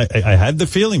 I had the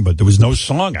feeling, but there was no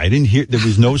song. There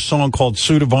was no song called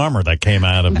Suit of Armor that came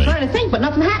out of me. I'm trying to think, but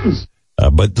nothing happens.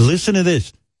 But listen to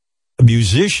this. A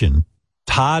musician,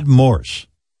 Todd Morse.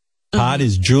 Todd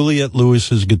is Juliette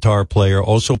Lewis's guitar player,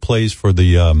 also plays for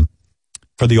the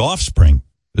Offspring.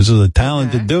 This is a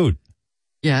talented dude.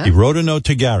 Yeah. He wrote a note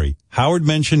to Gary. Howard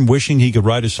mentioned wishing he could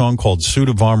write a song called Suit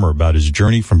of Armor about his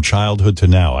journey from childhood to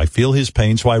now. I feel his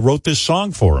pain, so I wrote this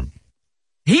song for him.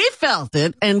 He felt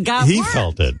it and got He word.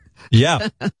 felt it. Yeah.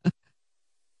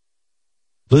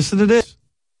 Listen to this.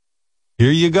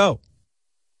 Here you go.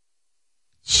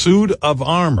 Suit of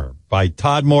Armor by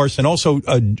Todd Morse, and also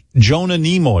Jonah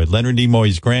Nimoy, Leonard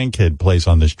Nimoy's grandkid, plays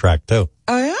on this track too.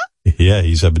 Oh, yeah? Yeah,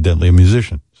 he's evidently a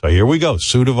musician. So here we go,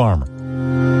 Suit of Armor.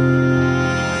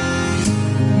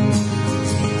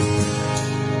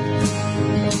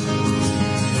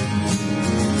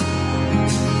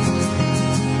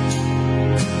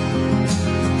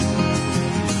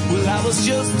 Well, I was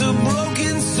just a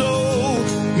broken soul,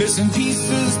 missing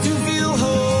pieces to feel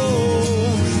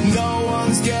whole. No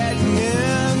one's getting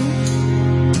in,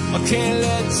 I can't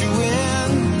let you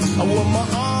in. I wore my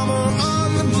armor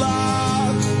on the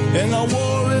block, and I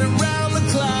wore it around the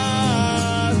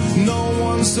clock. No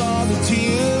one saw the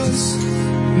tears,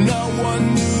 no one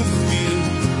knew the fear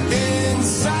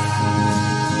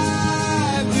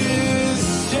inside this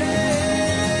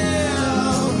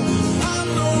shell. I'm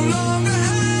no longer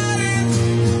hiding,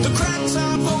 the cracks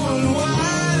are pouring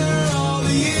wider. All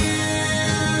the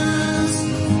years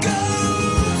go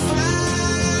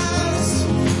fast,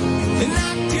 and I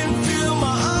can feel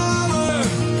my armor,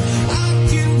 I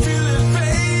can feel it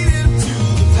fade into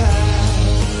the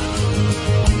past.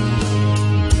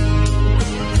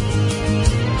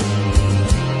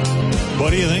 What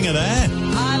do you think of that?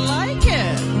 I like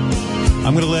it.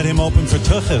 I'm going to let him open for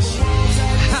Tuchus.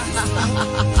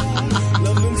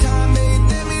 Loving time made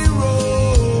them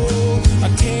erode. I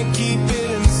can't keep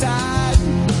it inside,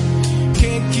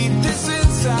 can't keep this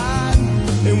inside.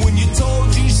 And when you're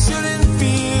told you shouldn't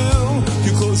feel,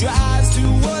 you close your eyes to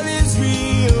what is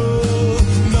real.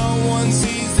 No one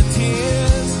sees the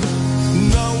tears,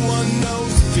 no one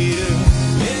knows the fear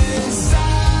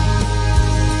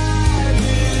inside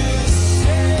this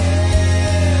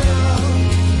shell.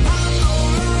 I'm no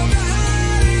longer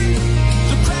hiding,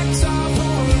 the cracks are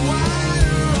pouring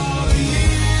wider. All the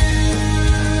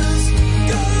years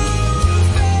go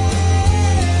fast.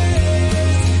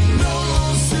 No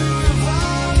suit of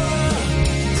armor,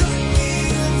 cut me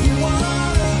if you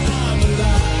wanna. I'm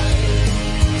alive.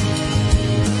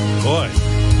 Boy,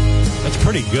 that's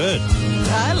pretty good.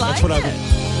 I like That's what it.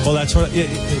 Well, that's what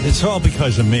it's all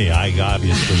because of me. I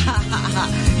obviously,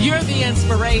 You're the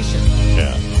inspiration.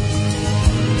 yeah.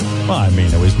 Well, I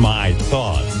mean, it was my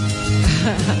thought.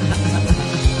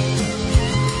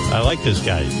 I like this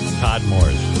guy, Todd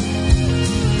Morse.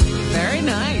 Very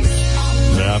nice.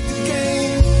 Yep.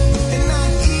 And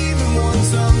not even one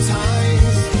sometimes.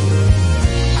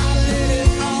 I let it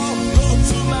all go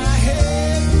to my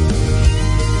head.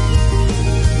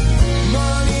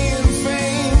 Money and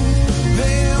fame,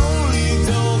 they only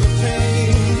dull the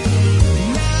pain.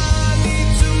 Now I need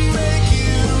to make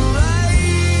it right.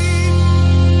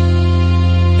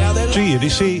 Now they're Gee, you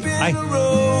see,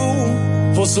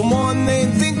 for someone they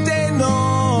think they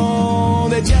know,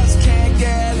 they just can't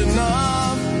get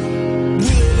enough. Will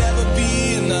it ever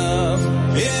be enough?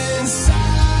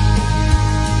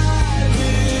 Inside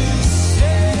this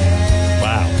shell.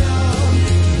 Wow.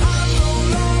 I'm no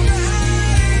longer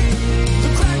hiding, the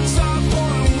cracks are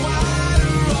pouring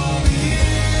wider. All the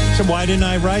years So why didn't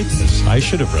I write this? I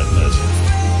should have written this.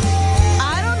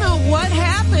 I don't know what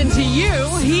happened to you.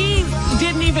 He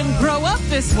didn't even grow up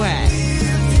this way.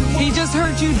 He just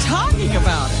heard you talking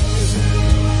about it.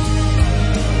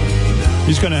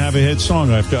 He's going to have a hit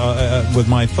song after with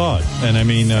my thought, and I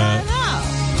mean,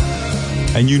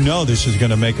 and you know this is going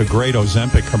to make a great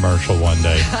Ozempic commercial one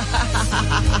day,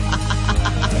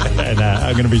 and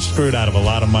I'm going to be screwed out of a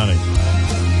lot of money.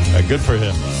 Good for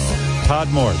him, Todd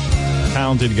Morse,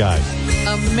 talented guy.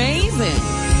 Amazing.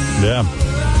 Yeah,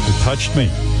 it touched me.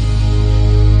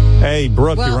 Hey,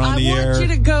 Brooke, Well, you're on the air. I want you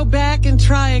to go back and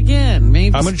try again.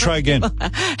 Maybe I'm going to try again.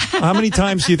 How many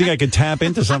times do you think I could tap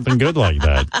into something good like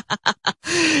that?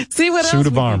 See what Suit else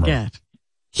of we can Armor. get.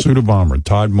 Suit of Armor.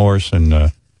 Todd Morse and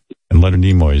Leonard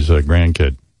Nimoy's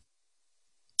grandkid.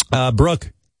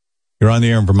 Brooke, you're on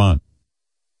the air in Vermont.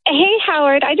 Hey,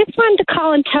 Howard. I just wanted to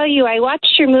call and tell you I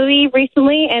watched your movie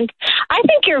recently, and I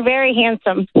think you're very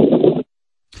handsome.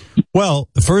 Well,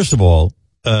 first of all,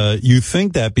 you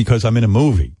think that because I'm in a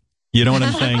movie. You know what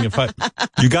I'm saying?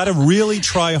 You got to really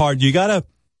try hard. You got to,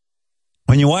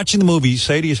 when you're watching the movie,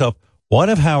 say to yourself, What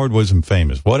if Howard wasn't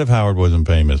famous? What if Howard wasn't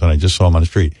famous and I just saw him on the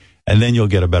street? And then you'll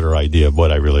get a better idea of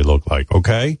what I really look like,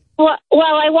 okay? Well,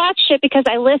 I watched it because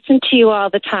I listen to you all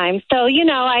the time. So,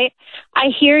 I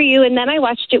hear you, and then I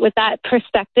watched it with that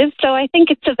perspective. So I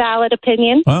think it's a valid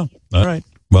opinion. Well, all right.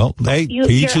 Well, hey,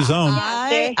 to each his own.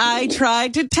 I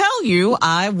tried to tell you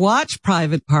I watched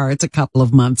Private Parts a couple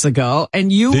of months ago,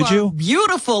 and you are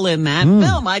beautiful in that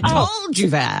film. I told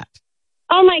you that.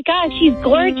 Oh my gosh, he's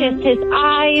gorgeous. His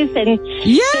eyes and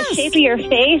the shape of your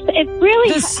face. It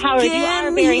really, Howard, you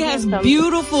are very handsome. He has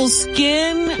beautiful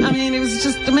skin. I mean, it was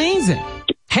just amazing.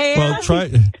 Hair. Well,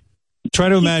 try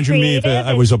to imagine me if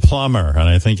I was a plumber, and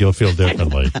I think you'll feel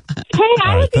differently. Hey,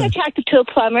 I would be attracted to a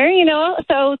plumber,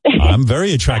 so. I'm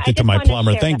very attracted to my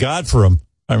plumber. Thank God for him.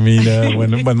 I mean,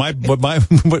 when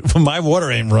my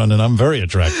water ain't running, I'm very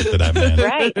attracted to that man.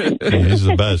 Right. He's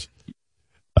the best.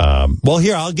 Well,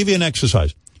 here, I'll give you an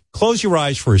exercise. Close your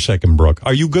eyes for a second, Brooke.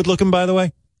 Are you good looking, by the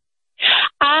way?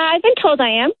 I've been told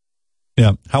I am.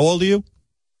 Yeah. How old are you?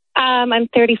 I'm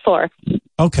 34.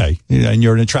 Okay. And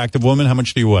you're an attractive woman. How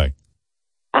much do you weigh?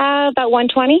 About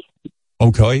 120.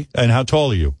 Okay. And how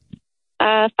tall are you?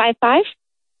 5'5".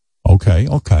 Okay.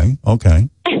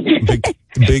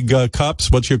 Big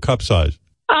cups? What's your cup size?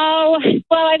 Oh,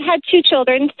 well, I've had 2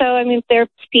 children, so, I mean, they're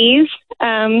C's.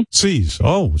 C's?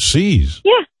 Oh, C's.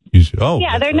 Yeah.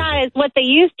 Yeah, they're not as what they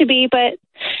used to be, but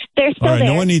they're still all right, there.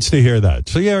 No one needs to hear that.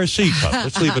 So, yeah, a C cup.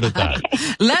 Let's leave it at that.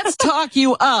 Okay. Let's talk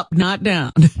you up, not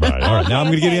down. All right. Now I'm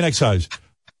going to give you an exercise.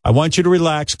 I want you to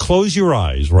relax. Close your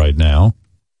eyes right now.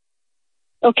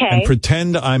 Okay. And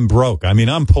pretend I'm broke. I mean,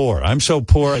 I'm poor. I'm so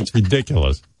poor, it's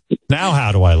ridiculous. Now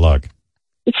how do I look?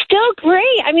 It's still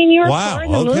great. I mean, you were poor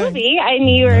in the movie. I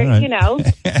mean, you were,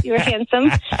 you were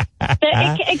handsome.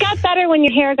 It got better when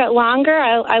your hair got longer,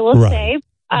 I will say.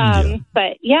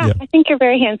 But, I think you're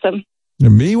very handsome.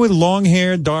 Me with long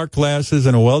hair, dark glasses,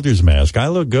 and a welder's mask. I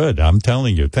look good. I'm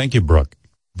telling you. Thank you, Brooke.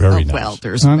 Very nice.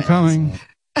 Welder's I'm mask. coming.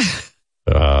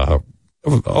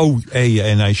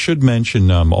 And I should mention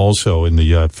also in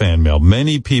the fan mail,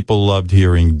 many people loved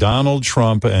hearing Donald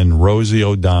Trump and Rosie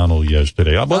O'Donnell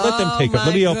yesterday. Well, let them take it.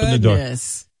 Let me open the door.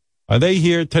 Are they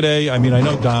here today? I mean, I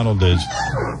know Donald is.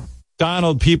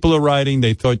 Donald, people are writing.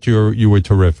 They thought you were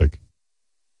terrific.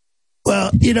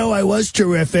 Well, I was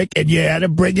terrific, and you had to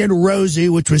bring in Rosie,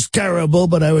 which was terrible,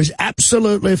 but I was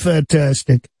absolutely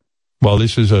fantastic. Well,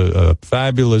 this is a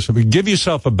fabulous. Give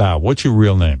yourself a bow. What's your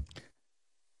real name?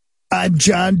 I'm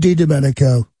John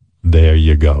DiDomenico. There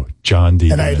you go, John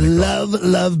DiDomenico. And I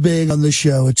love being on the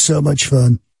show. It's so much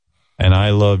fun. And I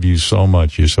love you so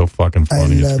much. You're so fucking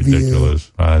funny. It's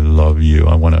ridiculous. I love you.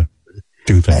 I want to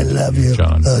do things. I love you,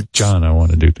 John. John, I want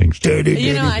to do things.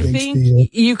 I think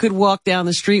you could walk down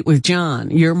the street with John.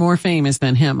 You're more famous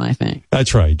than him, I think.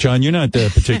 That's right, John. You're not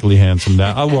particularly handsome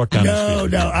now. I'll walk down the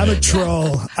street. No, I'm a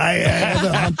troll. I have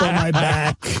a hump on my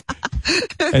back.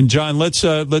 And John, let's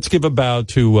give a bow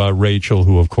to Rachel,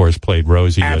 who of course played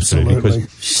Rosie yesterday.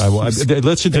 Because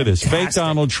listen to this: fake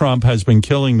Donald Trump has been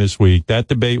killing this week. That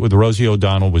debate with Rosie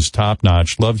O'Donnell was top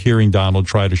notch. Loved hearing Donald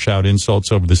try to shout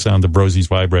insults over the sound of Rosie's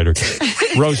vibrator.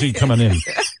 Rosie, coming in.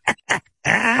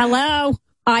 Hello.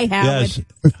 Hi, Howard. Yes.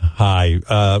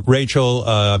 Hi, Rachel.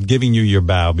 I'm giving you your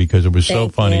bow because it was so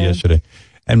funny yesterday.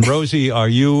 And Rosie, are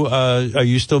you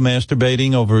still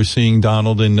masturbating over seeing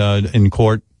Donald in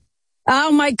court?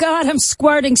 Oh, my God, I'm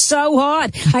squirting so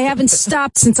hard. I haven't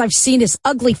stopped since I've seen his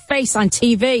ugly face on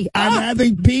TV. I'm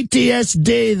having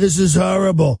PTSD. This is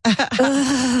horrible.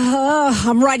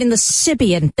 I'm riding the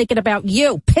Sibian thinking about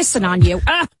you, pissing on you.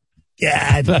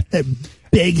 Yeah,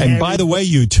 big. And by the way,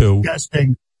 you two,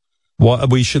 disgusting. Well,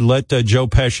 we should let Joe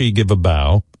Pesci give a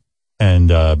bow. And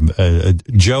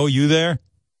Joe, you there?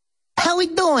 How we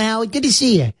doing, Howard? Good to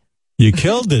see you. You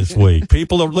killed this week.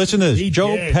 People are listen to this. Joe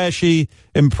Pesci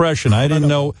impression. I didn't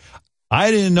know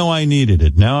I needed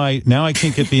it. Now I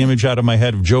can't get the image out of my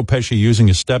head of Joe Pesci using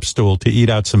a step stool to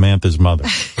eat out Samantha's mother.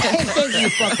 Thank you,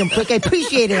 fucking prick. I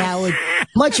appreciate it, Howard.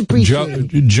 Much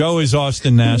appreciated. Joe is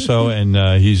Austin Nassau,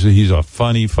 and he's a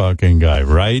funny fucking guy,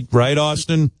 right? Right,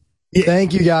 Austin?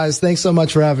 Thank you, guys. Thanks so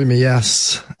much for having me.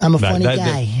 Yes. I'm a funny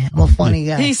guy. I'm a funny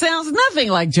guy. He sounds nothing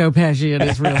like Joe Pesci in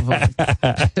his real voice.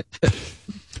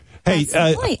 Hey,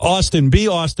 Austin, be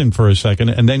Austin for a second,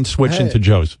 and then switch into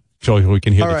Joe's, so we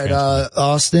can hear. All right,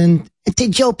 Austin. To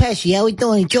Joe Pesci, how we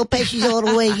doing? Joe Pesci's all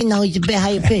the way, he's a bit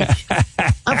higher pitch.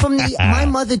 I'm from my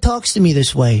mother talks to me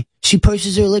this way. She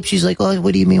purses her lips. She's like, "Oh,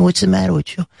 what do you mean? What's the matter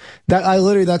with you?"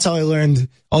 That's how I learned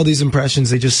all these impressions.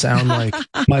 They just sound like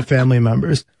my family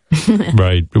members.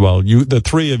 Right. Well, the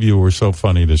three of you were so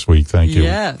funny this week. Thank you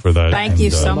for that. Thank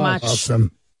you so much.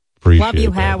 Awesome. Appreciate Love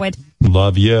you, that. Howard.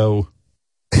 Love you.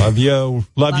 Love you.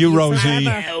 Love you, Rosie.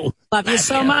 Love you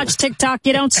so much. TikTok,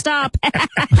 you don't stop. All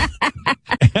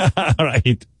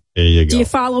right. There you go. Do you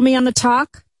follow me on the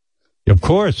talk? Of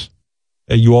course.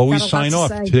 You always Got a lot sign off.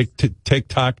 to say.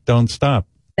 TikTok, don't stop.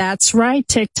 That's right.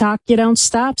 TikTok, you don't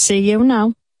stop. See, you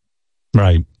know.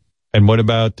 Right. And what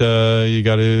about, you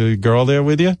got a girl there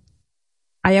with you?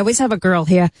 I always have a girl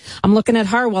here. I'm looking at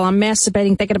her while I'm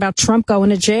masturbating, thinking about Trump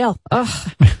going to jail. Ugh.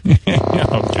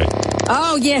 Okay.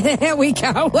 Oh, yeah, here we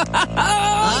go. No,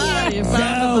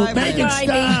 make it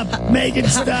stop. Make it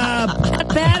stop.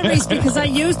 Batteries because I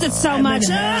used it so much.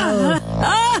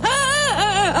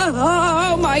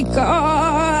 Oh, my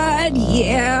God.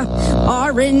 Yeah.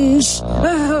 Orange.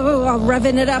 Oh, I'm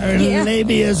revving it up Her here.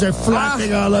 labias are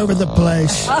flopping all over the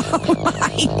place. Oh,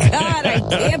 my God. I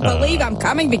can't believe I'm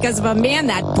coming because of a man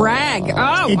that brag.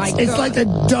 Oh, my God. It's like a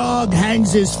dog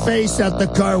hangs his face out the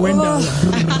car window.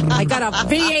 I got a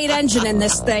V8 engine in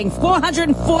this thing.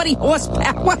 440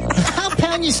 horsepower. I'll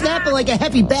pound your snapper like a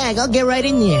heavy bag. I'll get right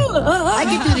in there. I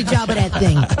can do the job of that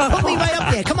thing. Put me right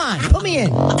up there. Come on. Put me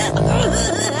in.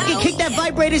 You can kick that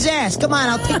vibrator's ass. Come on.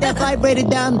 I'll take that vibrator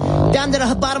down to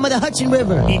the bottom of the Hudson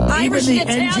River. Irish and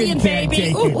Italian,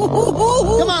 baby.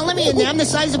 Come on, let me in there. I'm the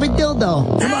size of a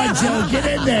dildo. Come on, Joe. Get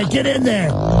in there. Get in there.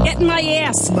 Get in my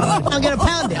ass. I'm going to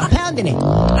pound it. I'm pounding it.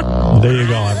 There you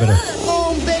go. I better.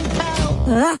 Boom, big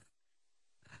cow.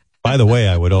 By the way,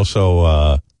 I would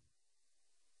also,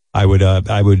 I would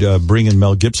bring in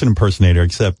Mel Gibson impersonator,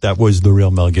 except that was the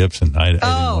real Mel Gibson. I didn't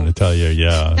want to tell you.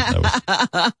 Yeah. That was,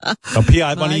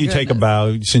 Piot, why don't you take a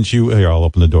bow? Since here, I'll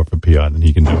open the door for Piot and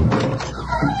he can do it.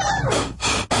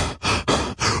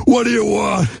 What do you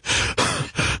want?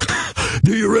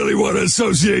 Do you really want to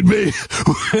associate me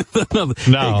with another?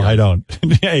 No, I don't.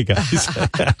 Hey, guys.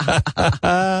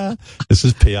 This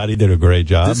is Piot. He did a great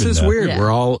job. This is weird. Yeah.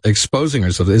 We're all exposing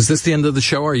ourselves. Is this the end of the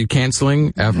show? Are you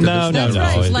canceling after this? No.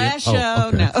 Right. Last show.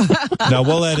 Okay. No. No,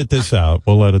 we'll edit this out.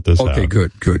 Out. Okay,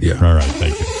 good, yeah. All right,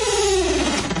 thank you.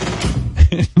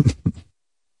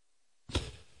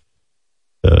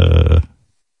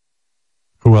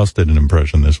 Who else did an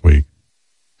impression this week?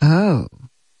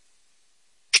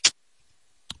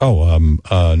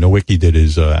 Nowicki did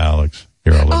his Alex.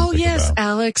 Here, Oh, yes,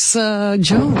 Alex Jones.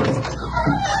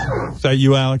 Is that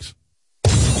you, Alex?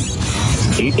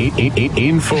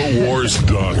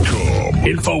 Infowars.com.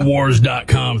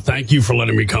 Infowars.com. Thank you for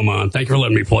letting me come on. Thank you for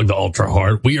letting me plug the Ultra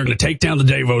Hard. We are going to take down the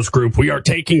Davos group. We are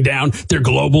taking down their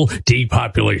global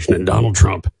depopulation. And Donald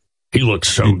Trump, he looks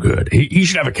so good. He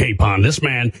should have a cape on. This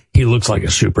man, he looks like a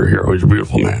superhero. He's a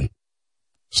beautiful man.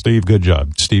 Steve, good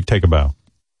job. Steve, take a bow.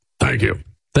 Thank you.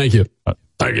 Thank you.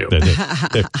 Thank you.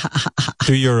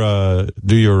 Do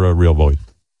your real voice.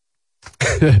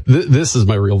 This is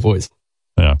my real voice.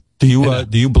 Yeah. Do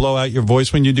you blow out your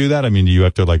voice when you do that? I mean, do you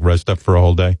have to like rest up for a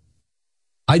whole day?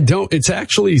 I don't. It's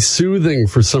actually soothing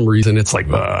for some reason. It's like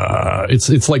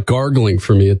it's like gargling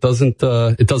for me. It doesn't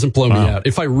blow me out.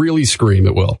 If I really scream,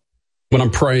 it will. When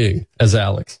I'm praying as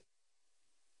Alex.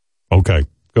 Okay.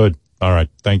 Good. All right.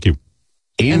 Thank you.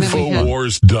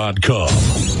 Infowars.com.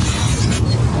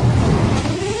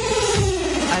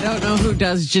 I don't know who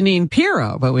does Janine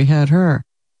Pirro, but we had her.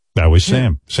 That was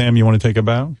Sam. Sam, you want to take a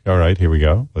bow? All right, here we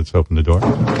go. Let's open the door.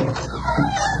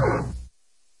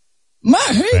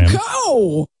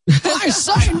 Mexico! I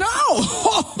say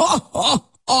no!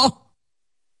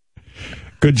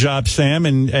 Good job, Sam.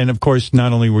 And of course,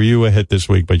 not only were you a hit this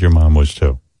week, but your mom was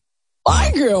too.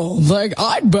 I think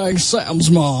I'd beg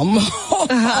Sam's mom.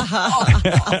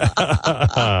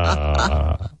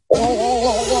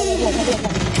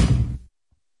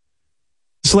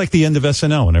 It's like the end of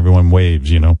SNL and everyone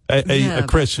waves, you know.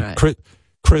 Chris was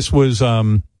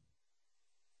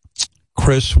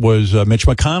Mitch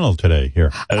McConnell today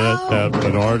here.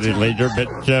 Minority Leader,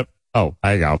 Bishop. Oh,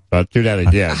 hang on. Do that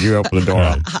again. You open the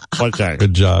door. 1 second.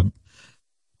 Good job.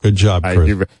 Good job,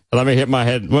 Chris. Let me hit my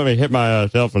head. Let me hit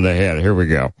myself in the head. Here we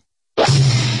go.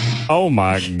 Oh,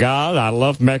 my God. I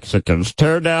love Mexicans.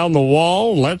 Tear down the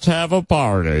wall. Let's have a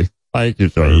party. Thank you,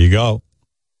 sir. There you go.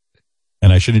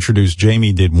 And I should introduce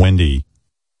Jamie did Wendy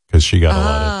because she got a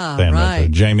lot of family. Right. So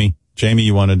Jamie,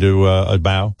 you want to do a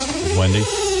bow with Wendy?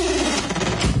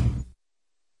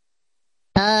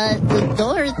 The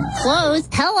door's closed.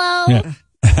 Hello. Yeah.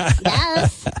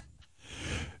 Yes.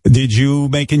 Did you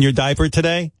make in your diaper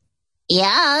today?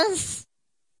 Yes.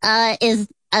 Is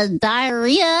a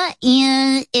diarrhea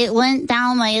and it went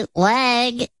down my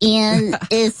leg and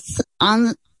it's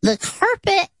on the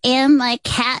carpet and my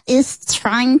cat is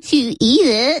trying to eat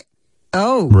it.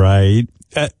 Oh. Right.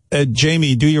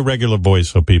 Jamie, do your regular voice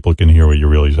so people can hear what you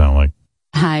really sound like.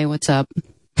 Hi, what's up?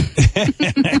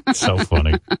 So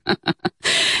funny.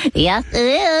 Yes, it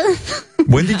is.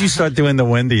 When did you start doing the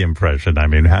Wendy impression? I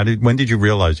mean, when did you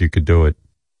realize you could do it?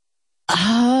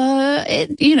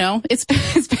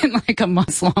 It's been like a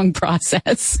month-long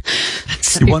process.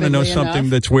 You want to know something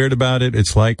that's weird about it?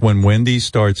 It's like when Wendy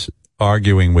starts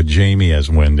arguing with Jamie as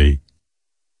Wendy.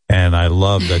 And I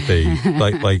love that they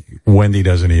like Wendy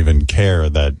doesn't even care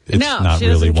that it's not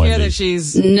really Wendy. Care that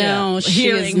she's she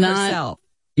is not. Herself.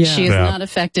 She is not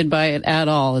affected by it at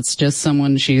all. It's just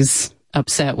someone she's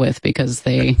upset with because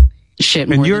they shit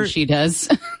more than she does.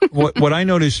 What I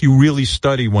noticed, you really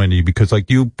study Wendy because like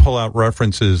you pull out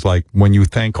references like when you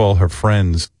thank all her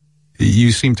friends.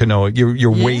 You seem to know it. You're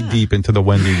way deep into the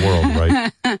Wendy world,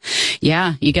 right?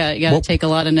 Yeah, you got to take a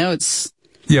lot of notes.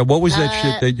 Yeah, what was that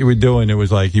shit that you were doing? It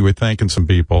was like you were thanking some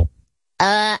people.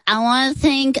 I want to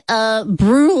thank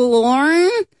Brew Lauren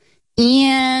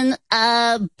and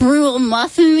Brew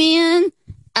Muffin Man,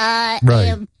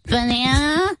 and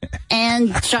Banana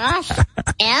and Josh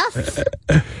F.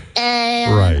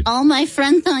 And all my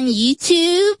friends on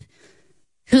YouTube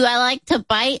who I like to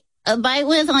bite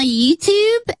with on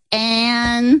YouTube,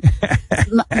 and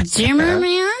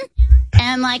Zimmerman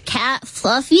and my cat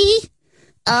Fluffy.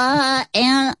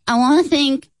 And I want to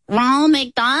thank Ronald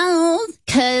McDonald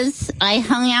because I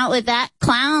hung out with that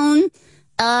clown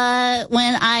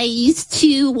when I used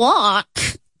to walk.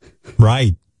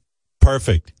 Right.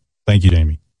 Perfect. Thank you,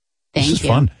 Jamie. Thank you. This is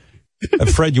fun.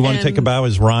 Fred, you want to take a bow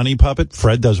as Ronnie Puppet?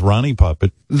 Fred does Ronnie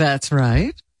Puppet. That's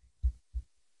right.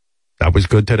 That was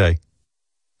good today.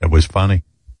 It was funny.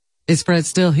 Is Fred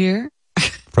still here?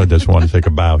 Fred doesn't want to take a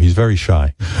bow. He's very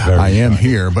shy. I am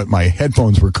here, but my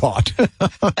headphones were caught.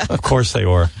 Of course they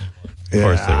were. Of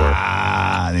course they were.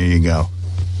 Ah, there you go.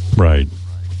 Right.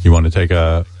 You want to take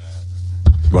a...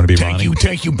 You want to be Ronnie?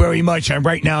 Thank you very much.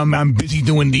 Right now I'm busy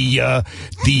doing the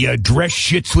dress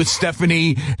shits with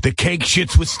Stephanie, the cake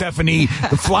shits with Stephanie,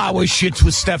 the flower shits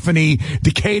with Stephanie,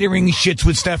 the catering shits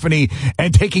with Stephanie,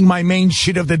 and taking my main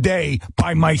shit of the day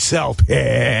by myself.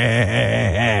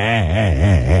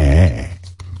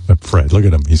 Fred, look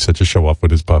at him. He's such a show off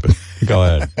with his puppet. Go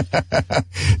ahead.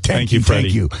 Thank you, Freddie.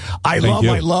 Thank you.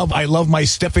 I love my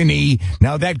Stephanie.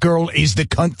 Now that girl is the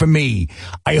cunt for me.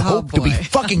 I hope to be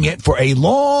fucking it for a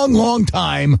long, long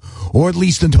time, or at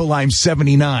least until I'm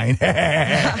 79. Okay.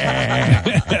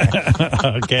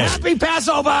 Happy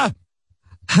Passover.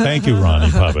 Thank you,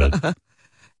 Ronnie Puppet.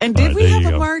 And did we have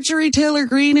a Marjorie Taylor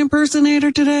Greene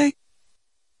impersonator today?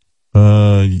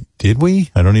 Did we?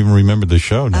 I don't even remember the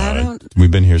show now. We've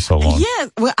been here so long. Yeah,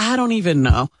 well, I don't even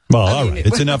know. Well, all right.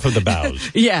 It's enough of the bows.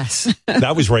 Yes.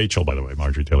 That was Rachel, by the way,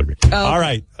 Marjorie Taylor Greene. Oh. All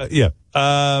right.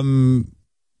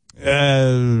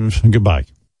 Goodbye.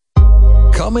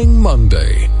 Coming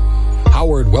Monday,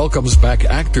 Howard welcomes back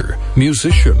actor,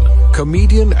 musician,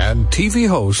 comedian, and TV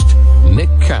host Nick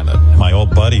Cannon. My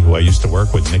old buddy who I used to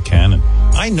work with, Nick Cannon.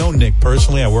 I know Nick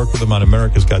personally. I worked with him on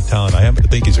America's Got Talent. I happen to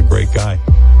think he's a great guy.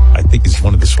 I think he's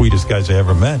one of the sweetest guys I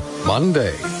ever met.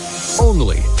 Monday,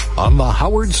 only on The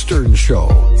Howard Stern Show.